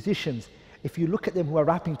musicians, if you look at them who are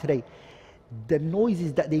rapping today, the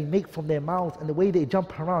noises that they make from their mouths and the way they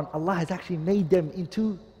jump around, Allah has actually made them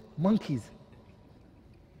into monkeys.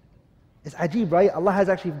 It's ajib, right? Allah has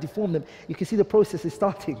actually deformed them. You can see the process is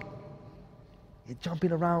starting. They're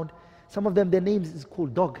jumping around. Some of them, their names is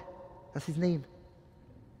called Dog. That's his name.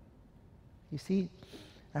 You see?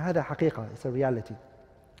 هذا حقيقة, it's a reality.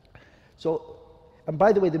 So, and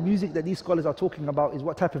by the way, the music that these scholars are talking about is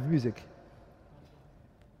what type of music?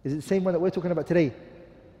 Is it the same one that we're talking about today?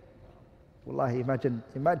 Wallahi,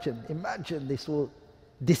 imagine they saw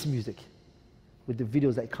this music with the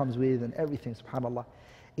videos that it comes with and everything, subhanallah.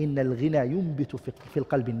 إِنَّ الْغِنَى يُنْبِتُ فِي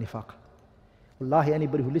الْقَلْبِ النِّفَاقِ. Wallahi,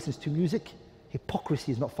 anybody who listens to music,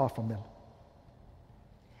 hypocrisy is not far from them.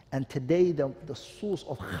 And today, the source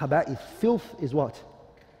of khaba'ith, filth, is what?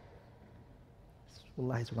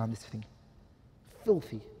 Wallahi, it's around this thing.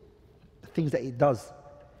 Filthy. The things that it does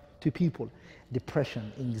to people.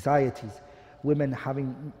 Depression, anxieties, women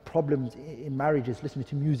having problems in marriages, listening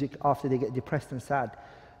to music after they get depressed and sad.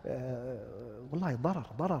 Wallahi,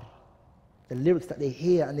 darar. The lyrics that they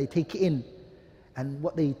hear and they take it in, and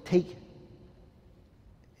what they take,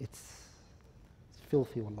 it's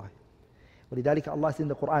filthy, wallahi. ولذلك Allah says in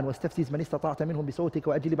the Quran, واستفزز من استطعت منهم بصوتك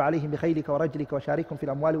وأجلب عليهم بخيلك ورجلك وشاركهم في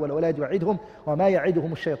الأموال والأولاد وعدهم وما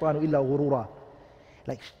يعدهم الشيطان إلا غرورا.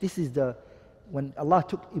 Like this is when Allah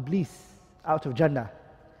took Iblis out of Jannah,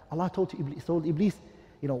 Allah told Iblis,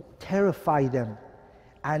 terrify them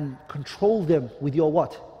and control them with your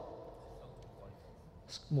what?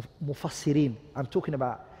 Mufassirin. I'm talking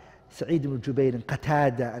about Sa'id ibn Jubayr and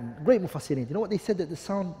Qatada and great Mufassirin. You know what they said that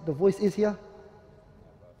the voice is here?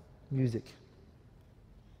 Music.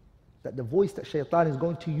 That the voice that shaitan is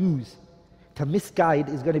going to use to misguide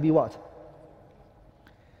is going to be what?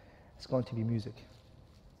 It's going to be music.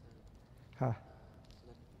 Do you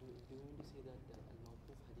mean to say that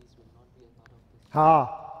al-mawquf hadith will not be a part of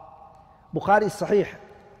this? Bukhari is sahih.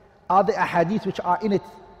 Are there ahadith which are in it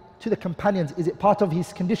to the companions? Is it part of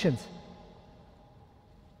his conditions?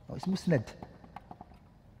 No, it's musnad.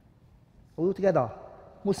 Are we all together?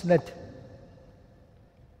 Musnad.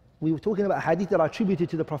 We were talking about hadith that are attributed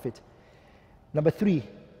to the Prophet. Number 3.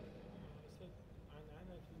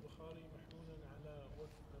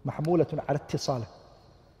 محمولة على اتصال.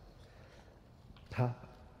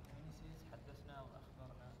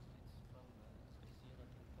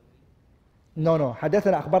 No.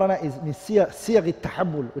 حدثنا أخبرنا is من صيغ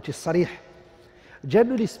التحمل, which is صريح.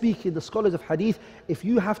 Generally speaking, the scholars of hadith, if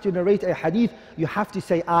you have to narrate a hadith, you have to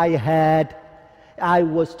say, I heard, I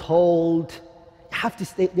was told. You have to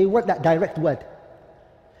say, they want that direct word.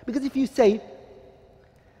 Because if you say,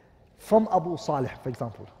 from Abu Salih, for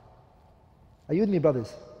example, are you with me,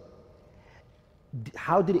 brothers?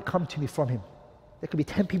 How did it come to me from him? There could be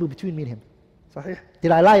 10 people between me and him. Sahih?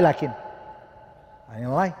 Did I lie like him? I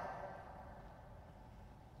didn't lie.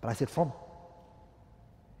 But I said from.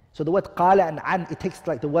 So the word qala and an, it takes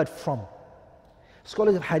like the word from.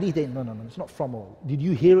 Scholars of hadith, they no, it's not from all. Did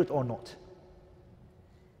you hear it or not?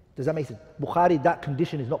 Does that make sense? Bukhari, that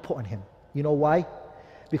condition is not put on him. You know why?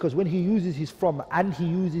 Because when he uses his from and he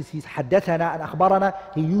uses his haddathana and akhbarana,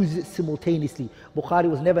 he uses it simultaneously. Bukhari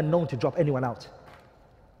was never known to drop anyone out.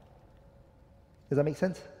 Does that make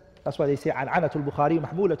sense? That's why they say an'anatul Bukhari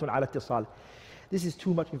mahmulatun ala ittisal. This is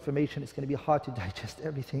too much information. It's going to be hard to digest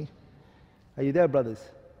everything. Are you there, brothers?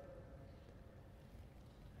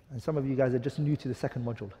 And some of you guys are just new to the second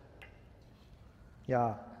module.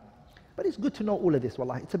 Yeah. But it's good to know all of this,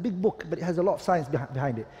 wallah. It's a big book, but it has a lot of science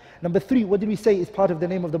behind it. Number 3, what did we say is part of the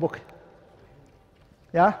name of the book?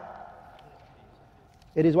 Yeah?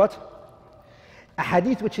 It is what? A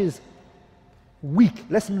hadith which is weak.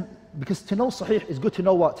 Because to know sahih is good to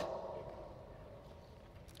know what?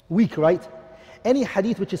 Weak, right? Any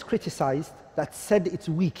hadith which is criticized, that said it's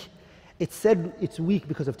weak, it said it's weak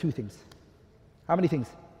because of 2 things. How many things?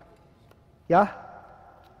 Yeah?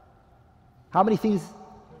 How many things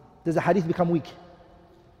does a hadith become weak?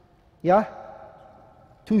 Yeah?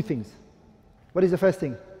 2 things. What is the first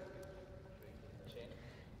thing?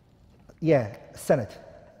 Yeah, sanad.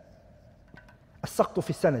 As-saqtu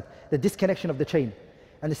fi sanad, the disconnection of the chain.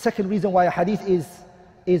 And the second reason why a hadith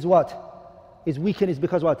is what? Is weakened is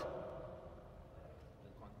because what?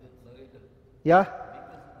 Yeah?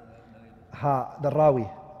 The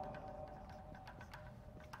rawi.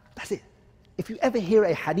 That's it. If you ever hear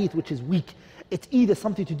a hadith which is weak, it's either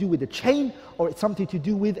something to do with the chain or it's something to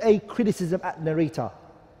do with a criticism at narrator.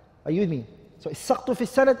 Are you with me? So it's saqtu fi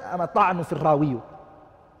sanad, ama ta'anu fi rawi.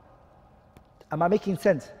 Am I making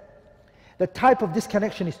sense? The type of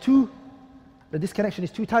disconnection is 2. The disconnection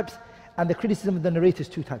is 2 types, and the criticism of the narrator is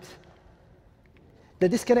 2 types. The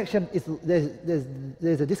disconnection is,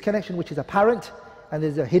 there's a disconnection which is apparent, and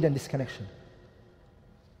there's a hidden disconnection.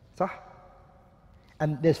 Sah?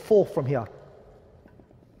 And there's 4 from here.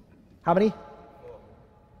 How many?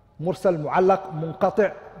 Mursal, mu'allaq,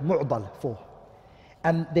 munqati', mu'dal. 4.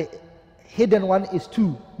 And the hidden one is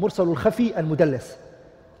 2. Mursalul khafi and mudallas.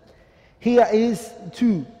 Here is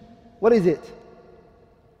 2. What is it?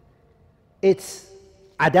 It's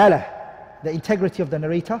adala, the integrity of the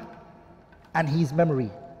narrator, and his memory,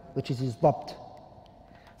 which is his dabt.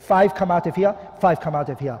 5 come out of here, 5 come out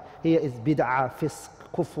of here. Here is bid'ah, fisq,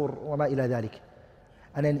 kufr, wa ma ila dhalik.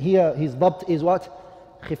 And then here his dabt is what?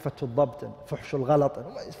 Khifatul dabt and fuhshul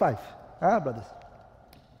ghalat. It's 5. Brothers?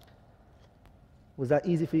 Was that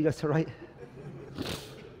easy for you guys to write?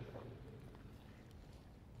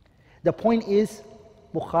 The point is,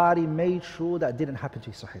 Bukhari made sure that didn't happen to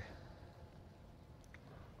his Sahih.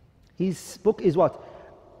 His book is what?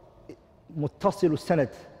 Muttasilu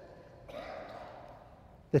sanad.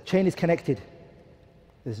 The chain is connected.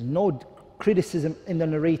 There's no criticism in the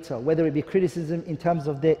narrator, whether it be criticism in terms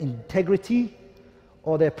of their integrity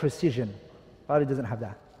or their precision. Bukhari doesn't have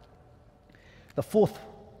that. The 4th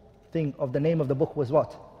thing of the name of the book was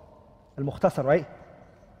what? Al-Mukhtasar, right?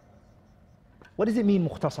 What does it mean,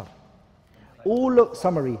 Mukhtasar?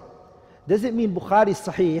 Summary. Does it mean Bukhari is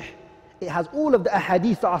Sahih? It has all of the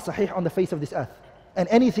ahadith that are Sahih on the face of this earth. And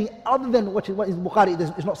anything other than what is Bukhari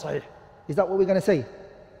is not Sahih. Is that what we're going to say?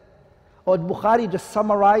 Or did Bukhari just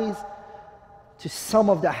summarize to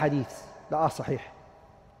some of the ahadiths that are Sahih?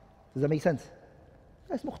 Does that make sense?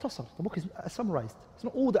 It's Mukhtasar. The book is summarized. It's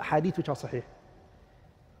not all the ahadith which are Sahih.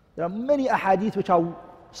 There are many ahadith which are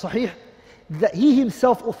Sahih that he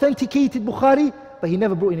himself authenticated Bukhari, but he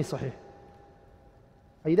never brought in his Sahih.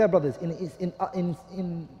 Are you there, brothers?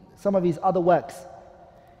 In some of his other works,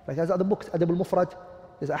 like his other books, Adab al-Mufrad,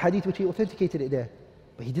 there's a hadith which he authenticated it there,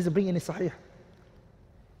 but he doesn't bring in his Sahih.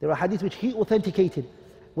 There are hadith which he authenticated,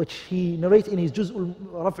 which he narrates in his Juz'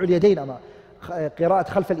 Raf' al-Yadayn, Qira'at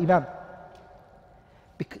Khalf al-Imam.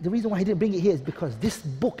 The reason why he didn't bring it here is because this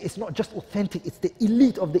book is not just authentic, it's the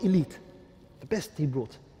elite of the elite. The best he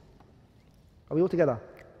brought. Are we all together?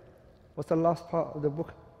 What's the last part of the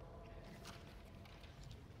book?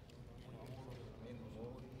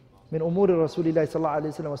 من أمور رسول الله صلى الله عليه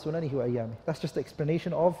وسلم وسننه وأيامه. That's just the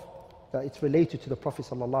explanation of that it's related to the Prophet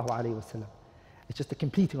صلى الله عليه وسلم. It's just the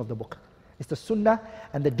completing of the book. It's the sunnah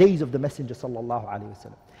and the days of the Messenger صلى الله عليه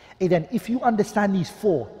وسلم. And then if you understand these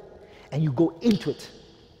 4 and you go into it,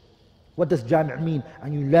 what does Jami' mean?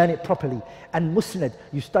 And you learn it properly. And Musnad,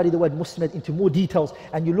 you study the word Musnad into more details,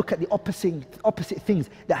 and you look at the opposite things,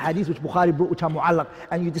 the hadith which Bukhari brought, which are mu'allaq,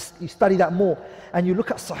 and you study that more. And you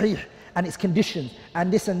look at Sahih and its conditions,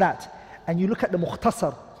 and this and that. And you look at the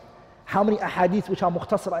Mukhtasar, how many ahadith which are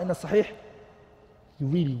Mukhtasar in the Sahih, you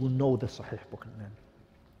really will know the Sahih book.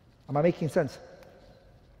 Am I making sense?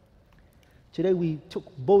 Today we took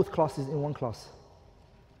both classes in one class.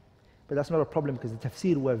 But that's not a problem because the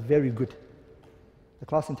tafsir were very good. The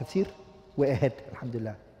class in tafsir, we're ahead,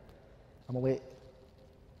 alhamdulillah. I'm aware.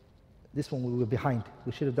 This one we were behind.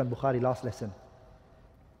 We should have done Bukhari last lesson.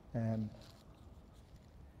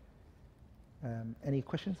 Any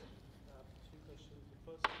questions? Two questions.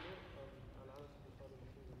 The first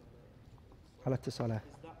one, Alat Salah. is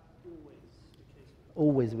that always the case?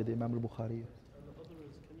 Always with Imam al-Bukhari. And the other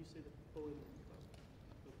is, can you say the poem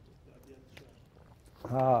at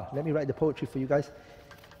the end? Let me write the poetry for you guys.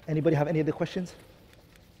 Anybody have any other questions?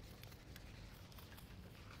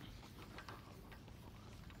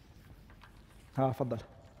 تفضل.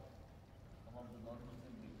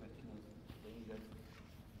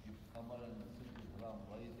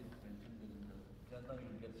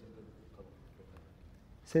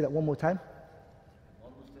 Say that one more time.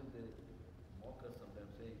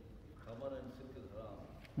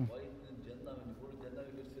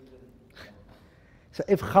 So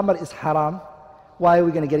if khamr is haram, why are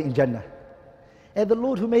we going to get it in Jannah? And the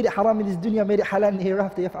Lord who made it haram in this dunya made it halal in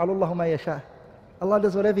hereafter. يَفْعَلُ اللَّهُ مَا يَشَاءُ. Allah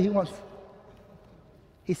does whatever He wants.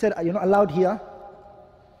 He said, you're not allowed here.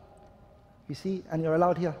 You see, and you're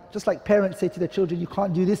allowed here. Just like parents say to their children, you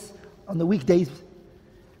can't do this on the weekdays.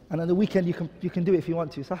 And on the weekend you can do it if you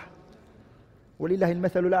want to. صح? وَلِلَّهِ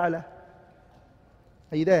الْمَثَلُ الْأَعْلَى.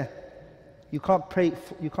 Are you there? You can't play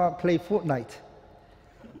Fortnite.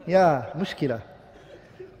 Yeah, mushkila.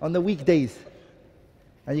 On the weekdays.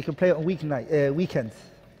 And you can play it on weekends.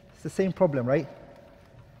 It's the same problem, right?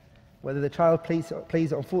 Whether the child plays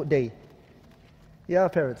it on fourth day. Yeah,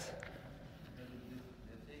 parents.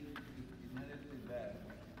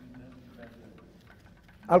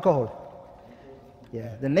 Alcohol.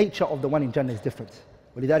 Yeah, the nature of the one in Jannah is different.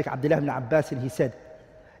 ولذلك Abdullah ibn Abbas, he said,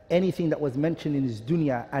 anything that was mentioned in this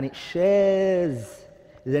dunya and it shares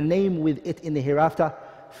the name with it in the hereafter,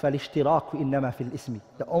 فَالِاشْتِرَاكُ إِنَّمَا فِي الْإِسْمِ.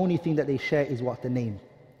 The only thing that they share is what? The name.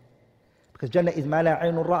 Because Jannah is مَا لَا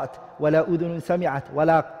عَيْنٌ رَأَتْ وَلَا أُذُنٌ سَمِعَتْ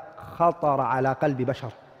وَلَا خَطَرَ عَلَى قَلْبِ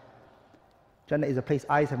بَشَرٍ. Jannah is a place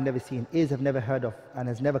eyes have never seen, ears have never heard of, and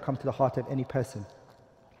has never come to the heart of any person.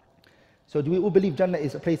 So do we all believe Jannah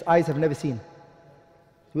is a place eyes have never seen?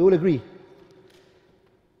 Do we all agree?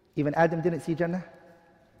 Even Adam didn't see Jannah?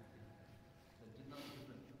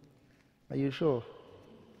 Are you sure?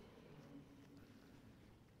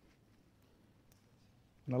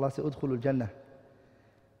 And Allah said, "Udkhulul Jannah."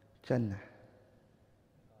 Jannah.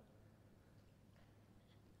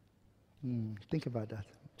 Think about that.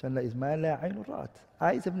 Jannah is ma la aynun ra'at.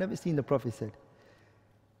 Eyes have never seen, the Prophet said.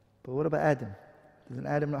 But what about Adam? Doesn't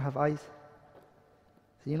Adam not have eyes?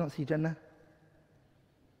 So you not see Jannah?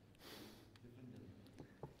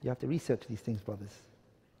 You have to research these things, brothers.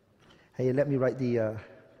 Hey, let me write the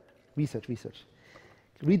research.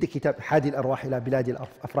 Read the kitab Hadi al-Arwah ila Bilad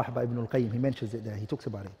al-Afrah by Ibn al-Qayyim. He mentions it there. He talks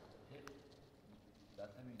about it.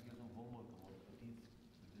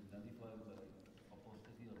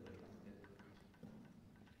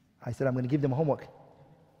 I said I'm going to give them homework.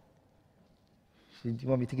 Do you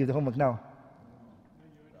want me to give the homework now?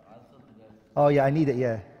 Oh yeah, I need it,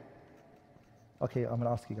 yeah. Okay, I'm going to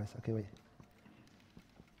ask you guys. Okay, wait.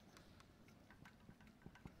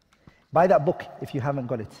 Buy that book if you haven't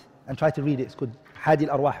got it. And try to read it. It's called Hadi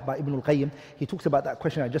al-Arwah by Ibn al-Qayyim. He talks about that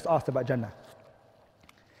question I just asked about Jannah.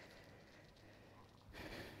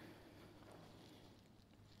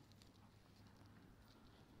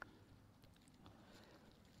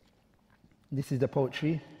 This is the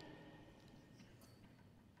poetry.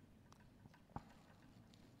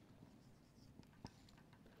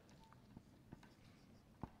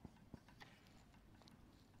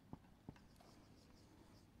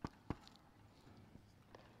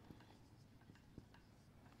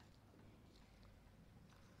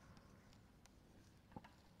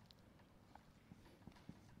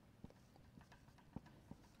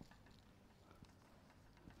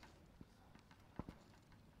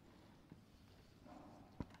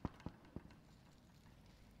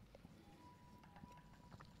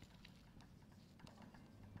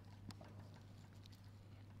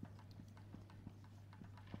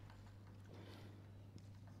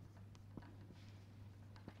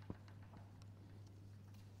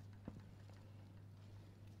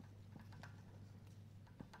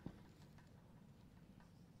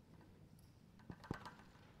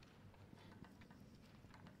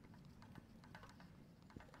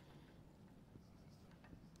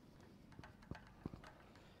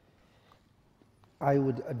 I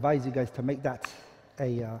would advise you guys to make that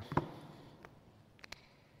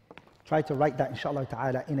try to write that inshallah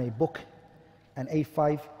ta'ala in a book, an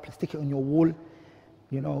A5, stick it on your wall,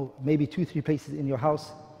 maybe 2-3 places in your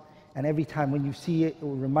house. And every time when you see it, it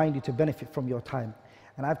will remind you to benefit from your time.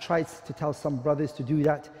 And I've tried to tell some brothers to do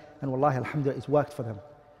that, and wallahi, alhamdulillah, it's worked for them.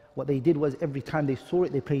 What they did was every time they saw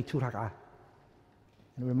it, they prayed 2 rak'ah.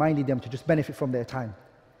 And reminded them to just benefit from their time.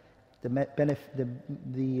 The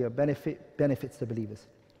benefit benefits the believers.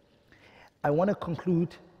 I want to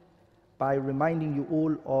conclude by reminding you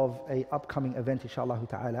all of an upcoming event, inshallah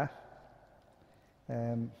ta'ala.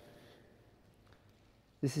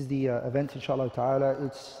 This is the event, inshallah ta'ala.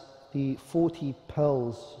 It's the 40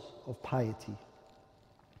 Pearls of Piety.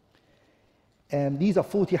 These are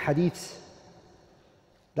 40 hadiths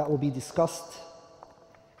that will be discussed.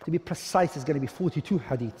 To be precise, it's going to be 42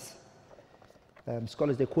 hadiths.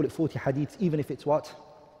 Scholars, they call it 40 hadiths, even if it's what?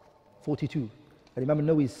 42. And Imam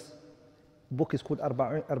al-Nawawi's book is called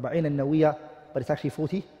Arba'in al-Nawiyya, but it's actually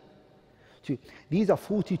 42. These are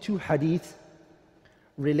 42 hadiths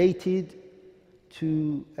related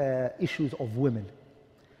to issues of women.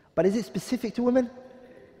 But is it specific to women?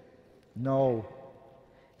 No.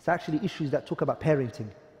 It's actually issues that talk about parenting.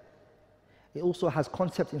 It also has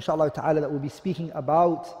concepts, inshallah ta'ala, that we'll be speaking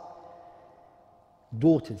about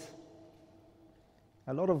daughters.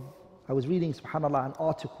 I was reading, subhanAllah, an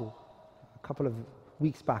article a couple of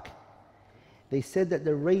weeks back. They said that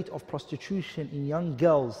the rate of prostitution in young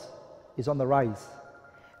girls is on the rise.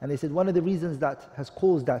 And they said one of the reasons that has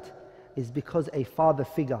caused that is because a father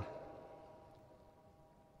figure.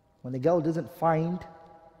 When the girl doesn't find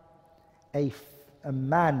a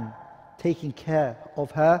man taking care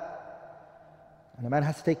of her, and a man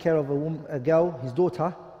has to take care of a girl, his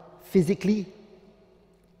daughter, physically,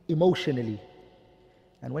 emotionally.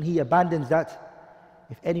 And when he abandons that,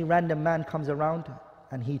 if any random man comes around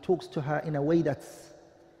and he talks to her in a way that's,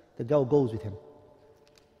 the girl goes with him.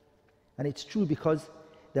 And it's true because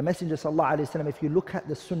the Messenger sallallahu alaihi wasallam, if you look at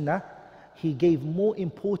the sunnah, he gave more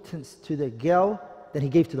importance to the girl than he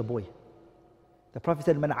gave to the boy. The Prophet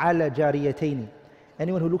said, "Man ala jariyataini,"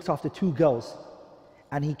 anyone who looks after 2 girls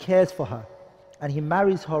and he cares for her and he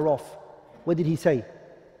marries her off, what did he say?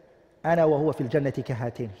 Ana wa huwa fil jannati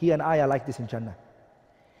kahatain. He and I are like this in Jannah.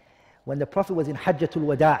 When the Prophet was in Hajjatul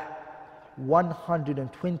Wada',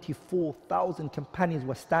 124,000 companions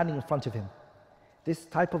were standing in front of him. This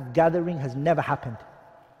type of gathering has never happened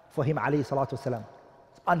for him, alayhi salatu wasalam.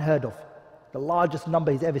 It's unheard of. The largest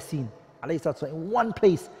number he's ever seen, alayhi salatu wasalam, in one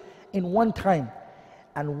place, in one time.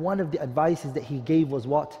 And one of the advices that he gave was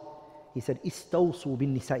what? He said, "Istawsu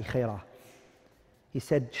bin nisa'i khaira." He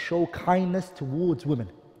said, show kindness towards women.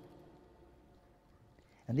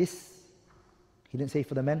 And this, he didn't say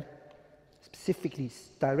for the men, specifically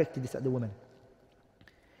directed this at the women.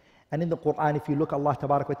 And in the Quran, if you look, Allah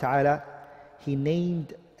Tabarak wa Ta'ala, He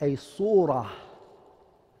named a surah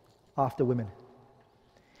after women.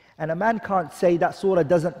 And a man can't say that surah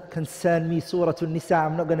doesn't concern me, Surah An-Nisa,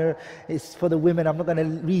 I'm not going to, it's for the women, I'm not going to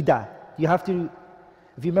read that. You have to,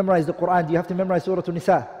 if you memorize the Quran, do you have to memorize Surah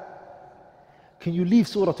An-Nisa? Can you leave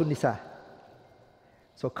Surah An-Nisa?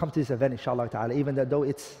 So come to this event, inshallah ta'ala, even though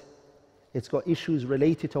it's got issues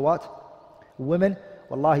related to what? Women,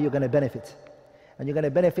 wallahi, you're going to benefit. And you're going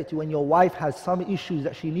to benefit when your wife has some issues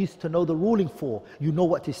that she needs to know the ruling for, you know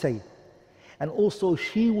what to say. And also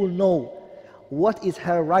she will know what is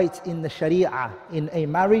her right in the Sharia, in a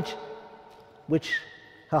marriage, which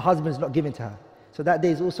her husband is not giving to her. So that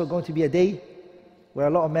day is also going to be a day where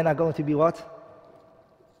a lot of men are going to be what?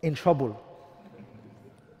 In trouble.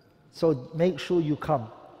 So make sure you come.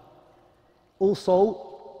 Also,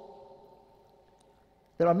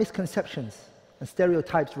 there are misconceptions and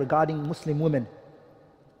stereotypes regarding Muslim women.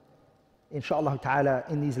 Inshallah ta'ala,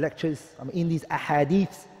 in these lectures, in these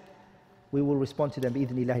ahadiths, we will respond to them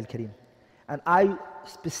bi'idhnillahi al-kareem. And I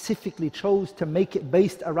specifically chose to make it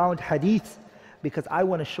based around hadiths because I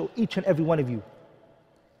want to show each and every one of you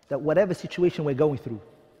that whatever situation we're going through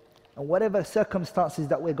and whatever circumstances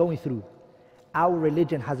that we're going through, our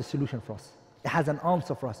religion has a solution for us. It has an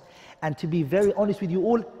answer for us. And to be very honest with you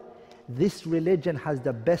all, this religion has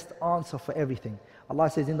the best answer for everything. Allah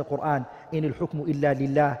says in the Quran, "In al-hukmu illa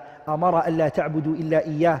lillah, amara alla ta'budu illa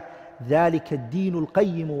iyyah, dhalika ad-din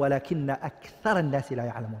al-qayyim walakinna akthara an-nasi la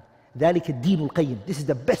ya'lamun." Dhalika ad-din al-qayyim. This is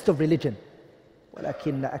the best of religion.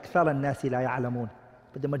 Walakinna akthara an-nasi la ya'lamun.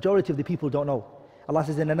 But the majority of the people don't know. Allah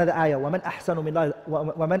says in another ayah, وَمَنْ أَحْسَنُ مِنَ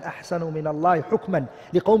اللَّهِ حُكْمًا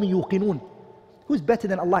لِقَوْمٍ يُوقِنُونَ. Who's better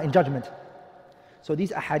than Allah in judgment? So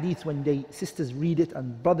these ahadiths, when sisters read it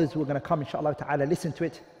and brothers who are going to come, inshallah ta'ala, listen to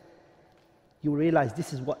it, you will realize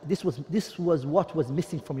this was what was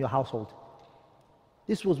missing from your household.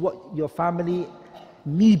 This was what your family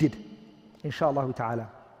needed, inshallah ta'ala.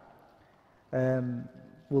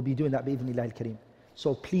 We'll be doing that bi'idhnillahi al-kareem.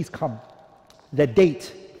 So please come. The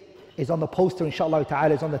date is on the poster, inshallah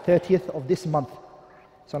ta'ala. It's on the 30th of this month.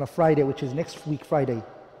 It's on a Friday, which is next week Friday.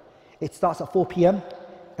 It starts at 4 p.m.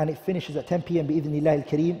 and it finishes at 10 p.m. bi'idhnillah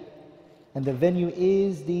al-kareem. And the venue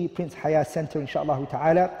is the Prince Haya Center, inshallah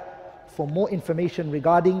ta'ala. For more information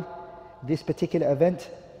regarding this particular event,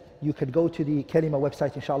 you could go to the Kalima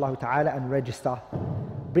website, inshallah ta'ala, and register.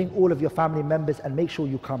 Bring all of your family members and make sure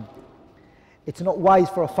you come. It's not wise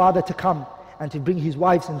for a father to come and to bring his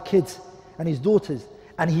wives and kids and his daughters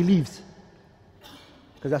and he leaves,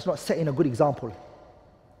 because that's not setting a good example.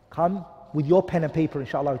 Come with your pen and paper,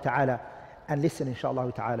 inshallah ta'ala, and listen,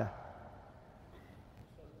 inshallah ta'ala.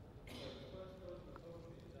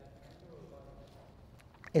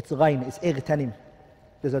 It's ghain, it's igtanim.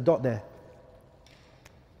 There's a dot there.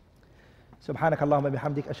 سبحانك اللهم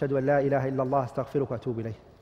بحمدك أشهد أن لا إله إلا الله أستغفرك وأتوب إليه.